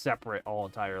separate all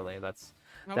entirely. I was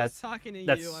talking to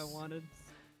you. I wanted.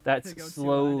 That's to go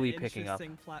slowly to an picking up.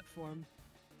 Platform.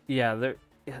 Yeah, there.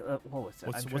 What was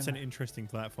it? What's an interesting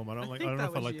platform? I don't know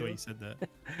if I like the way you said that.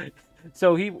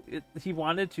 So he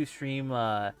wanted to stream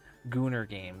Gooner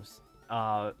games.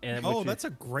 And that's a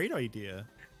great idea.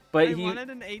 But I wanted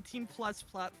an 18+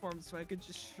 platform so I could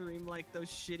just stream like those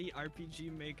shitty RPG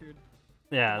Maker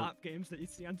flop games that you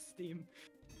see on Steam.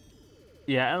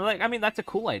 Yeah, and I mean that's a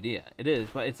cool idea. It is,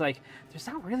 but it's like there's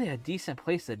not really a decent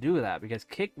place to do that because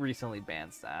Kick recently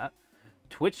bans that.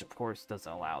 Twitch, of course,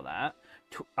 doesn't allow that.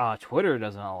 Twitter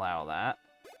doesn't allow that.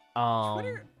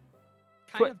 Twitter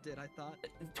kind of did, I thought.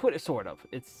 Twitter sort of.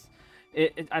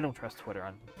 I don't trust Twitter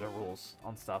on their rules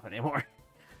on stuff anymore.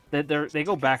 They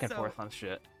go back and forth on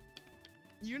shit.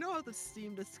 You know how the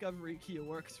Steam Discovery Queue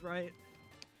works, right?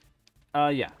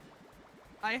 Yeah.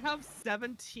 I have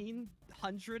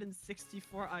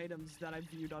 1,764 items that I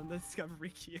viewed on the Discovery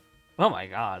Queue. Oh my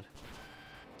god.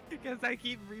 Because I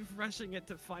keep refreshing it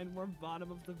to find more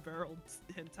bottom of the barrel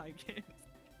hentai games.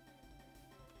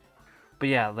 But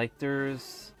yeah, like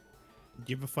there's.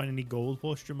 Do you ever find any gold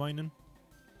whilst you're mining,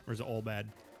 or is it all bad?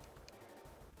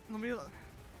 Let me look.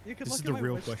 You can This look is at the my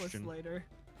real wish question. list later.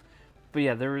 But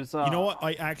yeah, there was. You know what?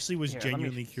 I actually was here,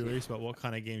 genuinely curious about what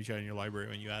kind of games you had in your library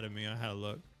when you added me. I had a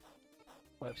look.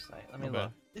 Website. Let me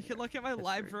look. You can look at my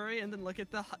library and then look at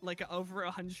the over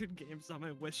 100 games on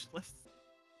my wish list.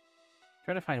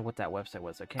 Trying to find what that website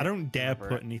was. I don't dare remember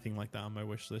put it. anything like that on my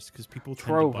wish list because people tend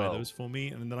to buy Trovo. those for me,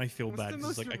 and then I feel What's bad the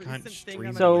because most like I can't recent thing stream.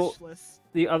 on my So- wish list?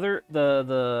 The other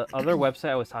the other website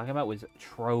I was talking about was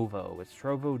Trovo. It's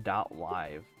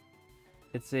trovo.live.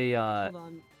 It's a Hold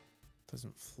on.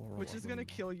 Doesn't floral. Which is gonna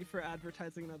kill you for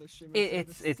advertising another streamer.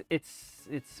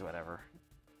 it's whatever.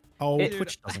 Oh, it-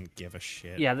 Twitch doesn't give a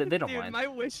shit. Yeah, they don't Dude, mind. my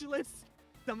wish list.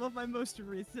 Some of my most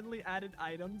recently added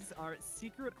items are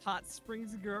Secret Hot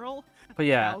Springs Girl, But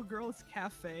yeah, Cowgirls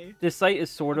Cafe. this site is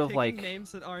sort I'm of picking like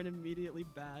names that aren't immediately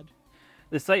bad.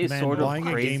 this site is Man, sort of buying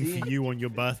a crazy. game for you on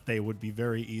your birthday would be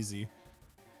very easy.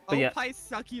 But yeah- Opie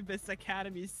Succubus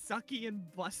Academy, Sucky and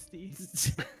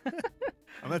Busty. I'm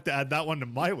gonna have to add that one to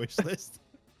my wish list.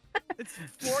 It's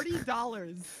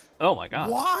 $40, Oh my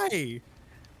god. Why?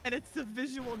 and it's a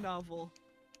visual novel.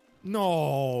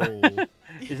 No.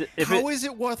 Is it, if How it, is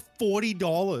it worth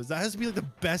 $40? That has to be like the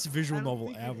best visual I don't novel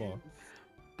think it ever. is.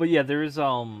 But yeah, there's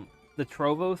the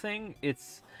Trovo thing.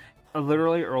 It's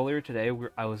literally earlier today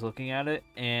I was looking at it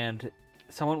and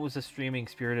someone was just streaming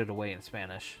Spirited Away in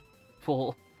Spanish.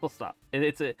 Full stop.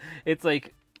 It's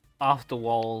like off the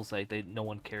walls. Like no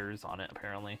one cares on it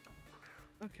apparently.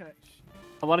 Okay.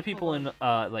 A lot of people Hold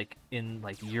in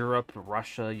Europe,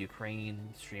 Russia, Ukraine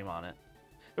stream on it.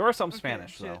 There are some Okay,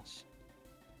 Spanish though. Chich.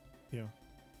 Yeah.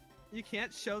 You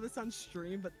can't show this on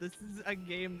stream, but this is a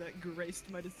game that graced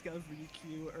my discovery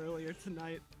queue earlier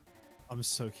tonight. I'm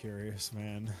so curious,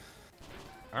 man.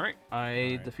 All right, I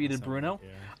Alright, defeated let's have a Bruno. look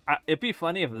here. It'd be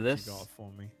funny if What this, you got for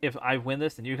me? if I win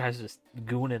this, and you guys just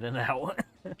goon it in and out.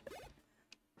 Can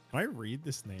I read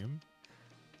this name?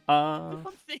 I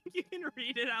don't think you can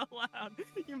read it out loud.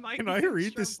 You might. Can get I in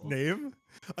read this trouble. name?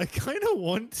 I kind of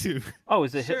want to. Oh,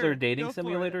 is it Sure, Hitler Dating go for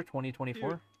Simulator it. 2024?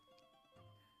 Dude.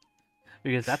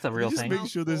 Because that's a real Just thing. make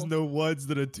sure there's no words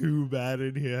that are too bad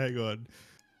in here. Hang on.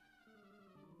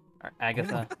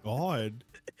 Agatha. Oh my God.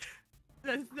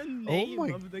 That's the name my-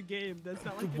 of the game. That's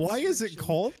not like. a Why is it description.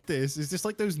 called this? Is this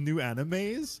like those new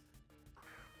animes?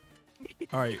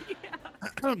 All right.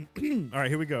 All right,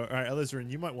 here we go. All right, Alizarin,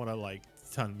 you might want to like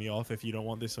turn me off if you don't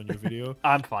want this on your video.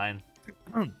 I'm fine.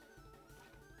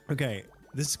 Okay,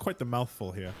 this is quite the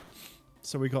mouthful here.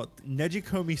 So we got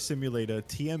Nejikomi Simulator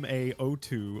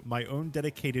TMA02, my own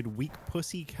dedicated weak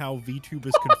pussy cow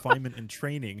VTuber's confinement and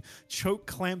training, choke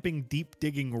clamping deep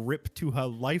digging rip to her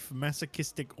life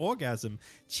masochistic orgasm,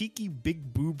 cheeky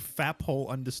big boob fap hole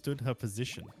understood her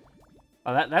position.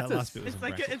 Oh, that's That last a, bit was It's in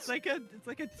like a, brackets. it's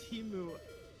like a Timu.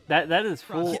 that is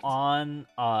Cross- full on.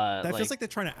 That feels like they're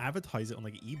trying to advertise it on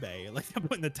like eBay. Like they're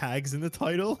putting the tags in the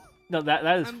title. no, that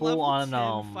is I'm full level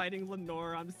on. 10 fighting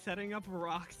Lenore. I'm setting up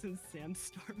rocks and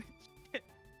sandstorm.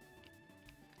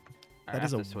 I That have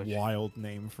is a to switch. wild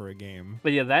name for a game.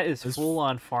 But yeah, that is This- full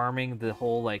on farming the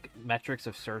whole like metrics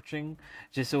of searching,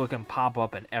 just so it can pop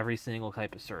up in every single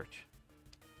type of search.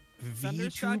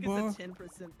 Thundershock VTuber? is a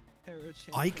 10% error chance.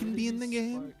 I I'm can gonna be in use the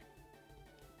game? Spark.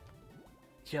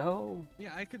 Yo,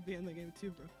 Yeah, I could be in the game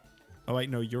too, bro. Oh wait,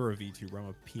 no, you're a VTuber. I'm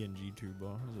a PNG tuber.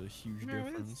 There's a huge No, it's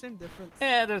the difference. same difference.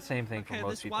 yeah, they're the same thing Okay, for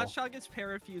most this people. watchdog is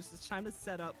parafused. It's time to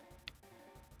set up.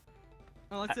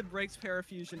 Unless it breaks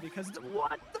parafusion because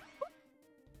what?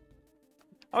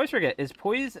 I always forget: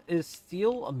 is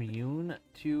steel immune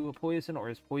to poison, or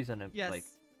is poison Yes. like?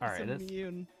 All it's right, it's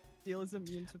immune. Steel is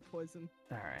immune to poison.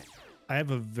 all right. I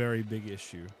have a very big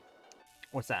issue.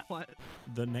 What's that? What?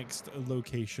 The next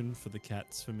location for the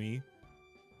cats for me,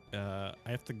 I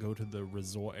have to go to the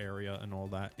resort area and all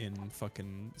that in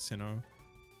fucking Sinnoh.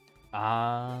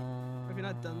 Have you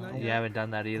not done that You yet? haven't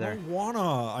done that I either. don't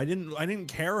wanna. I didn't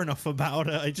care enough about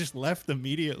it. I just left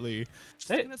immediately. Just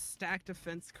Hey. gonna stack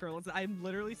defense curls. I'm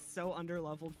literally so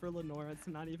underleveled for Lenore. It's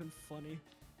not even funny.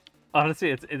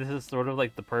 Honestly, this is sort of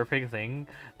like the perfect thing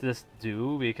to just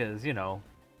do because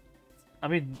I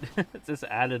mean, it's just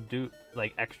added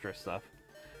like extra stuff.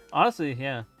 Honestly,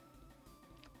 yeah.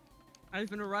 I've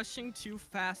been rushing too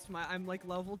fast. I'm like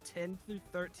level 10 through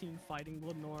 13 fighting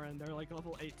Lenore, and they're like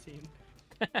level 18.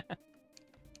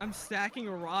 I'm stacking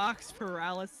rocks,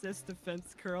 paralysis,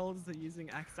 defense curls, and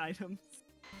using X items.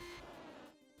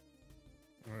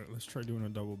 All right, let's try doing a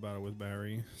double battle with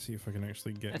Barry. See if I can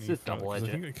actually get Let's any. just double because edge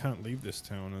I think I can't leave this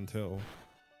town until.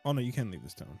 Oh no, you can leave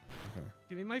this town. Okay.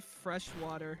 Give me my fresh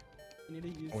water. I need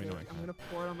to use Oh, wait, it. no, I I'm can't. gonna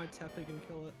pour it on my Tepig and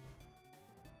kill it.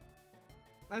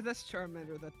 That's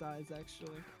Charmander that dies,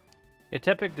 actually. Yeah,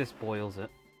 Tepig just boils it.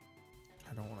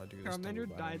 I don't want to do this. Charmander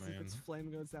double dies battle, if its man.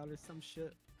 flame goes out or some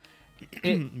shit.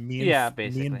 me and yeah, me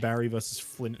basically. and Barry versus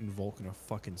Flint and Vulcaner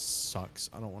fucking sucks.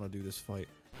 I don't want to do this fight.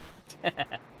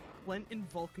 Flint and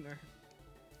Vulcaner.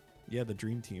 Yeah, the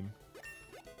dream team.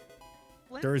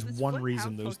 Flint, There is does one Flint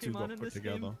reason have those two Pokemon got in put this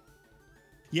together. game?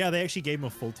 Yeah, they actually gave him a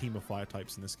full team of fire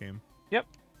types in this game. Yep.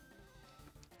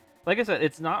 Like I said,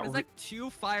 it's not. There's like 2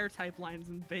 fire type lines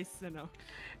in base Sinnoh.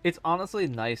 It's honestly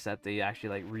nice that they actually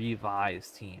like revise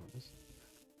teams.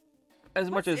 As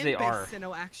much as they are.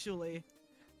 Sinnoh, actually.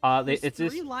 It's 3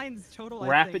 this lines total.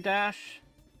 Rapid Dash,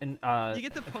 and you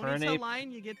get the Ponytail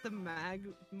line, you get the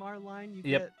Magmar line, you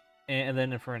Yep. get, and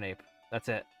then Infernape. That's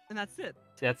it. and that's it.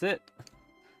 That's it.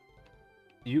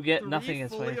 You get 3 nothing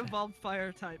as fully evolved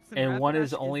fire types, and one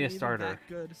is Rapidash only a isn't even starter. that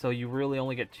good. So you really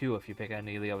only get 2 if you pick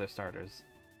any of the other starters.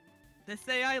 This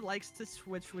AI likes to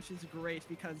switch, which is great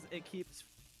because it keeps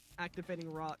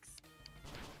activating rocks.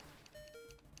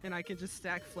 And I can just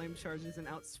stack flame charges and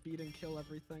outspeed and kill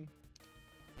everything.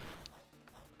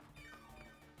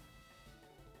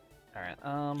 Alright,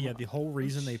 Yeah, the whole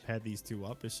reason they paired these 2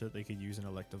 up is so that they could use an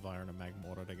Electivire and a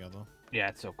Magmortar together. Yeah,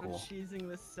 it's so cool. I'm cheesing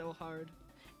this so hard.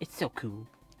 It's so cool.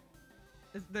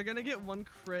 They're gonna get 1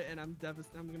 crit and I'm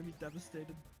gonna be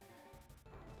devastated.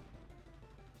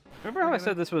 Remember how I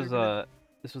said this was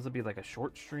to be like a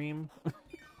short stream?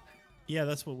 Yeah,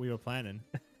 that's what we were planning.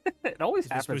 It always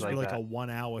It was happens supposed to be like that. a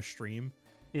 1-hour stream,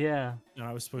 Yeah. and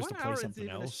I was supposed to 1 play hour something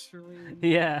isn't even a else. stream.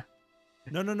 Yeah.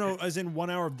 No, as in 1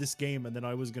 hour of this game, and then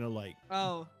I was gonna like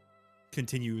Oh,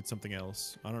 continue with something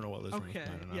else. I don't know what Liz was Okay,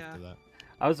 planning yeah. after that.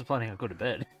 I was planning on go to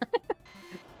bed.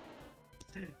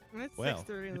 when it's Well.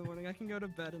 6:30 in the morning, I can go to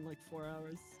bed in like 4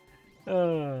 hours.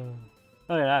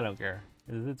 I don't care.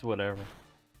 It's whatever.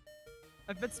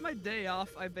 If it's my day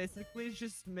off, I basically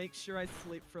just make sure I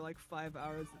sleep for like 5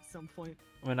 hours at some point.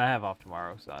 I mean, I have off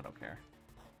tomorrow, so I don't care.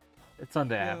 It's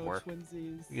Sunday, I have Yo, work.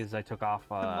 Twinsies. Because I took off,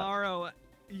 Tomorrow,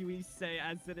 we say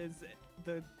as it is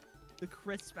the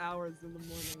crisp hours in the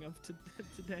morning of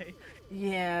today.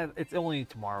 Yeah, it's only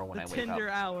tomorrow when The I wake up. tender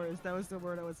hours, that was the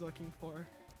word I was looking for.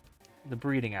 The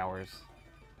breeding hours.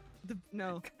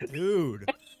 No. Dude,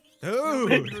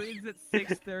 Nobody dude. breeds at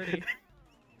 6:30.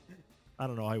 I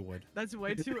don't know. I would. That's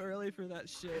way too early for that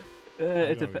shit.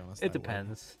 It, gotta be honest, I it would.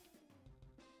 depends.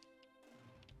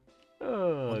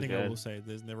 Oh, One thing I God. will say: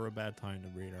 there's never a bad time to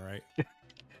breed. All right.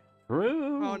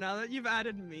 True. Oh, now that you've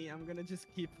added me, I'm gonna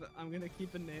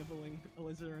keep enabling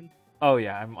Alizarin. Oh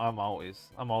yeah, I'm always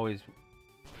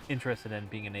interested in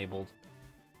being enabled.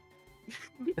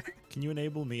 Can you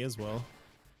enable me as well?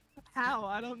 How?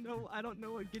 I don't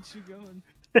know what gets you going.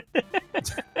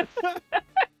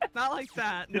 Not like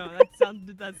that. No,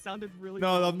 that sounded really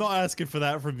No, wrong. I'm not asking for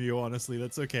that from you. Honestly,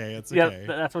 that's okay. It's Yeah, okay.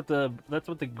 that's what the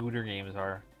Gooter games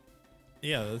are.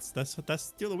 Yeah,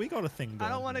 that's dude, we got a thing going. I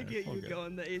don't want to man. get It's all you good.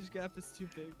 going. The age gap is too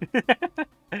big.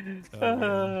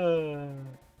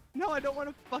 No, I don't want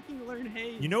to fucking learn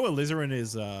Haze. You know, Alizarin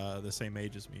is the same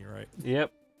age as me, right?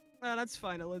 Yep. No, that's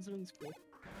fine. Alizarin's cool.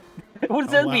 What does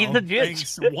Oh, that wow. mean? The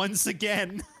Thanks once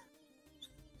again.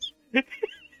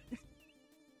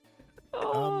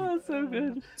 Oh, that's so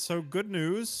good. So good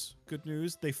news. Good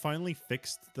news. They finally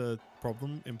fixed the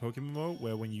problem in PokeMMO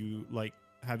where when you like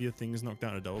have your things knocked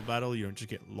down in a double battle, you don't just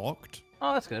get locked.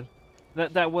 Oh, that's good.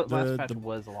 Last patch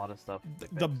was a lot of stuff.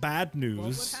 The bad What would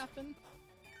news. happen?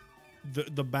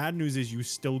 The bad news is you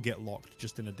still get locked,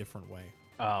 just in a different way.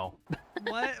 Oh.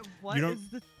 What You don't-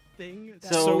 is the thing?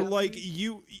 That So happens? like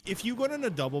if you got in a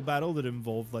double battle that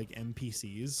involved like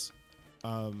NPCs,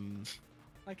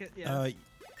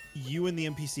 you and the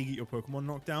NPC get your Pokemon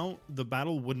knocked out, the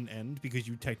battle wouldn't end because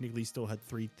you technically still had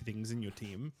 3 things in your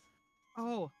team.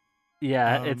 Oh,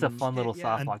 Yeah, it's a Um, fun little yeah.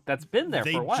 soft And lock. That's been there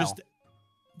they for a while.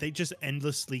 they just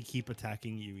endlessly keep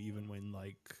attacking you even when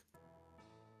like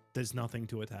there's nothing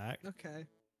to attack. okay.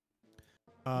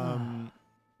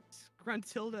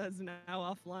 Gruntilda is now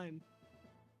offline.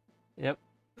 Yep.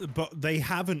 But they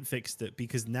haven't fixed it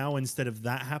because now instead of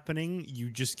that happening, you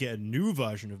just get a new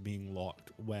version of being locked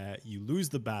where you lose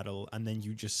the battle and then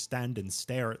you just stand and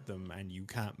stare at them and you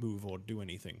can't move or do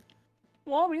anything.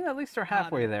 Well, I mean, at least they're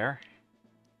halfway there.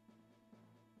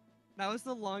 That was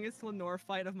the longest Lenore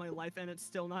fight of my life, and it's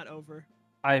still not over.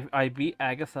 I beat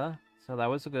Agatha, so that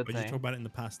was a good But you talk thing. about it in the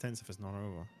past tense if it's not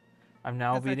over. I'm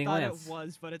now 'Cause beating I thought Lance. it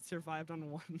was, but it survived on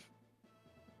 1.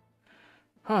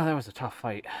 Oh, that was a tough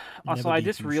fight. Also, Never I be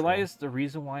just too realized the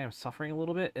reason why I'm suffering a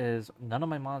little bit is none of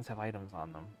my mons have items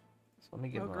on them. So let me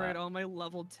give Oh them great, that. all my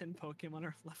level 10 Pokemon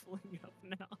are leveling up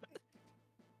now.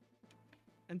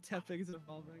 And Tepig's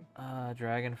evolving.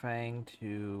 Dragon Fang Do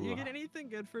you to... get anything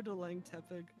good for delaying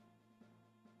Tepig?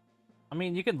 I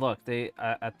mean, you can look. They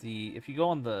at the... If you go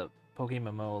on the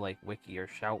PokeMMO, like, wiki or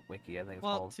Shout wiki, I think it's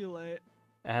Well, called. too late.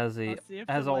 It has a... Let's see if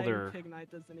has all delaying their... Pignite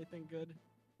does anything good.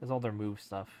 Has all their move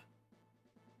stuff.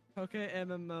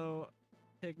 PokeMMO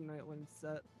Pignite when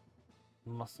set.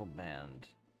 Muscle Band.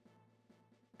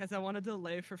 Because I want to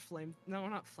delay for flame. No,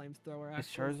 not flamethrower. Is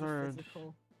Actually, it's the Charizard-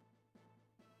 physical.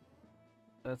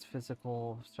 That's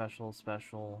physical, special,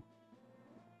 special,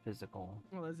 physical.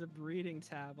 Well, there's a breeding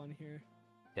tab on here.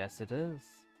 Yes, it is.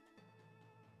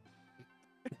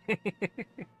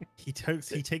 He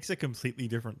takes a completely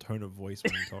different tone of voice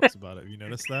when he talks about it. Have you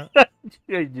noticed that?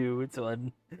 I do. It's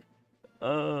fun.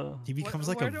 He becomes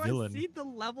Where like a do villain. I see the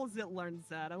levels it learns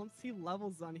at? I don't see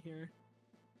levels on here.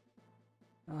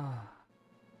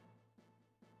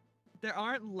 There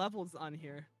aren't levels on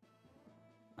here.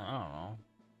 I don't know.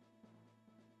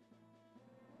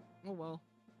 Oh well.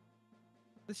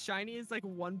 The shiny is like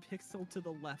 1 pixel to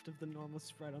the left of the normal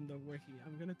spread on the wiki.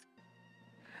 I'm gonna.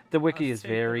 The wiki is take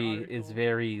that article.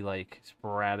 very like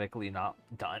sporadically not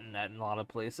done at a lot of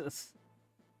places.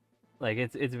 Like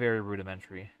it's very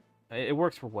rudimentary. It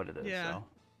works for what it is. Yeah. So.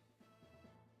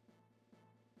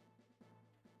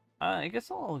 I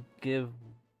guess I'll give.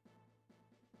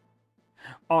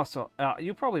 Also,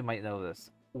 you probably might know this.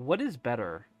 What is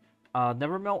better,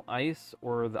 Never Melt Ice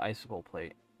or the Icicle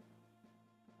Plate?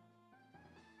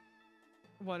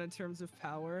 What in terms of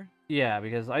power? Yeah,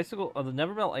 because the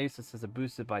Never Melt Ice says it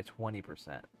boosted by 20%.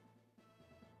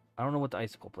 I don't know what the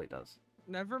Icicle Plate does.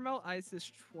 Never Melt Ice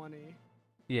is 20.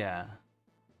 Yeah.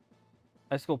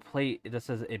 Icicle Plate, it just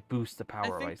says it boosts the power I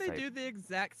of think Ice they type. do the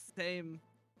exact same.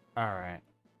 Alright.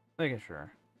 Making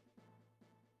sure.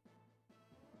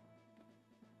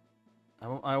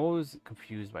 I'm always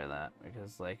confused by that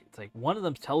because like it's like one of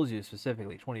them tells you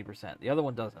specifically 20%, the other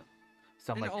one doesn't.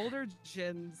 So I'm In like, older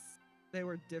gens, they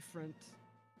were different.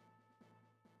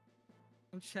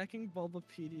 I'm checking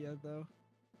Bulbapedia though.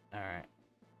 alright.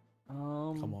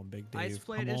 Come on, Big Dave. Ice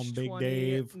Plate Come is on, Big 20.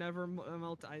 Dave. Never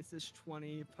Melt Ice is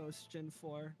 20. Post Gen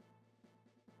 4.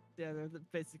 Yeah, they're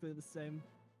basically the same.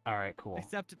 Alright, cool.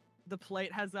 Except the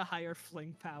plate has a higher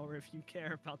fling power if you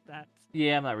care about that.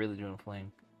 Yeah, I'm not really doing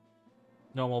fling.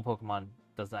 Normal Pokemon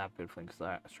doesn't have good fling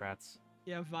strats.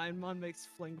 Yeah, Vinemon makes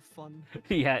fling fun.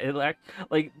 Yeah,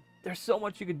 like there's so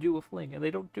much you could do with fling and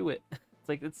they don't do it. It's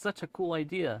like it's such a cool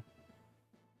idea.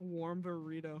 Warm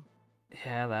burrito.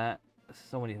 Yeah, that.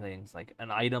 So many things. Like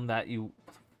an item that you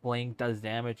fling does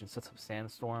damage and sets up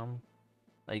sandstorm.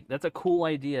 Like that's a cool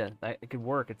idea. That it could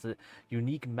work. It's a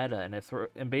unique meta and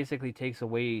and basically takes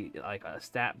away like a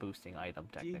stat boosting item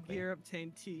technically. D-Gear,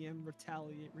 obtain TM,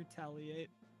 retaliate.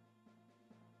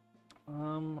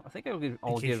 I think I'll In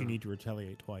case you need to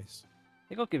retaliate twice. I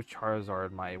think I'll give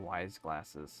Charizard my wise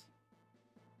glasses.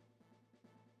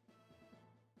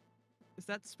 Is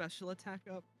that special attack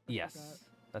up? I Yes, forgot.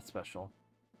 that's special.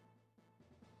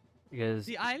 Because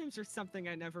The items are something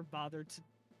I never bothered to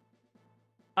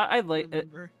I like it.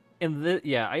 remember. In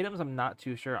items I'm not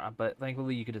too sure, but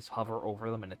thankfully you could just hover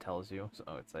over them and it tells you. So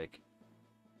it's like,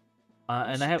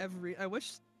 and I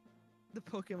wish the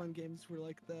Pokemon games were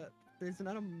like that. There's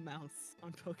not a mouse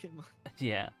on Pokemon.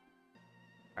 yeah.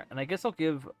 Alright, and I guess I'll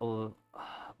give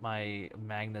my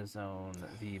Magnezone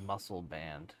the Muscle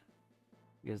Band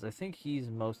because I think he's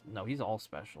he's all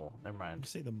special. Never Did you mind.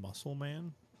 say the Muscle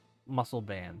Man? Muscle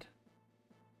Band.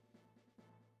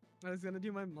 I was gonna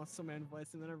do my Muscle Man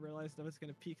voice, and then I realized I was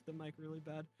gonna peak the mic really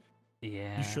bad.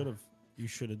 Yeah. You should have. You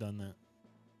should have done that.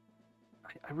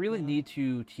 I really Yeah. need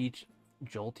to teach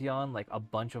Jolteon like a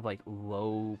bunch of like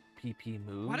low PP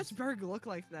moves. Why does Berg look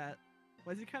like that?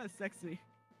 Why is he kind of sexy?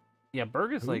 Yeah,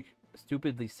 Berg is Who? like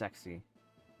stupidly sexy.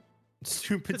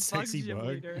 Stupid The sexy gym bug.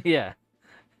 leader. Yeah.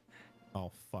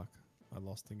 Oh fuck! I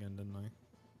lost again, didn't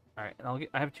I? All right, and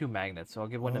I have 2 magnets, so I'll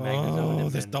give one to Magnezone. Oh,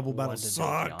 and this then double battle one to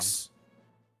Jolteon. sucks.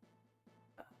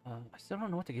 I still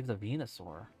don't know what to give the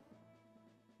Venusaur.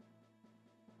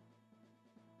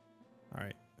 All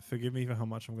right, forgive me for how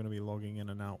much I'm going to be logging in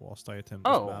and out whilst I attempt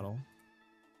this Oh. battle.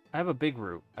 I have a big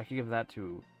root. I could give that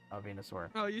to Venusaur.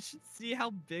 Oh, you should see how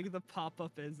big the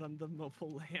pop-up is on the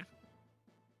mobile lamp.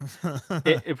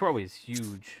 It probably is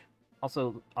huge.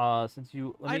 Also, since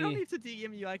you I don't need to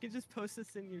DM you. I can just post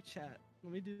this in your chat.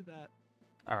 Let me do that.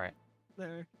 All right.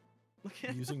 There. Look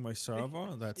at Using my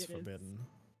server? That's It is. forbidden.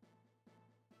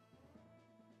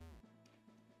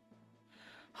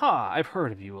 Ha! I've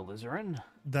heard of you, Alizarin.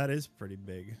 That is pretty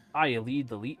big. I lead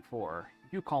the Elite Four.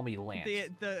 You call me Lance.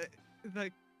 the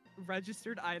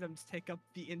registered items take up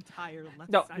the entire left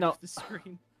No, side no. of the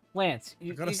screen. Lance, I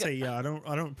gotta say, yeah, I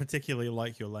don't particularly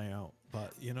like your layout,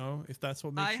 but you know, if that's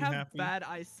what makes I you have happy, bad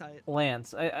eyesight.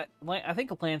 Lance, I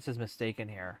think Lance is mistaken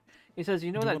here. He says,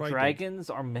 you know Do that what I did. dragons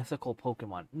are mythical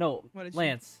Pokemon. No, What did you-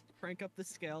 Lance, Crank up the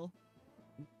scale.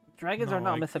 dragons No, are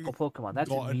not I mythical Pokemon. That's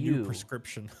got a new Mew.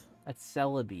 prescription. That's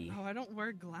Celebi. Oh, I don't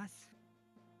wear glasses.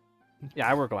 Yeah,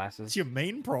 I wear It's glasses. your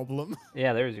main problem.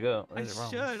 Yeah, there you go. I There's your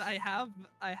problem. should.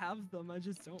 I have them. I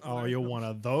just don't. Oh, wear you're them. one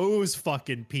of those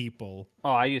fucking people.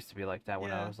 Oh, I used to be like that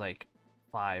when I Yeah. was like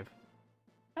 5.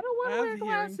 I don't I want to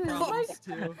wear have hearing glasses.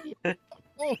 problems Like...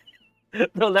 too.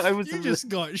 No, that I was. You just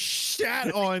got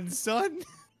shat on, son.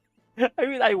 I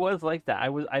mean, I was like that. I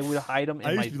would hide them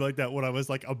I in used my. to be like that when I was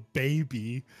like a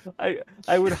baby.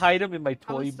 I would hide them in my I was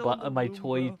toy still in the my womb,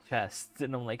 toy bro. chest,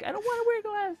 and I'm like, I don't want to wear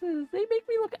glasses. They make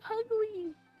me look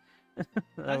ugly. that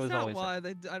That's was not always. why.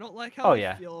 I don't like Oh, how they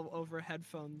yeah. feel over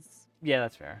headphones. Yeah,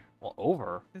 that's fair. Well,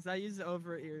 over. Because I use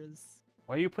over ears.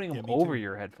 Why are you putting Yeah, them me over too.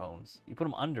 your headphones? You put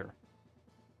them under.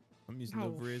 I'm using No,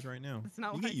 over ears right now. That's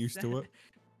not You what get I used said. to it.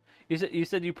 You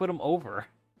said you put them over.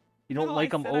 You don't No,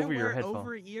 like I them said I over your wear headphones.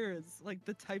 over ears, like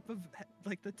the type of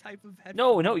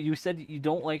headphone. No, you said you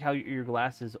don't like how your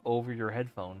glasses over your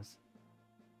headphones.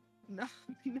 No,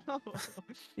 no.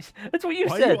 That's what you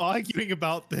Why are said. you arguing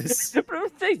about this? But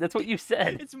I'm saying that's what you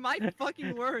said. It's my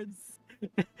fucking words.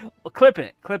 Well, clip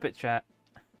it, chat.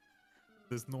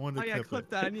 There's no one to Oh yeah, clip clip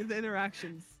it. that. I need the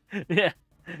interactions. Yeah.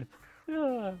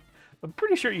 I'm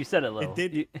pretty sure you said it, Lil. It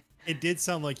did. You- It did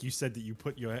sound like you said that you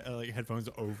put your like headphones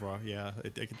over. Yeah,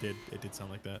 it did. It did sound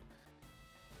like that.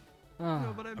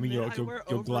 No, but I mean, your- meant I your- wear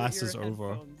your over-ear glasses over.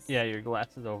 headphones. Yeah, your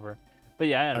glasses over. But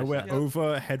yeah, I wear Yep.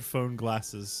 over headphone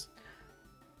glasses.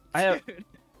 Dude,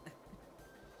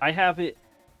 I have it,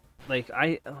 like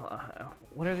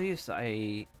what are these?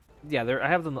 I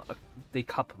have them. They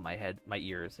cup my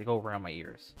ears. They go around my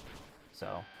ears,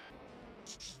 so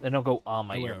they don't go on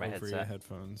my I ear. wear My over ear headset.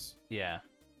 headphones. Yeah,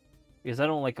 because I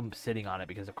don't like them sitting on it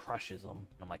because it crushes them.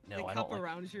 I'm like, no, they I cup don't like.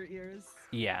 around your ears.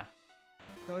 Yeah,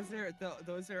 Those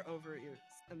are over ears,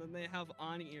 and then they have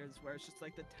on ears where it's just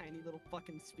like the tiny little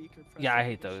fucking speaker. Yeah, I pressed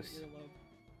hate against those. your earlobe.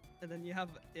 And then you have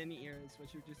in ears,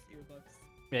 which are just earbuds.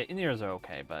 yeah, in ears are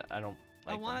okay, but I don't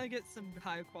I like want them. to get some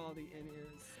high quality in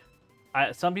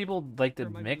ears. Some people like to for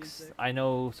my mix. music. I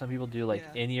know some people do like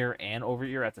Yeah. in ear and over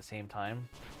ear at the same time.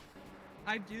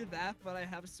 I do that, but I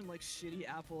have some like shitty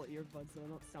Apple earbuds that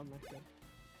don't sound that good.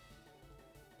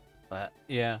 But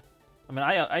yeah, I mean,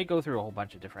 I go through a whole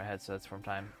bunch of different headsets from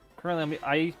time. Currently,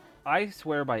 I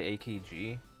swear by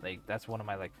AKG. Like that's one of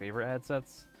my like favorite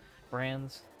headsets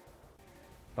brands.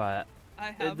 But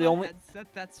I have the a only- headset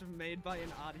that's made by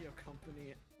an audio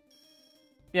company,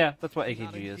 yeah, that's what not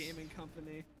a AKG is. gaming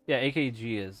company. Yeah,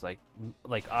 AKG is like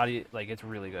audio, like it's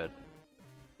really good.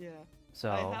 Yeah. So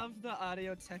I have the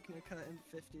Audio Technica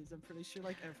M50s. I'm pretty sure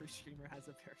like every streamer has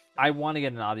a pair. I want to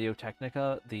get an Audio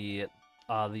Technica, the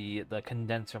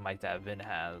condenser mic that Vin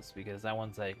has, because that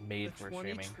one's like made The for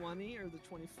streaming. 2020 or the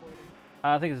 2040?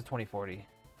 I think it's a 2040.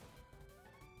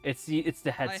 It's the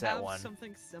I headset have one.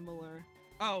 something similar.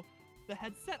 Oh, the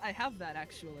headset. I have that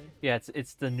actually. Yeah,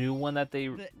 it's the new one that they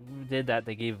The- did that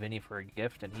they gave Vinny for a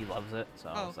gift, and he loves it. So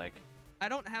I Oh. was like, I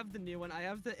don't have the new one. I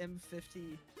have the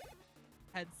M50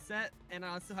 headset, and I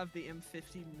also have the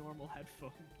M50 normal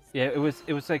headphones. yeah, it was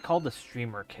like called the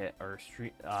streamer kit or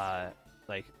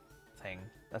like thing.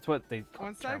 That's what they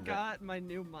Once I termed it. got my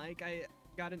new mic, I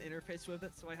got an interface with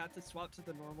it, so I had to swap to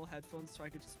the normal headphones so I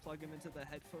could just plug them into the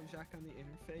headphone jack on the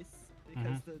interface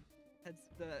because Mm-hmm.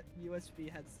 the USB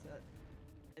headset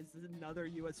is another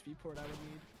USB port I would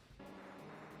need.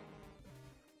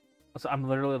 So I'm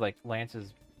literally like Lance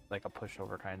is like a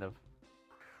pushover kind of.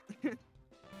 Like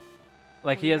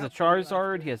Well, he you has a got blue after.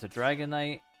 Charizard, he has a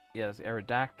Dragonite, he has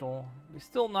Aerodactyl. He's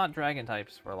still not Dragon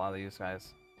types for a lot of these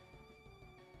guys.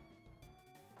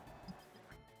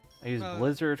 I use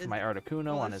Blizzard for is- my Articuno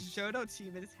Well, on his his. Johto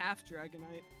team is half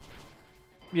Dragonite.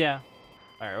 Yeah.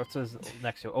 All right. What's his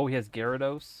next to? Oh, he has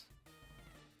Gyarados.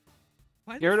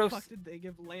 Why Gyarados- the fuck did they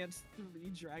give Lance 3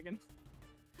 Dragon?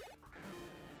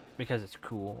 Because it's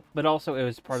cool, but also it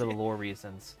was part of the lore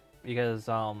reasons. Because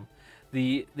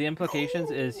the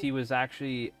implications is he was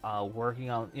actually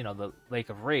working on the Lake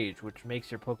of Rage, which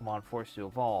makes your Pokemon forced to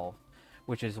evolve,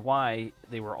 which is why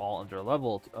they were all under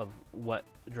leveled of what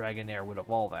Dragonair would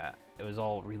evolve at. It was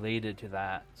all related to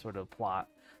that sort of plot.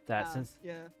 That since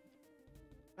Yeah.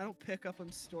 I don't pick up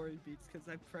on story beats because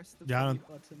I pressed the Yeah, I B don't-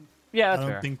 button. yeah, I that's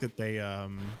don't fair. think that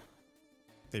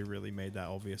they really made that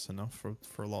obvious enough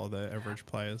for a lot of the average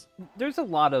players. There's a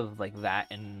lot of like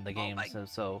that in the Oh game, my-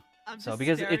 so I'm So, just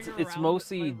because staring it's around my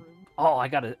mostly- room. oh, I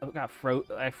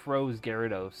froze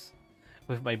Gyarados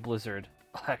with my Blizzard.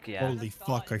 Heck yeah. Holy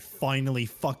fuck, I finally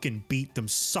fucking beat them.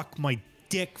 Suck my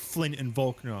dick, Flint and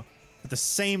Volkner. At the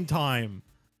same time.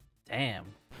 Damn.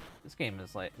 This game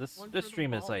is like this One this for the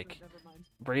stream is ball, but like never mind.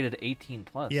 rated 18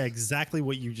 plus. Yeah, exactly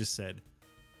what you just said.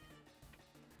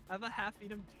 I have a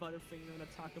half-eaten Butterfinger and a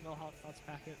Taco Bell hot sauce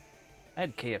packet. I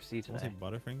had KFC Did I say today.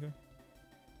 Butterfinger?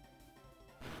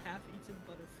 half-eaten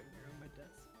Butterfinger on my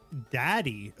desk.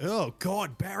 Daddy. Oh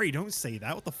God, Barry, don't say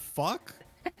that. What the fuck?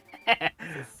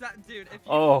 Dude, if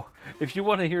you, Oh, if you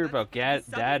want to hear about that's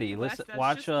something Daddy, less- listen, that's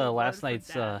watch just the last word for night's.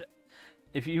 dad.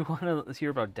 If you want to hear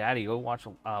about Daddy, go watch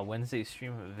Wednesday's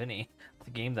stream of Vinny. It's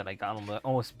a game that I got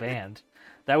almost banned.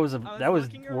 That was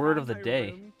looking word of around the my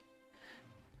day. room,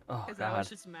 Oh 'cause I was God.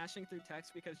 just mashing through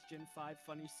text because Gen 5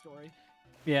 funny story,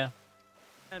 Yeah.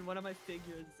 and one of my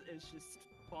figures is just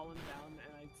fallen down,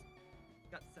 and I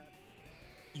got sad.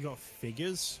 You got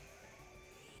figures?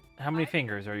 How many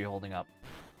fingers are you holding up?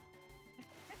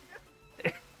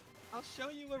 I'll show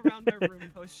you around my room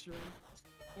post-stream.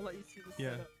 I'll let you see the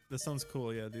Yeah, setup. that sounds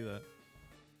cool. Yeah, do that.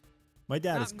 My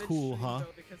dad Not is cool, mid-stream, huh?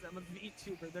 though, because I'm a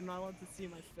VTuber. They're not allowed to see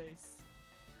my face.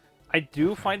 I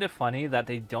do find it funny that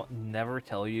they don't never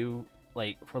tell you,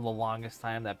 like, for the longest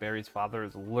time that Barry's father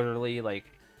is literally like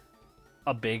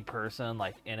a big person,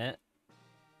 like, in it.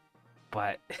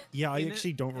 But Yeah, I In it-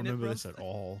 actually don't in it, remember bro. this at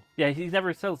all. yeah, he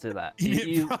never tells you that. In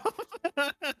He- it, bro.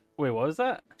 Wait, what was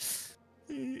that?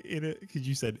 In it, because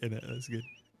you said in it. That's good.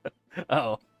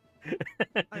 Oh.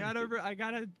 I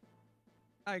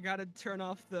gotta turn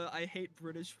off the I hate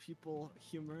British people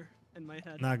humor in my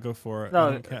head. Nah, go for it. No,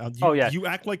 I don't care. oh, yeah. You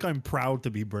act like I'm proud to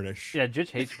be British. Yeah, Jitch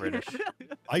hates British.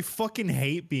 I fucking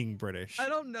hate being British. I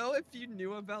don't know if you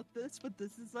knew about this, but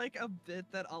this is like a bit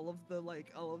that all of the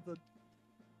all of the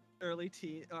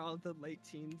late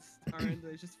teens are in.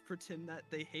 They just pretend that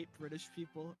they hate British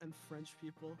people and French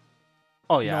people.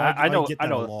 Oh yeah, No, I know. get I that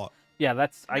know. a lot. Yeah, I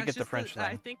That's get the just French I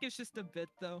thing. think it's just a bit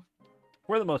though.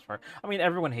 For the most part. I mean,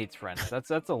 everyone hates French. That's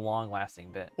a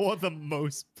long-lasting bit. For the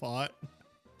most part.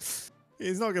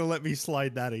 He's not gonna let me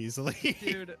slide that easily.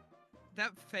 Dude,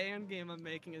 that fan game I'm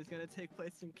making is gonna take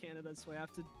place in Canada, so I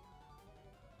have to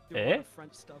do a lot of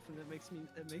French stuff, and it makes me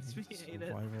hate it.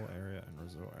 Survival area and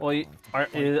resort. Well,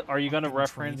 are you gonna fucking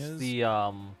reference trainers.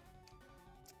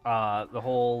 the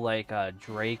whole like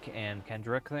Drake and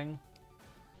Kendrick thing?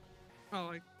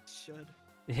 Oh, I should.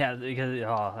 Yeah, because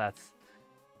That's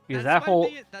that why whole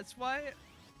that's why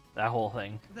that whole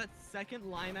thing. that second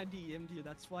line I DM'd you.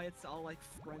 That's why it's all like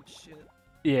French shit.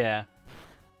 Yeah.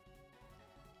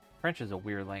 French is a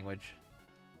weird language.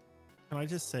 Can I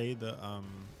just say that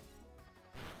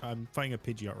I'm fighting a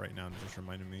Pidgeot right now, and it just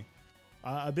reminded me.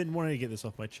 I've been wanting to get this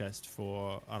off my chest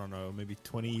for, I don't know, maybe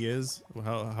 20 years,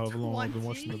 however long I've been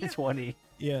watching 20? the 20.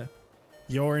 Yeah,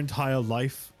 your entire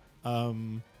life.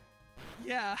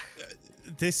 Yeah.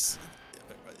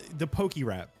 The Poke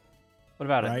Rap. What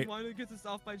about Right. it? I wanted to get this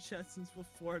off my chest since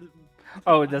before.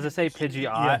 Oh, does it say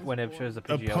Pidgeot Pidgeot when it shows the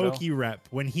The Pidgeotto? Poke Rap,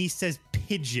 when he says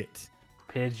Pidgeot,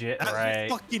 Pidgeot, that right?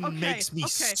 fucking Okay, makes me okay.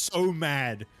 so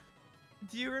mad.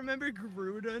 Do you remember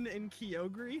Groudon and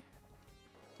Kyogre?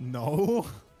 No.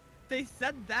 They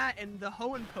said that in the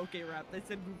Hoenn Poke Rap. They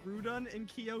said Groudon and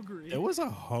Kyogre. There was a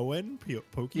Hoenn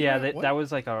Poke Yeah, Rap? What? that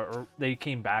was like they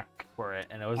came back for it,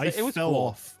 and it was fell cool.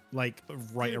 off like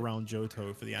right Dude, around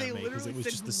Johto for the They anime because literally it was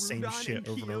said just the same Groudon shit and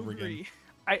over and over again.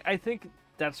 Kyogre. I think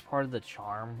that's part of the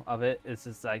charm of it. It's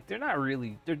just like they're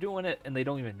doing it and they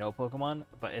don't even know Pokemon,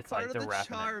 but it's Part like of they're the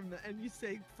rapping charm, and you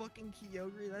say fucking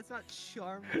Kyogre. That's not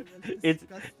charming. That's It's-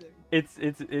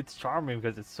 disgusting. it. It's charming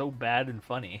because it's so bad and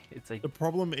funny. It's like The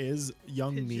problem is,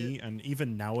 young me Pidgeot. and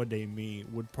even nowadays me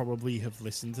would probably have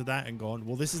listened to that and gone,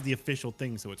 "Well, this is the official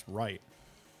thing, so it's right."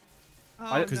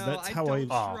 Oh, 'cause no, that's I how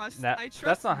don't Oh, trust, that- I that's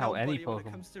trust not how any nobody when it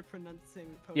Pokemon- comes to pronouncing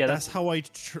Pokemon. Yeah, That's how I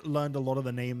learned a lot of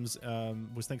the names.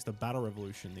 Was thanks to Battle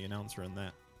Revolution, the announcer in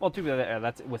that. well, too bad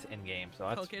that's within game, so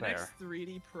that's Pokédex fair.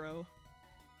 3D Pro.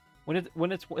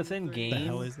 When it's within The The game,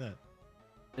 hell is that?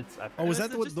 it's Oh, was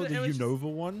It that was the just- it was just-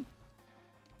 Unova one?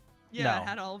 Yeah, No. it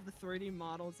had all of the 3D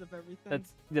models of everything.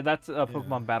 that's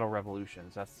Pokemon Battle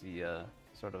Revolutions. That's the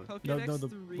sort of Pokédex No,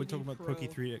 3D we're talking about Pro.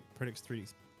 Pokédex 3.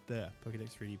 There,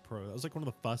 Pokédex 3D Pro. That was like one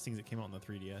of the first things that came out on the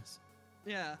 3DS.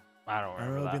 Yeah. I don't I remember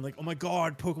remember that. being like, "Oh my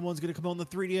god, Pokemon's gonna come out on the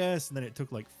 3DS," and then it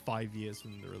took like 5 years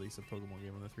from the release of Pokemon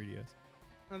game on the 3DS.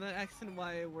 And then X and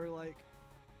Y were like,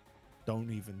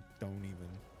 Don't even.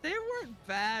 they weren't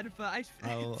bad, but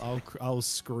I'll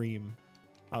scream.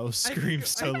 I'll I scream think-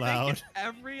 so I think loud.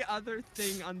 every other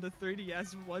thing on the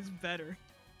 3DS was better.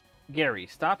 Gary,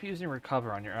 stop using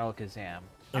Recover on your Alakazam.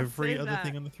 I'm Every saying other that.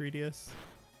 thing on the 3DS.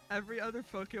 Every other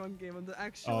Pokemon game on the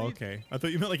actually. Oh, okay. I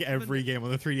thought you meant like every game on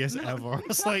the 3DS No, ever. I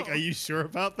was like, no. "Are you sure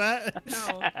about that?"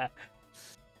 No.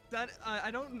 That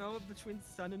I don't know between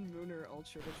Sun and Moon or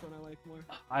Ultra which one I like more.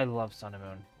 I love Sun and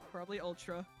Moon. Probably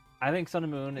Ultra. I think Sun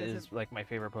and Moon Is is like my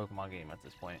favorite Pokemon game at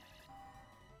this point.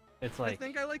 It's I like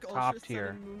think I like top Ultra Sun tier.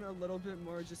 and Moon a little bit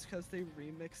more just because they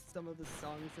remixed some of the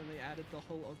songs and they added the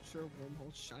whole Ultra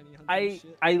Wormhole Shiny Hunting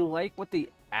shit. I like what they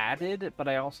added, but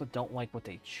I also don't like what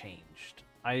they changed.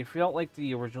 I felt like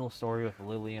the original story with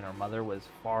Lily and her mother was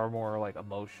far more like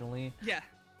emotionally, Yeah.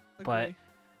 but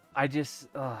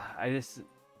Agree.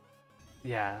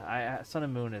 yeah, Sun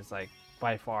and Moon is like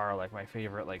by far like my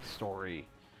favorite like story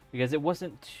because it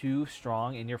wasn't too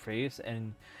strong in your face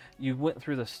and you went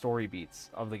through the story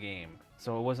beats of the game.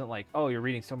 So it wasn't like, oh, you're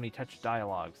reading so many text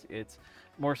dialogues. It's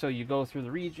more so you go through the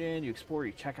region, you explore,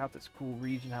 you check out this cool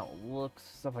region, how it looks,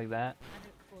 stuff like that. I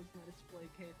didn't close my display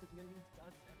case. It's gonna be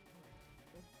stuck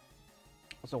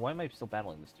So why am I still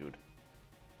battling this dude?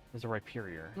 There's a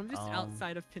Rhyperior. I'm just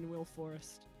outside of Pinwheel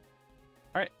Forest.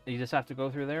 All right, you just have to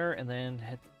go through there and then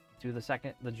do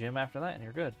the gym after that, and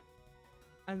you're good.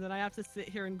 And then I have to sit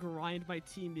here and grind my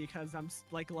team because I'm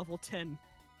like level 10.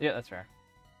 Yeah, that's fair.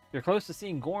 You're close to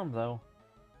seeing Gorm though.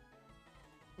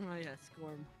 Oh yes,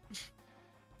 Gorm.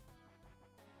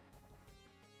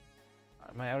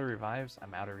 Am I out of revives?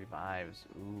 I'm out of revives.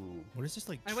 Ooh. What is this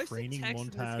like I wish the training text in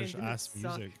this game montage didn't ass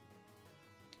suck. music?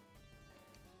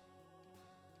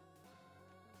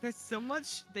 There's so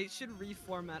much. They should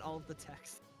reformat all of the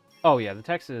text. Oh yeah, the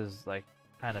text is like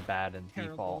kind of bad in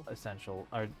Terrible. default essential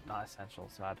or not essential,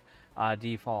 it's bad.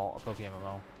 Default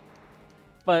PokeMMO.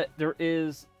 But there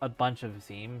is a bunch of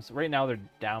themes. Right now they're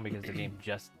down because the game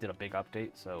just did a big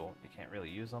update, so you can't really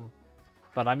use them.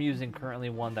 But I'm using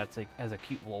currently one that's like has a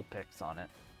cute Vulpix on it.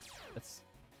 It's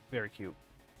very cute.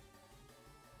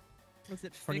 Was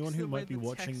it For anyone who might be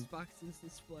watching- text boxes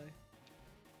display?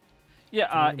 Yeah,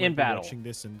 For anyone who might in be battle. watching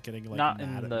this and getting like Not mad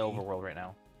in at the me, overworld right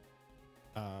now.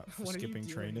 For What are you skipping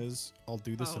doing? trainers, I'll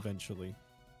do this Oh. eventually.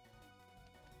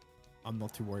 I'm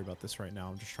not too worried about this right now.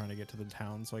 I'm just trying to get to the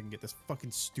town so I can get this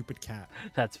fucking stupid cat.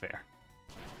 That's fair.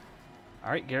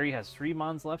 Alright, Gary has 3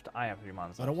 mons left. I have 3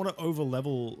 mons left. I don't want to over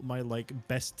level my like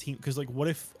best team because like what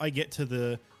if I get to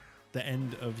the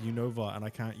end of Unova and I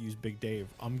can't use Big Dave?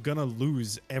 I'm gonna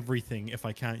lose everything if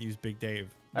I can't use Big Dave.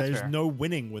 That's There's fair. no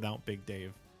winning without Big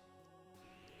Dave.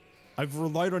 I've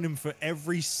relied on him for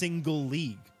every single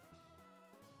league.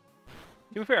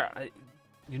 To be fair,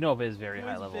 Unova is very Who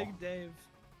high is level. Big Dave?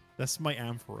 That's my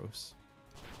Ampharos.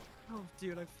 Oh,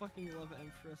 dude, I fucking love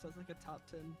Empress. That's like a top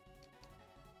 10.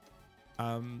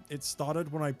 It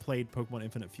started when I played Pokemon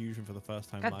Infinite Fusion for the first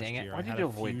time God last dang it, year. why I did had you a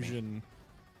avoid me? fusion.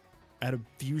 I had a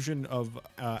fusion of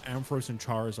Ampharos and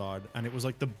Charizard, and it was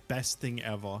like the best thing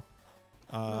ever.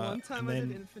 The one time and I did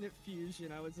then Infinite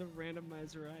Fusion, I was a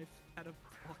randomizer. I had a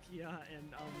Palkia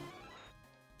and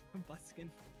a Buskin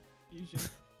Fusion.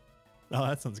 oh,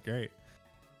 that sounds great.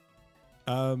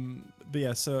 But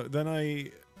yeah, so then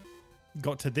I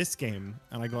got to this game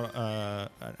and I got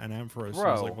an Ampharos. So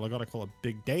I was like, Bro. well, I gotta call it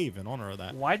Big Dave in honor of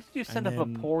that. Why did you send And up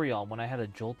then- Vaporeon when I had a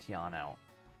Jolteon out?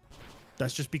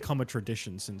 That's just become a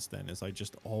tradition since then. Is I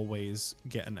just always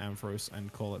get an Ampharos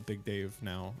and call it Big Dave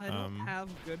now. I don't have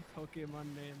good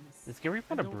Pokemon names. Does Gary I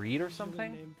want to don't breed or usually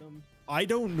something? name them. I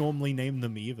don't normally name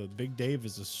them either. Big Dave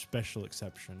is a special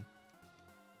exception.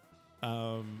 This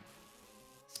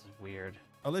is weird.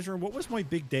 Alizarin, what was my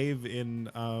Big Dave in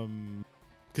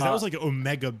because that was like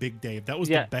Omega Big Dave. That was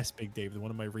yeah. the best Big Dave,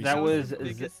 one of my recent. That was the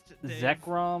biggest Dave.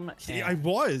 Zekrom Yeah, and I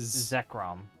was.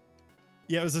 Zekrom.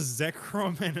 Yeah, it was a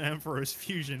Zekrom and an Ampharos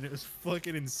fusion. It was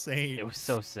fucking insane. It was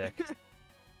so sick.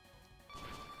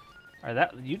 Alright,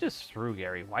 that you just threw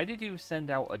Gary. Why did you send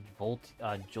out a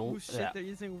Oh Jolt? shit, they're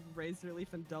using Razor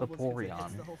Leaf and doubles because it hits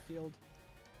Vaporeon. the whole field.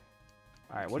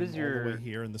 Alright, what is Came all the your way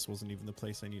here, and this wasn't even the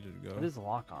place I needed to go. what is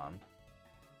lock on?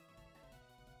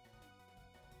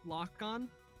 Lock on?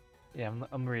 Yeah,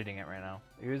 I'm reading it right now.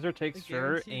 User takes It sure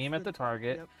guarantees aim at the- the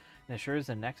target yep. and ensures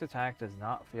the next attack does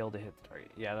not fail to hit the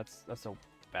target. Yeah, that's a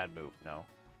bad move. No.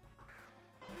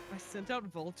 I sent out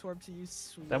Voltorb to use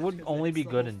Swift. That would 'cause only hits be the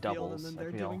good whole in field, doubles, And I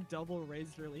then they're feel. doing double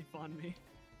Razor Leaf on me.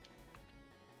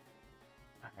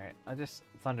 Alright, I just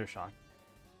Thundershock.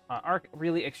 Arc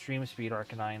really extreme speed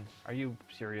Arcanine. Are you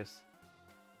serious?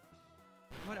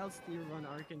 What else do you run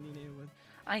Arcanine with?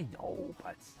 I know,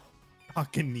 but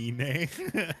Akanine.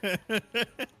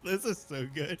 This is so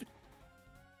good.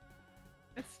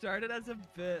 It started as a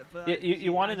bit, but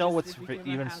you want to know what's it became a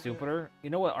even habit. stupider? You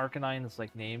know what Arcanine's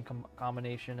like name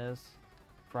combination is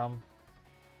from?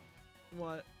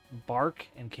 What? Bark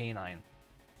and Canine.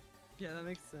 Yeah, that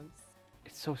makes sense.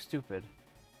 It's so stupid.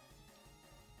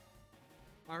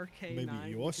 RK9. Maybe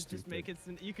you you're could just make its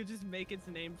you could just make its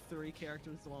name 3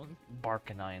 characters long.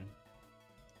 Barkanine.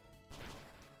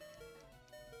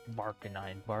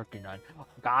 Barkanine.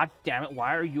 God damn it!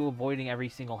 Why are you avoiding every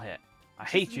single hit? I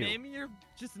hate you.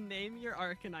 Just name your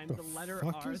Arcanine. The The letter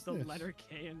fuck R, is the this? letter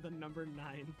K, and the number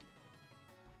 9.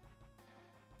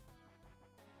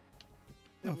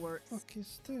 The It works. fuck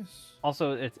is this?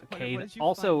 Also, it's What K. did you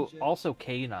Also, find, Jay? also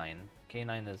K9.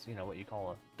 K9 is what you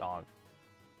call a dog.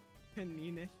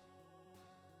 Panini.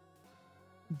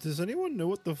 Does anyone know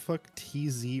what the fuck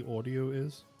TZ audio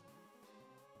is?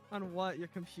 On what? Your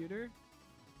computer?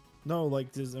 No,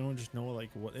 like, does anyone just know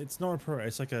like what? It's not a product.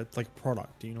 It's like a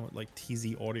product. Do you know what like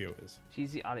TZ audio is?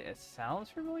 Cheesy audio. It sounds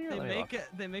familiar. They Let me make look. it.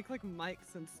 They make like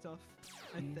mics and stuff.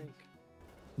 I think.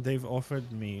 They've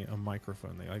offered me a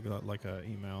microphone. I got like a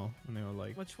email, and they were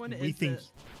like, Which one "We is think it?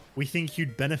 we think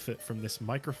you'd benefit from this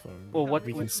microphone. Well, Tell what- me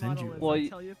we can which send model you." it is. Well, I'll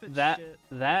tell you if it's that shit.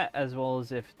 that as well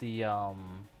as if the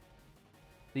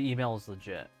email is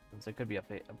legit. Since it could be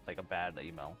like a bad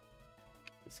email.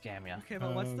 Scam ya. Okay,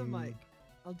 but what's the Um, mic?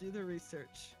 I'll do the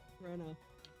research right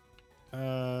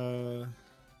now.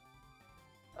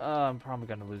 I'm probably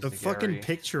gonna lose The to fucking Gary.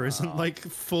 picture isn't Oh. like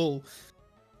full.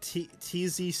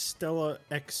 TZ Stella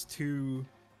X2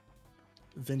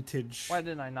 vintage. Why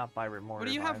didn't I not buy Remorder? What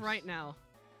do you have Vibes? right now?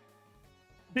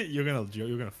 You're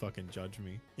gonna fucking judge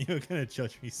me. You're gonna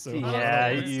judge me so hard. Yeah,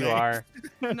 I don't know what to you say. are.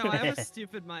 No, I have a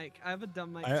stupid mic. I have a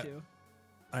dumb mic too.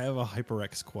 I have a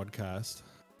HyperX Quadcast.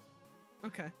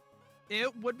 Okay.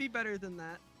 It would be better than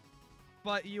that,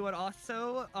 but you would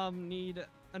also need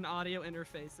an audio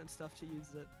interface and stuff to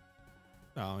use it.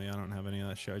 Oh yeah, I don't have any of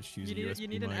that shit. I just use a USB You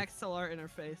need an mic. XLR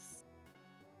interface.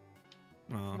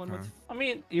 Oh, One okay. with I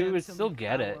mean, you would Phantom still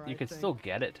get it. power, You I could think. still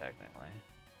get it technically.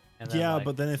 And then, Yeah, like-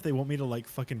 but then if they want me to like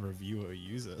fucking review or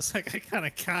use it, it's like I kind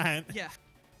of can't. yeah.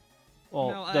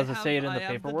 well, No, does it say it in I the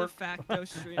have paperwork? de facto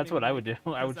streaming That's what I mic would do.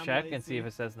 I would 'cause I'm check and see if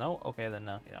lazy. it says no. Okay, then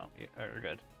no. You're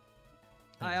good.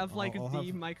 I have like I'll the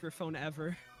have- microphone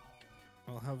ever.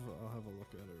 I'll have a look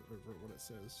at it over what it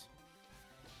says.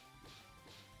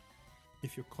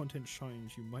 If your content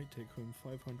shines, you might take home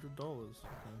 $500. Okay.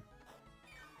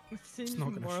 It seems not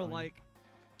gonna more shine. like,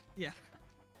 yeah,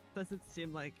 doesn't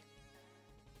seem like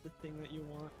the thing that you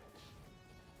want.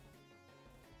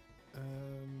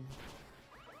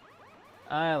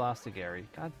 I lost to Gary.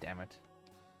 God damn it.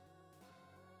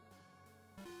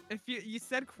 If you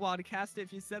said Quadcast,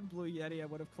 if you said Blue Yeti, I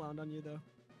would have clowned on you though.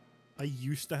 I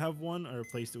used to have one. I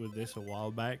replaced it with this a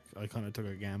while back. I kind of took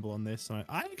a gamble on this, and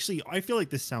I feel like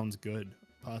this sounds good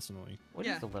personally. What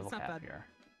is Yeah, the level it's not cap bad. here?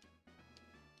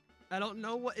 I don't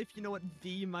know if you know what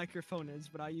the microphone is,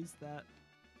 but I use that.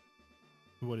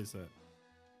 What is that?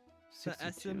 The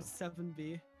 62.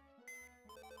 SM7B.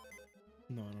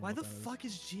 No, I don't know Why what the that is. fuck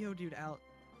is Geodude out?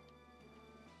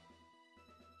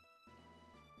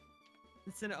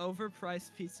 It's an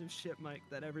overpriced piece of shit mic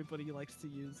that everybody likes to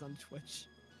use on Twitch.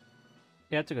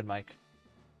 Yeah, it's a good mic.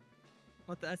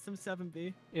 What, the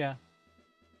SM7B? Yeah.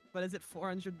 But is it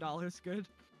 $400 good?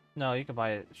 No, you can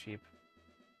buy it cheap.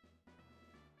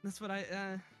 That's what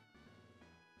I,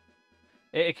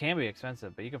 It can be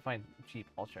expensive, but you can find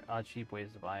cheap ways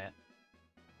to buy it.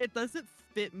 it doesn't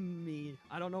fit me.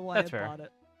 I don't know why That's I fair. bought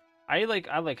it. I like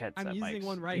headset I'm using mics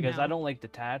one right because I now. don't like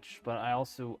detached, but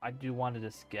I do want to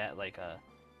just get like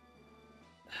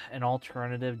an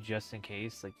alternative just in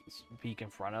case, like speak in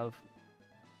front of.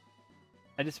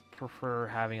 I just prefer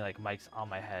having like mics on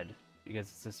my head because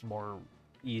it's just more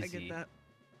easy. I get that.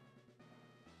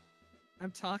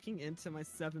 I'm talking into my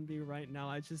 7B right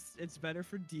now. It's better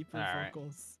for deeper Alright.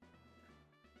 vocals.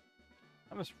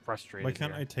 I'm just frustrated. Why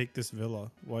can't here. I take this villa?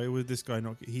 Why would this guy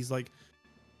not? He's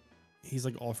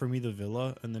like offering me the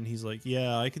villa, and then he's like,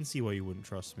 "Yeah, I can see why you wouldn't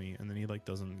trust me." And then he like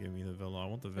doesn't give me the villa. I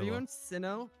want the Are you villa. in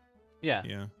Sinnoh? Yeah,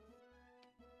 Yeah.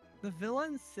 The villa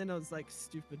in Sinnoh's like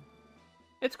stupid.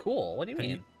 it's cool. What do you How do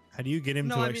you- mean? How do you get him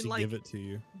No, to I mean, actually like- give it to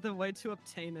you? The way to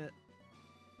obtain it.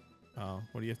 Oh,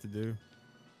 what do you have to do?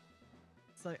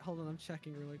 It's like, hold on, I'm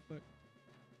checking really quick.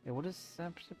 Yeah, what does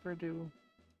Sapsiper do?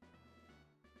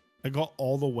 I got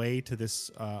all the way to this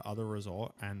other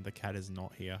resort, and the cat is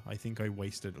not here. I think I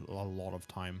wasted a lot of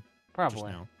time just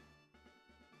Probably. now.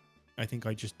 I think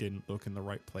I just didn't look in the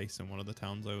right place in one of the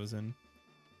towns I was in.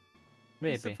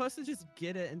 You're Maybe. supposed to just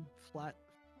get it and flat.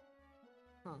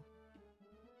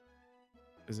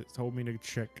 Because it told me to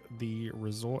check the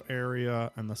resort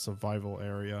area and the survival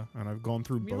area, and I've gone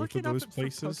through Let me both look of it up those for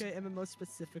places. PokeMMO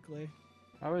specifically.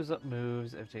 Powers up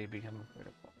moves if they become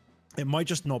critical. It might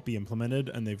just not be implemented,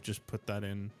 and they've just put that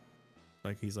in.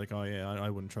 Like he's like, "Oh yeah, I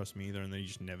wouldn't trust me either," and then he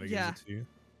just never Yeah. gives it to you.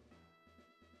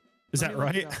 Is Let that me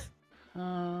look it right? up.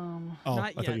 Oh, Not I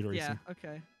yet. thought you'd already Yeah. seen.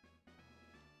 Okay.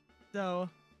 So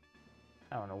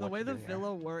I don't know the what way to the do here.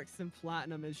 villa works in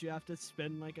Platinum is you have to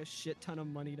spend like a shit ton of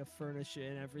money to furnish it,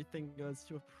 and everything goes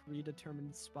to a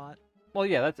predetermined spot. Well,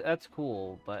 yeah, that's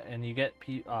cool, but and you get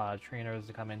trainers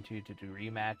to come into to do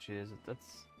rematches.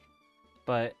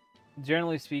 But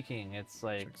generally speaking, it's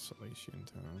like Check Salatian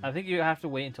Town. I think you have to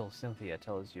wait until Cynthia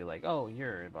tells you like, oh,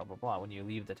 you're blah blah blah when you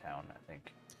leave the town. I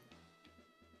think.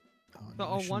 So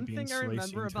I shouldn't one be in thing I remember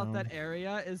Salatian about that Town.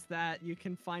 area is that you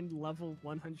can find level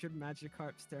 100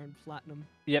 Magikarps there in Platinum,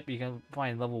 Yep, you can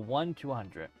find level 1 to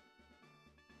 100.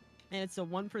 and it's a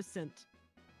 1%.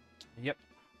 Yep.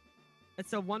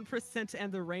 It's a 1%,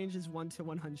 and the range is 1 to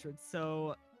 100.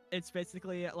 So it's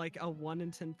basically like a 1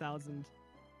 in 10,000.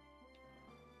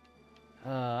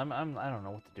 I don't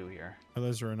know what to do here.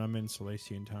 Alizarin, I'm in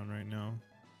Salatian Town right now.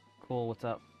 Cool. What's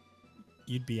up?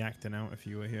 You'd be acting out if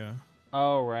you were here.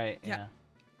 Oh right. Yeah. Yeah.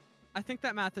 I think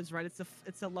that math is right.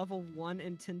 It's a level 1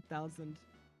 in 10,000. I'm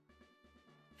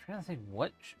trying to think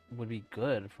what would be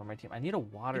good for my team. I need a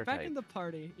water Get back type. in the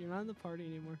party. You're not in the party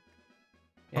anymore.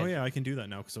 Oh yeah, I can do that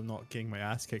now because I'm not getting my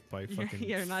ass kicked by fucking.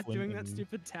 You're not Flint doing that and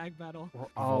stupid tag battle.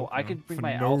 Oh, I Volcano could bring for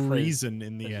my no alpha reason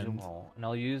in the end. Azumarill, and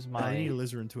I'll use I need my.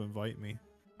 Alizarin to invite me.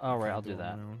 Oh right, Can't I'll do do it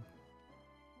that. on my own.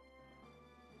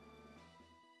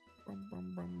 Brum,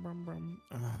 brum, brum, brum, brum.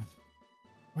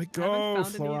 I go, found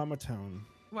any- Florama Town.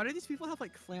 Why do these people have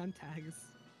like clan tags?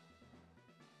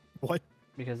 What?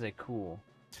 Because they're cool.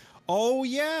 Oh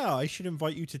yeah, I should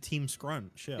invite you to Team Scrunt.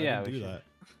 Shit, Yeah, I didn't we do should.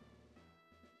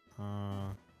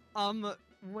 that.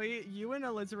 Wait, you and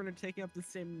Alizarin are taking up the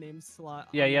same name slot.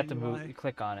 Yeah, on you have the to move. UI. You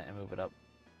click on it and move it up.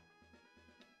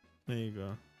 There you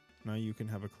go. Now you can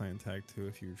have a clan tag too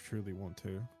if you truly want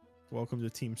to. Welcome to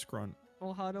Team Scrunt.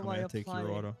 Well, how do I'm I gonna apply take your it?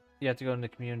 order. You have to go into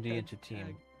community Tag into team.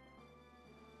 tag.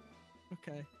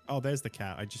 Okay. Oh, there's the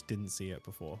cat. I just didn't see it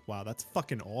before. Wow, that's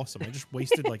fucking awesome. I just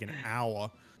wasted like an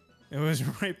hour. It was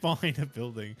right behind a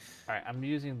building. All right, I'm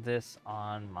using this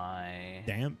on my.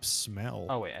 Damp smell.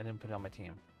 Oh wait, I didn't put it on my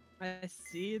team. I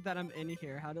see that I'm in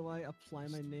here. How do I apply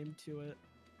my name to it?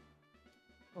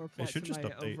 Or apply it should to just my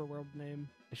update. overworld name?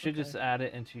 You should just Okay. add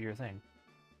it into your thing.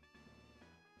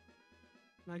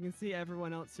 I can see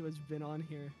everyone else who has been on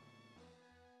here.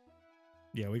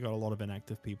 Yeah, we got a lot of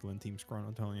inactive people in Team Scrunt,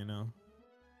 I'm telling you now.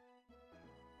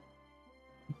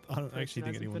 I don't actually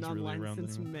think Person hasn't anyone's been really online around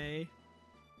since anymore. May.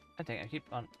 I think I keep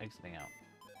on exiting out.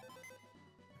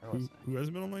 Where was Who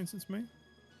hasn't been online since May?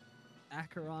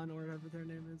 Acheron or whatever their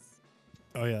name is.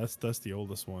 Oh yeah, that's the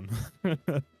oldest one.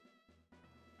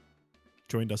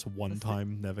 Joined us one That's it.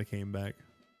 time, never came back.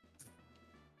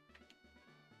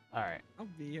 I? All right. I'll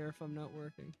be here if I'm not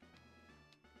working.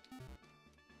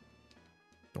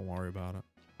 Don't worry about it.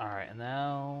 All right, and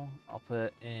now I'll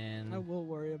put in I will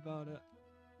worry about it.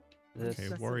 this. Okay,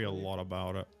 That's worry a okay. lot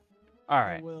about it. All I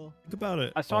right. will. Think about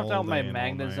it. I swapped all out my day and all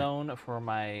Magna night. Zone for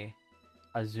my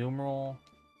Azumarill,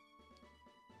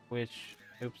 which,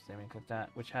 oops, let me click that,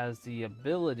 which has the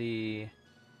ability,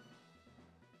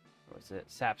 what was it,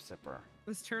 Sap Sipper.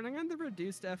 Does turning on the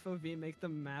reduced FOV make the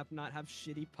map not have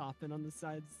shitty poppin' on the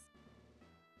sides?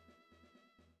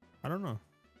 I don't know.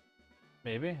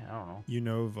 Maybe? I don't know.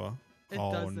 Unova. It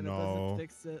Oh doesn't. It no. doesn't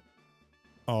fix it.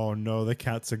 Oh no, the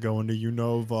cats are going to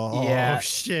Unova. Yeah. Oh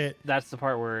shit. That's the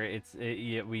part where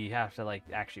we have to like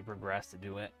actually progress to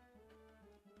do it.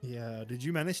 Yeah. Did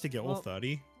you manage to get all Well,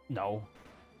 30? No,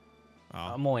 Oh,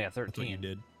 I'm only at I thought you 13.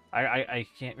 did. I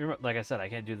can't remember. Like I said, I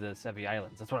can't do the Sevi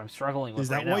Islands. That's what I'm struggling with. Is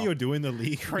that right why now. you're doing the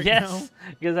league right now? Yes,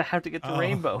 because I have to get to Oh.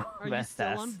 Rainbow. Are you Best still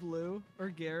ass. on blue or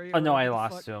Gary? Oh or no, I whatever the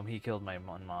lost fuck? to him. He killed my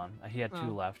Mon. He had 2 Oh.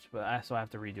 left, but so I have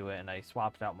to redo it, and I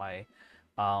swapped out my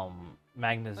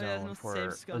Magna Oh, yeah, Zone no for save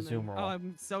scumming. Azumarill. Oh,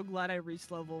 I'm so glad I reached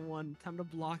level 1. Time to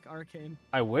block Arcane.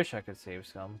 I wish I could save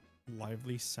Scum.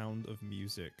 Lively sound of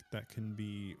music. That can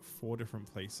be 4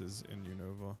 different places in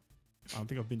Unova. I don't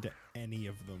think I've been to any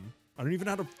of them. I don't even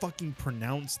know how to fucking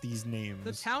pronounce these names.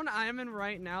 The town I'm in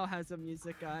right now has a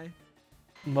music guy.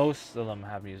 Most of them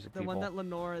have music The people. one that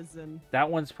Lenora's in. That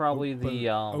one's probably the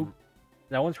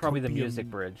that one's probably the Copium. music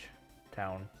bridge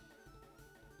town.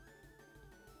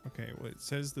 Okay, well, it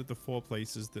says that the 4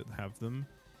 places that have them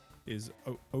is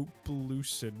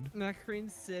Opelucid.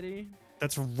 Necrene City.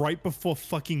 That's right before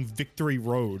fucking Victory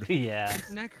Road. Yeah.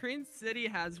 Necrene City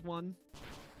has one.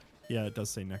 Yeah, it does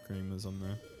say Necrene is on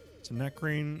there. So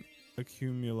Necrene,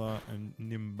 Accumula, and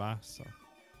Nimbasa.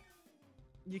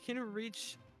 You can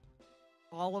reach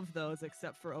all of those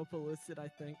except for Opalucid, I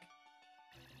think.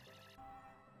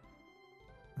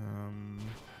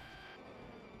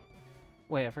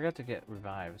 Wait, I forgot to get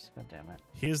revives. God damn it.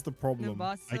 Here's the problem.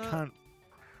 Nimbasa.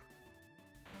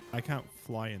 I can't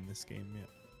fly in this game yet.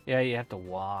 Yeah, you have to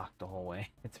walk the whole way.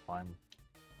 It's fun.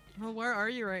 Well, where are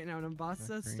you right now?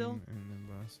 Nimbasa still? Necrene and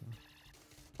Nimbasa.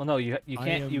 Well, no, you I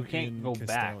can't am you can't in go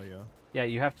back. Castelia. Yeah,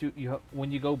 you have to.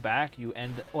 When you go back, you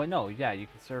end. Oh no, yeah, you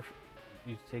can surf.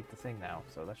 You take the thing now,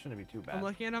 so that shouldn't be too bad. I'm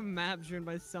looking at a map drawn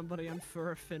by somebody on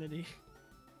Fur Affinity.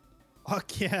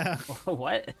 Fuck yeah.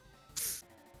 What?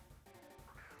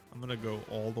 I'm gonna go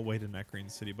all the way to Necrane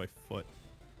City by foot.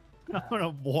 I'm gonna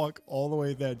walk all the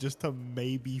way there just to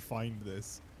maybe find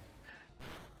this.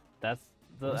 That's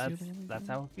What was the other one that's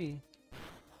again? how it be.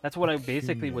 That's what I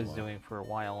basically was Accumula. doing for a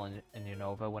while in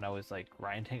Unova when I was like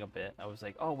grinding a bit. I was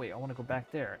like, oh wait, I want to go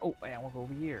back there. Oh wait, I want to go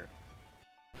over here.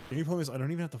 The only problem is I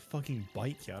don't even have the fucking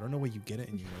bike yet. I don't know where you get it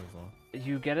in Unova.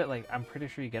 You get it like I'm pretty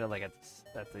sure you get it like at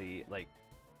the like.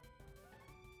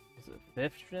 Is it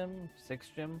 5th gym,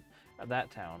 6th gym of that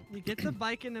town? You get the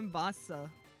bike in Mbasa,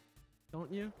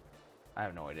 don't you? I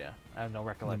have no idea. I have no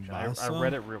recollection. I Mombasa?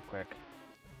 read it real quick.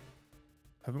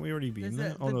 Haven't we already been There's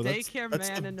there? a- Oh the no, that's daycare the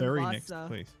man in very next Mombasa.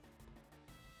 place.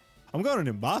 I'm going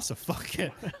to Nimbasa. Fuck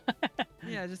it.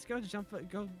 Yeah, just go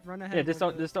go run ahead. Yeah,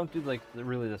 we'll just don't do like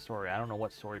really the story. I don't know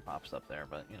what story pops up there,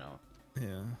 but you know.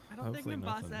 Yeah. I don't think hopefully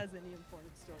Mombasa nothing. has any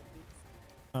important story beats.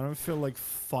 I don't feel like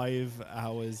 5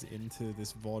 hours into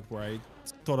this VOD where I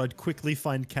thought I'd quickly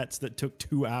find cats that took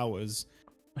 2 hours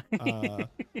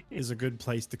is a good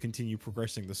place to continue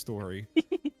progressing the story.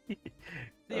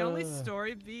 The only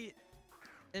story beat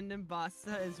in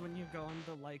Nimbasa is when you go on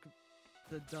the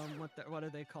the dumb what are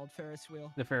they called, Ferris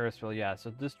wheel. The Ferris wheel, yeah.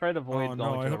 So just try to avoid Oh going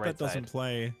no, to I the hope right that doesn't side.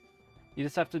 play. You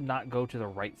just have to not go to the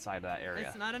right side of that area.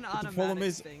 It's not an the problem automatic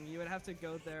is- thing. You would have to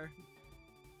go there.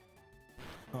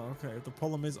 Oh, okay. The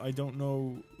problem is I don't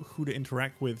know who to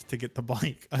interact with to get the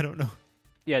bike. I don't know.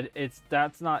 Yeah,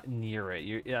 that's not near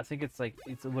it. I think it's like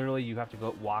it's literally you have to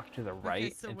go walk to the right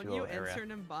Okay, so into when you an area. enter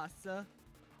Nimbasa,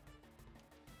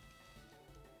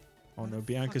 Oh What no, the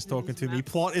Bianca's fuck do talking these to me.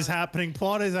 maps Plot is say? happening.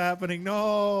 Plot is happening.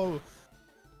 No.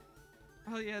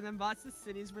 oh yeah, Nimbasa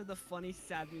City's where the funny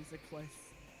sad music plays.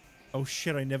 Oh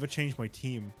shit, I never changed my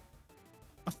team.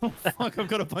 Oh fuck, I've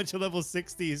got a bunch of level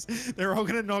 60s. They're all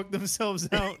gonna knock themselves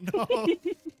out. No.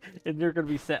 And they're gonna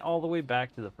be sent all the way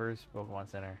back to the first Pokemon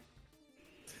Center,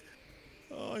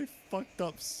 Oh, I fucked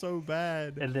up so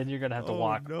bad. and then you're gonna have to Oh,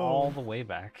 walk no. all the way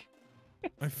back.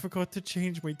 I forgot to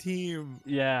change my team.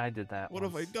 Yeah, I did that. What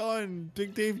have I once. done?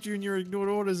 Big Dave Jr. ignored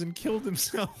orders and killed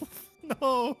himself.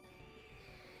 No.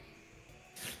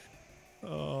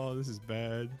 Oh, this is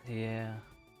bad. Yeah.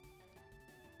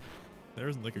 There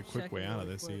isn't like a quick Check way it out of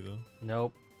really this quick. either.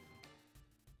 Nope.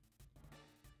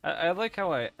 I like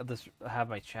how I just have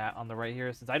my chat on the right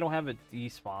here, since I don't have it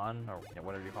despawn or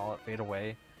whatever you call it, fade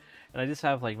away, and I just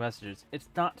have like messages. It's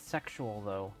not sexual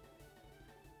though,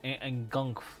 and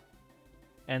gunkf,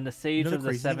 and the Sage You know the of the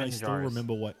crazy thing? 7 I still jars.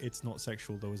 remember what It's Not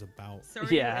Sexual though is about. So are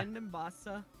Yeah. you in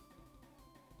Nimbasa?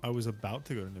 I was about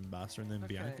to go to Nimbasa and then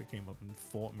Okay. Bianca came up and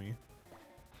fought me.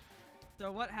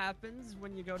 So what happens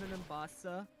when you go to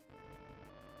Nimbasa?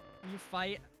 You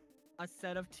fight a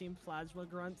set of Team Plasma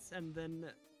Grunts, and then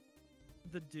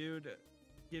the dude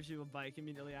gives you a bike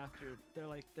immediately after.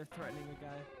 They're threatening a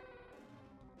guy.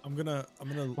 I'm gonna What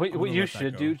I'm gonna you let that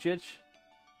should go. do, Chich,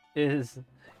 is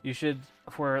you should,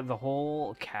 for the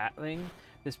whole cat thing,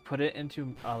 just put it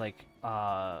into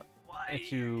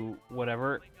into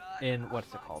whatever in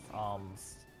what's it called,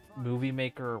 Movie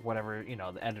Maker or whatever,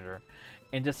 the editor,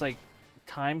 and just like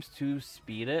 ×2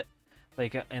 speed it,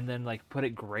 and then like put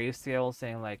it grayscale,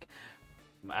 saying like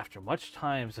after much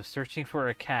times of searching for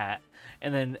a cat,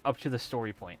 and then up to the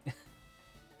story point.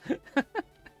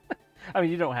 I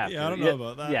mean, you don't have to. Yeah, I don't know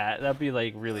about that. Yeah, that'd be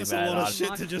like really That's bad. a lot of on-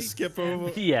 shit to just skip over.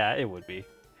 Yeah, it would be,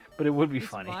 but it would be This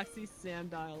funny. Moxie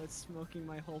Sandile is smoking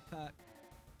my whole pack.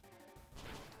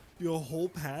 Your whole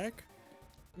pack?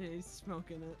 Yeah, he's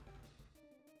smoking it.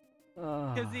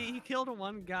 Ugh. Because he killed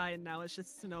one guy, and now it's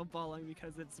just snowballing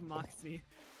because it's Moxie.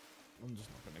 I'm just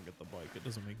not gonna get the bike. It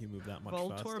doesn't make you move that much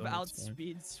Voltorb faster. It's fine.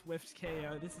 outspeed Swift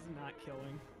KO. This is not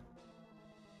killing.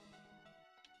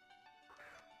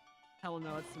 Hell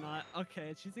no, it's not. Okay,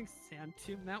 it's using Sand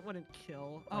Tube. That wouldn't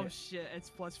kill. Oh Yeah. shit, it's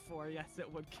 +4. Yes,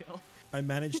 it would kill. I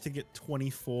managed to get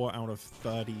 24 out of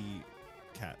 30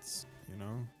 cats, you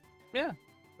know? Yeah.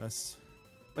 That's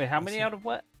Wait, how That's many it. out of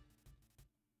what?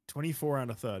 24 out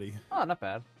of 30. Oh, not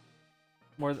bad.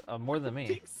 More than me.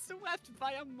 Being swept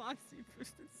by a Moxie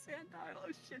boosted Sandile.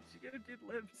 Oh shit, you're gonna do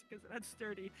limbs because that's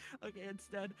sturdy. Okay,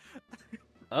 instead.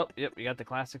 Oh, yep, you got the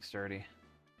classic sturdy.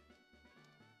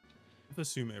 Just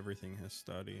assume everything has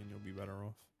sturdy and you'll be better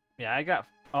off. Yeah, I got.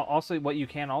 Also, what you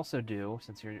can also do,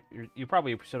 since you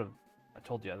probably should have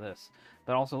told you this,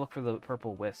 but also look for the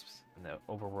purple wisps in the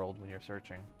overworld when you're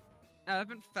searching. I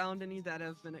haven't found any that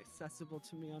have been accessible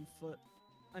to me on foot.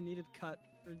 I needed cut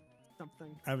or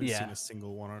something. I haven't seen Yeah. a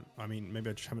single one. I mean, maybe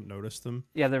I just haven't noticed them.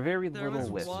 Yeah, they're very There little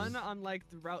was wisps. one on like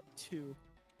the Route 2.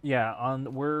 Yeah,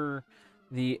 on where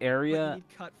the But you area, need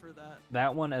cut for that.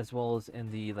 that one as well as in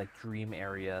the like dream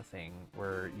area thing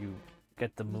where you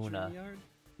get the The Muna. Dream Yard.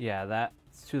 Yeah,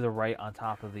 that's to the right on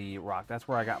top of the rock. That's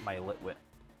where I got my Litwit.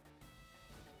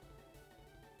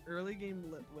 Early game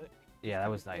Litwit. Yeah, that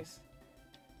was nice.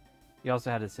 You also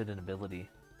had a hidden ability,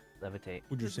 levitate.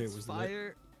 Would you say it It's was lit?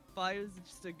 fire? Fire is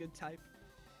just a good type.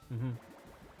 Mm-hmm.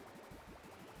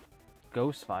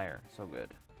 Ghost fire, so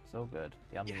good, so good.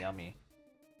 Yummy, yummy.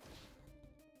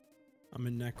 I'm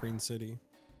in Necrane City.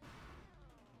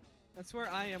 That's where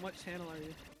I am. What channel are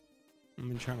you?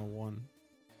 I'm in channel 1.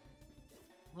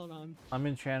 Hold on. I'm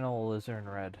in channel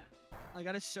AlizarinRed. I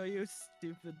gotta show you a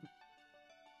stupid.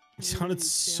 You sounded Ooh,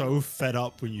 so channel. fed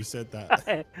up when you said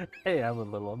that. Hey, I'm a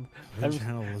little. I'm in I'm-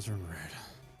 channel AlizarinRed.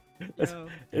 Yo.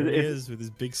 There he It- is with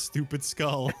his big stupid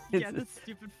skull. Yeah, the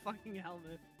stupid fucking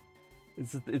helmet.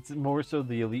 It's more so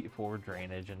the Elite Four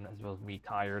drainage, and as well as me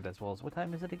tired, as well as what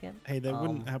time is it again? Hey, there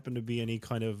wouldn't Um, happen to be any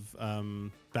kind of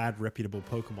bad reputable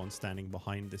Pokemon standing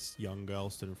behind this young girl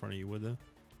stood in front of you, would there?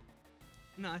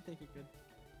 No, I think you're good.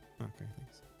 Okay,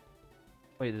 thanks.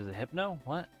 Wait, there's a Hypno?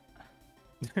 What?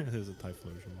 There's a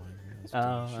Typhlosion behind me. That's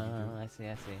Oh, pretty shitty, I see,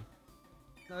 I see.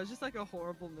 That was just like a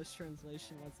horrible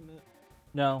mistranslation, wasn't it?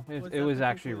 No, it that was the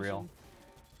actually real. conclusion?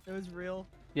 It was real.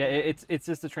 Yeah, it's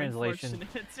just the translation.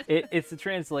 Unfortunate. It's the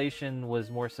translation was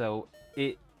more so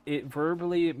it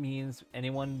verbally it means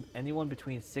anyone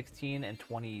between 16 and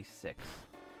 26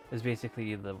 is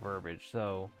basically the verbiage.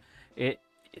 So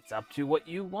it's up to what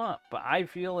you want, but I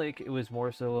feel like it was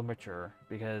more so immature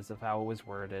because of how it was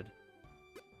worded.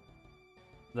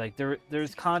 Like there's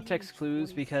 16 context and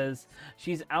clues 26. because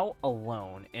she's out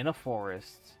alone in a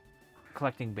forest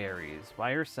collecting berries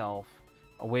by herself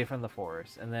away from the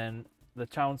forest, and then the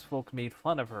townsfolk made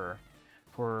fun of her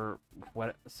for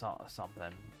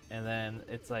something, and then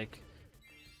it's like,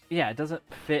 yeah, it doesn't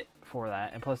fit for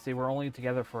that, and plus they were only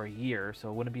together for a year, so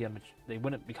it wouldn't be they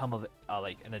wouldn't become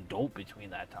like an adult between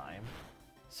that time.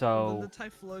 So And then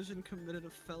the Typhlosion committed a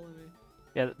felony.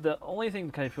 yeah, the only thing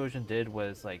the Typhlosion did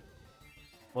was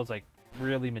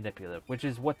really manipulative, which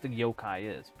is what the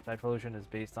yokai is. Typhlosion is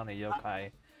based on a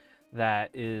yokai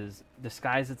that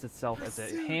disguises itself as a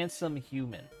Pursuit. handsome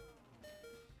human.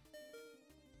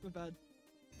 My bad.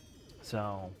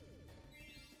 So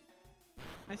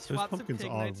I swapped some pumpkins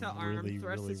pig are knight to arm really,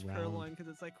 thrust really his round. purloin because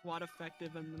it's like quad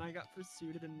effective, and then I got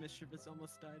pursued and mischievous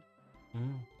almost died.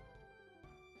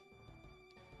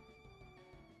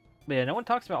 But yeah, no one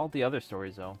talks about all the other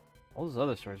stories though. All those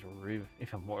other stories were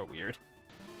even more weird.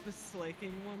 The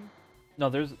slaking one. No,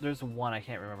 there's one I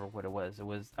can't remember what it was.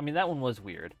 I mean that one was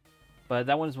weird, but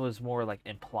that one was more like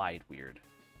implied weird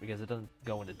because it doesn't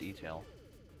go into detail.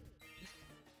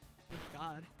 Oh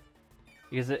God,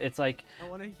 Because it's like, I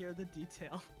want to hear the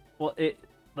detail. well, it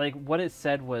like what it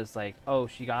said was like, oh,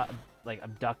 she got like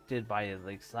abducted by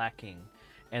like Slacking,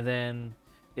 and then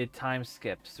it time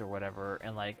skips or whatever,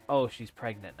 and like, oh, she's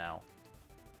pregnant now.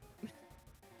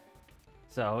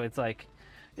 So it's like,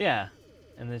 yeah,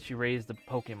 and then she raised the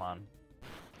Pokemon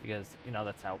because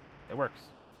that's how it works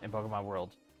in Pokemon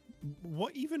World.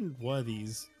 What even were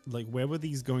these? Like, where were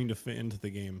these going to fit into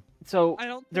the game? So I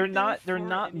don't. Think they're they not were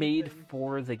for made anything.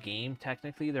 for the game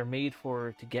technically. They're made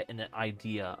to get an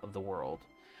idea of the world,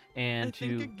 and I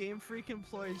think a Game Freak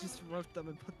employee just wrote them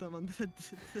and put them on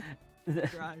the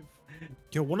drive.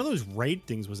 Yo, one of those raid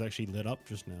things was actually lit up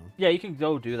just now. Yeah, you can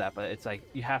go do that, but it's like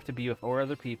you have to be with 4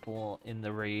 other people in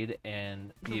the raid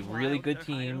and be really Wild, good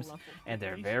they're higher teams, level and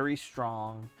they're population. very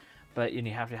strong. But you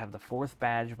have to have the 4th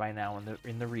badge by now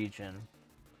in the region.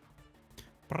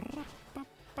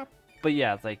 But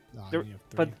yeah, it's like Nah, there, you have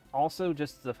but 3. also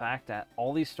just the fact that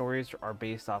all these stories are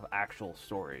based off actual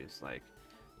stories. Like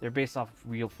they're based off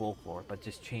real folklore, but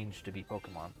just changed to be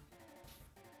Pokemon.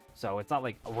 So it's not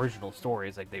like original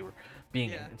stories, like they were being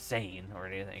Yeah. insane or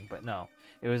anything. But no,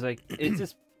 it was like it's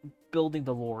just building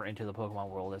the lore into the Pokemon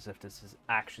world as if this has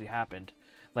actually happened,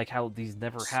 like how these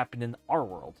never happened in our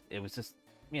world. It was just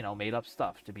made up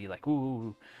stuff to be like,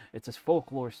 ooh, it's this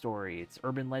folklore story, it's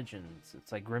urban legends,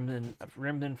 it's like Grimden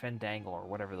Fandangle or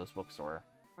whatever those books were.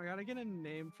 I gotta get a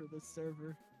name for this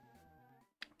server.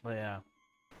 But yeah,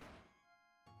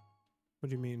 What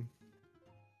do you mean?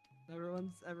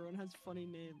 Everyone has funny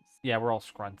names. yeah, we're all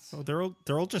scrunts. Oh,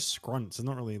 they're all just scrunts. It's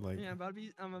not really like Yeah, I'm about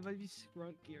to be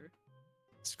Scrunt Gear.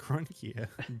 scrunky.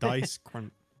 Die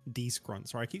scrunt. D scrunt.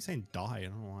 Sorry, I keep saying die. I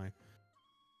don't know why.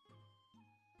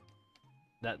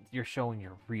 That you're showing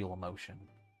your real emotion,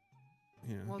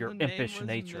 Yeah. Well, your the name impish was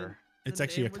nature. It's the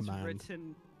actually a name was command.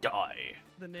 Written, Die.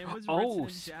 The name was written Oh, in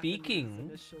Japanese speaking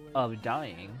initially. of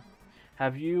dying,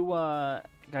 have you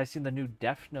guys seen the new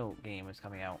Death Note game is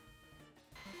coming out?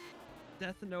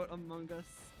 Death Note Among Us.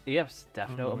 Yes, I Death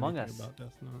don't Note know Among anything Us. about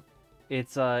Death Note.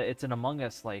 It's an Among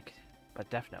Us like, but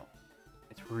Death Note.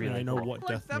 It's really I know cool. what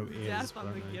Death Note is, Death but I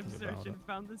on don't the know gift anything search about and it.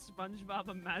 found the SpongeBob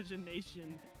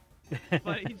imagination,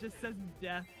 but he just says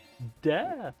death.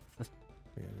 Death. Yeah,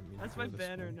 I didn't mean to That's go my this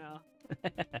banner way. now.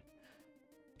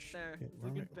 There, Yeah, it's a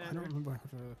good I banner. don't remember how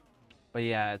to... But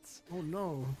yeah, it's Oh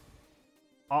no.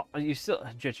 you still,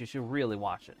 Jitch, you should really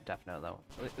watch it. Death Note though.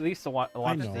 At least to watch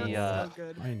I know. the so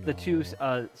good. I know. the two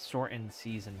shortened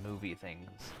season movie things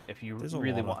if you There's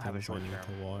really a lot want of have a things short I need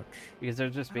term, to watch. because they're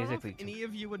just I don't know basically if any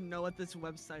of you would know what this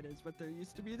website is, but there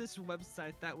used to be this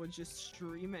website that would just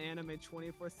stream anime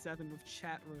 24/7 with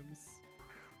chat rooms.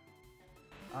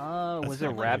 was That's it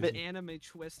not Like Rabbit? Anime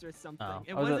Twist or something. Oh.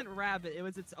 It Oh, the- wasn't Rabbit. It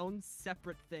was its own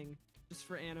separate thing, just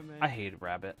for anime. I hated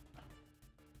Rabbit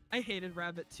I hated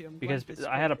Rabbit too. I'm glad because this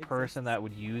I had a exists. person that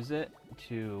would use it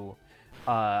to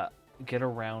get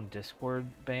around Discord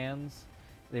bans.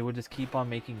 They would just keep on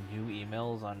making new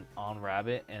emails on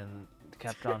Rabbit and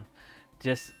kept on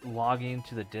just logging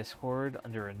to the Discord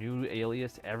under a new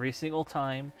alias every single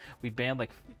time. We banned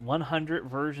like 100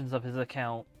 versions of his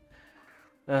account.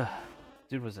 Ugh,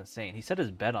 dude was insane. He set his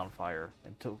bed on fire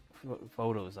and took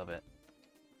photos of it.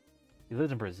 He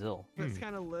lived in Brazil. That's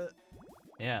kind of lit.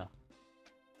 Yeah.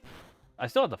 I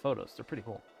still have the photos. They're pretty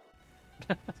cool.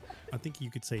 I think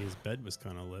you could say his bed was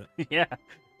kind of lit. Yeah.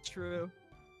 True.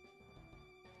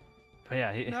 But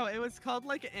yeah, he, No, it was called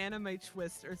like Anime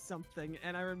Twist or something,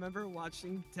 and I remember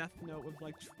watching Death Note with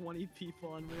like 20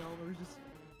 people, and we all were just.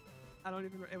 I don't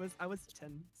even. I was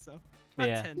 10, so not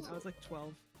Yeah. 10. I was like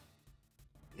 12.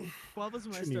 12 was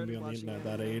when I Shouldn't even be started on the watching internet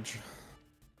at that anime. age.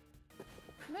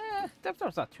 Death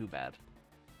Note's not too bad.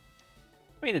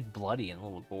 I mean, it's bloody and a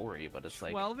little gory, but it's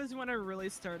like 12 is when I really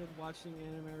started watching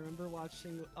anime. I remember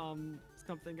watching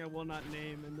something I will not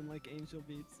name, and then like Angel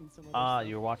Beats and some other stuff.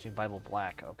 you were watching Bible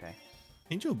Black. Okay.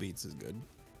 Angel Beats is good.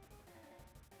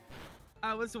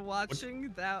 I was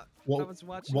watching that. What- I was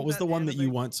watching. What was the one that you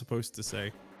anime- weren't supposed to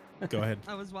say? Go ahead.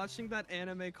 I was watching that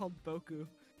anime called Boku.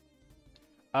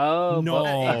 Oh No.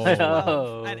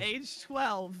 Oh. At age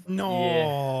 12,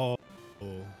 No.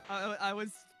 I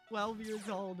was 12 years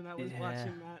old and I was Yeah.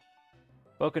 watching that.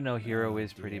 Boku no Hero Oh,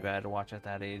 is pretty dear. bad to watch at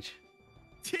that age.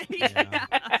 Yeah,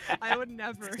 I would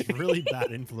never. It's a really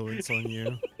bad influence on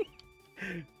you.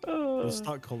 You'll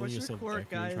start calling What's your yourself quirk,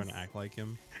 Becky and trying to guys? act like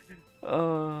him.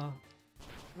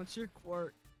 What's your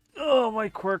quirk? My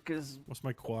quirk is What's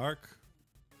my quirk?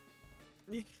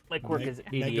 my quirk is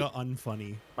Mega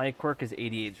unfunny. My quirk is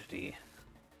ADHD.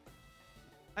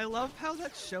 I love how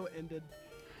that show ended.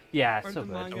 Yeah, Or it's so the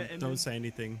good. manga Don't ended. say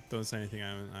anything. Don't say anything. I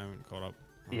haven't caught up.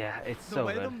 Yeah, it's The so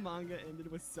way good. the manga ended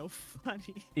was so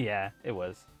funny. Yeah, it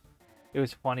was. It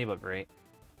was funny but great.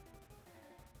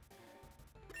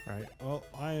 Right. Well,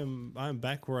 I'm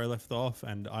back where I left off,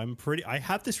 and I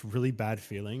have this really bad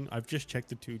feeling. I've just checked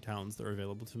the 2 towns that are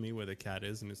available to me where the cat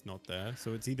is, and it's not there.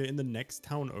 So it's either in the next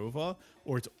town over,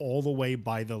 or it's all the way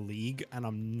by the league, and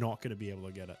I'm not gonna be able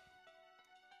to get it.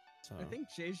 So I think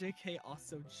JJK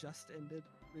also just ended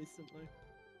recently.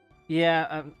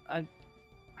 Yeah, I I've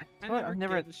never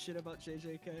never gave a shit about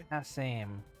JJK.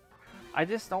 same. I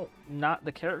just don't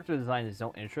the character designs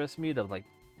don't interest me to like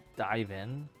dive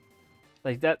in.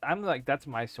 Like that, I'm like that's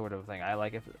my sort of thing. I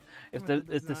like if With the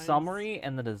the if the designs. summary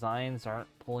and the designs aren't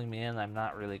pulling me in, I'm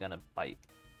not really gonna bite.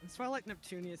 That's why I like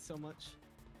Neptunia so much.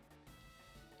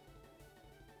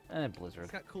 And Blizzard.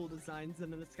 It's got cool designs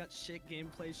and then it's got shit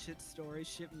gameplay, shit story,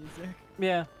 shit music.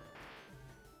 Yeah.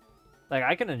 Like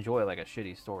I can enjoy like a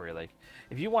shitty story. Like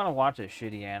if you want to watch a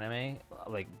shitty anime,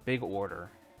 like Big Order,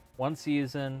 1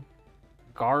 season,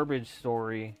 garbage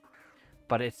story,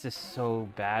 but it's just so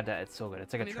bad that it's so good.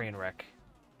 It's like I a need to- train wreck.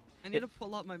 I need to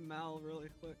pull out my Mal really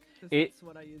quick. 'Cause It- that's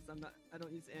what I use. I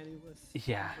don't use AnyList.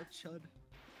 Yeah. Or Chud.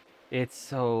 It's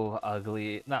so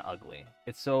ugly. Not ugly.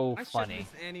 It's so I should funny.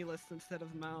 use AnyList instead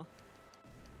of Mal.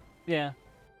 Yeah.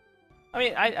 I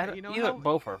mean, I You know either how-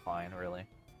 both are fine, really.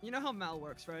 You know how Mal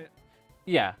works, right?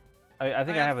 Yeah. I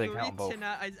think I have an three account on both.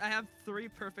 I have 3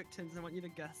 perfect tins. I want you to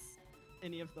guess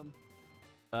any of them.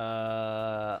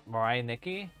 Mariah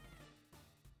Nikki.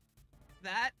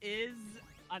 That is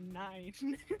a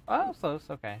 9. Oh, close.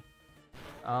 Okay.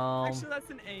 Actually, that's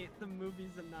an 8. The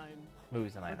movie's a 9.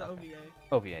 Movies and Or I. the Okay. OVA.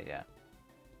 OVA, yeah.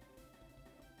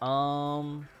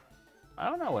 I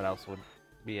don't know what else would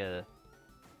be a.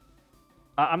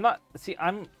 I'm not. See,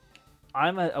 I'm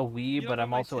a weeb, You don't but know I'm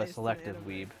my also a taste in selective anime.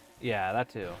 weeb. Yeah, that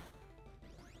too.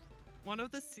 One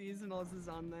of the seasonals is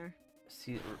on there.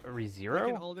 ReZero?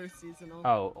 Like an older seasonal.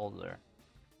 Oh, older.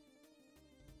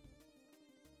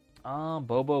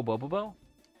 Bobo?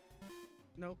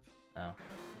 Nope. No.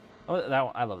 Oh, that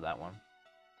one. I love that one.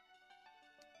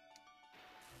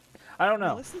 I don't My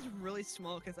know. list is really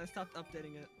small because I stopped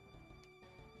updating it.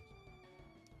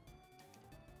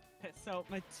 Okay, so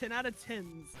my 10 out of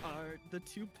 10s are the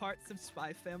 2 parts of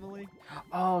Spy Family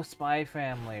Oh, Spy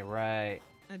Family, right.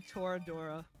 and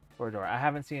Toradora. Toradora. I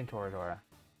haven't seen Toradora.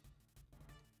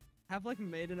 Have like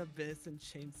Made in Abyss and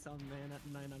Chainsaw Man at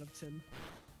 9 out of 10.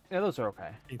 Yeah, those are okay.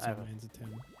 It's I haven't, Man's a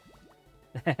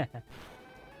 10.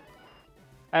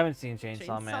 I haven't seen Chainsaw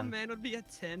Chainsaw Man. Man would be a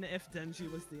 10 if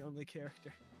Denji was the only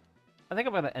character. I think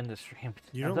I'm about to end the stream.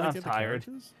 You don't I'm like the other tired.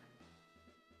 characters?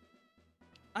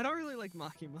 I don't really like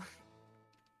Makima.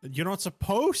 You're not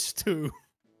supposed to.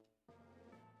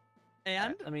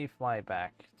 And Alright, let me fly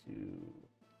back to.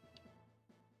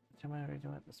 Which am I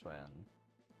doing it this way?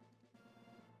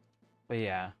 But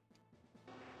yeah,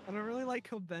 I don't really like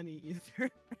Kobeni either.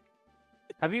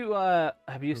 have you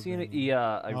seen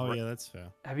Kobeni. Oh yeah, that's fair.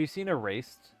 have you seen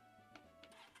Erased?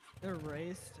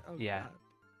 Erased? Oh, Yeah. God.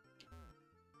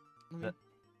 Let me-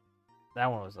 That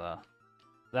one was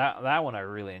that one I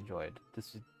really enjoyed.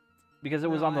 This is because it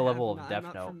was No, on the I have level of not- Death I'm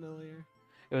not Note. familiar.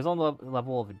 It was on the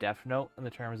level of Death Note in the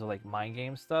terms of like mind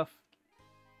game stuff.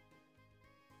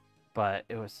 But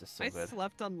it was just so I good.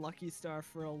 slept on Lucky Star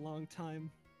for a long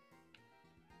time.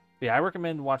 But yeah, I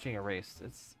recommend watching Erased.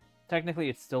 It's technically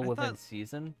it's still I within thought-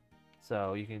 season,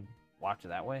 so you can watch it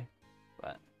that way.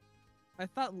 But I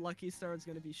thought Lucky Star was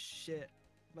gonna be shit,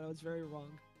 but I was very wrong.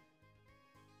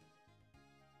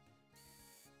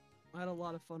 I had a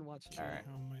lot of fun watching all it. right,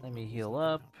 How am I let me levels heal looking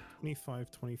up. now?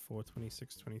 25, 24,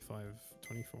 26, 25,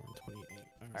 24, and 28.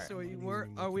 Alright, So I'm we not were,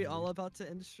 using are we Weekend all League. about to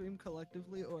end stream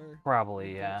collectively, or?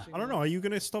 Probably, yeah. watching I don't it? know. Are you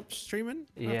gonna stop streaming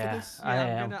after Yeah, this? I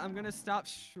Yeah, am. I'm gonna stop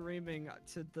streaming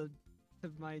to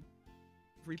my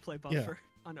replay buffer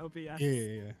on OBS.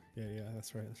 Yeah.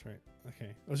 That's right.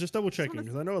 Okay, I was just double checking wanna-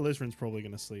 because I know Alizarin's probably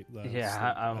gonna sleep.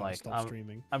 Yeah, I'm like, stop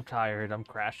streaming. I'm tired. I'm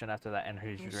crashing after that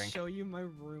energy I'll drink. show you my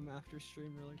room after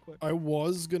stream really quick. I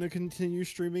was gonna continue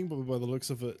streaming, but by the looks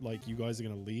of it, like you guys are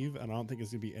gonna leave, and I don't think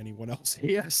there's gonna be anyone else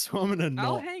here, so I'm gonna not.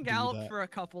 I'll hang do out that. for a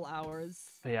couple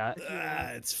hours. But yeah, if you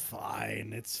want. It's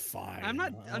fine. It's fine. I'm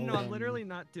not. No, I'll, I'm literally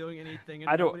not doing anything. And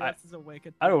I don't- nobody else is awake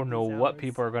at I don't these know what hours.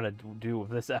 people are gonna do with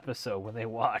this episode when they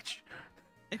watch.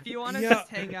 If you want to Yeah. just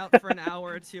hang out for an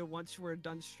hour or two once we're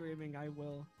done streaming, I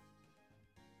will.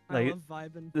 I Like, love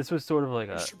vibing. This was sort of like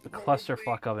I a should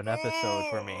clusterfuck of an episode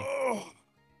for me.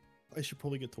 I should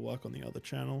probably get to work on the other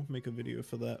channel, make a video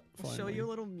for that. I'll show finally. you a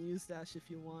little muse dash if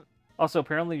you want. Also,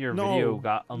 apparently your video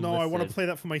got unlisted. No, I want to play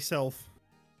that for myself.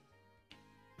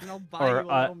 And I'll buy Or, you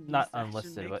a little not muse dash and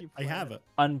unlisted, make but you I play have it.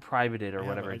 unprivated or I have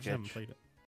whatever. it, I just haven't Jitch. played it.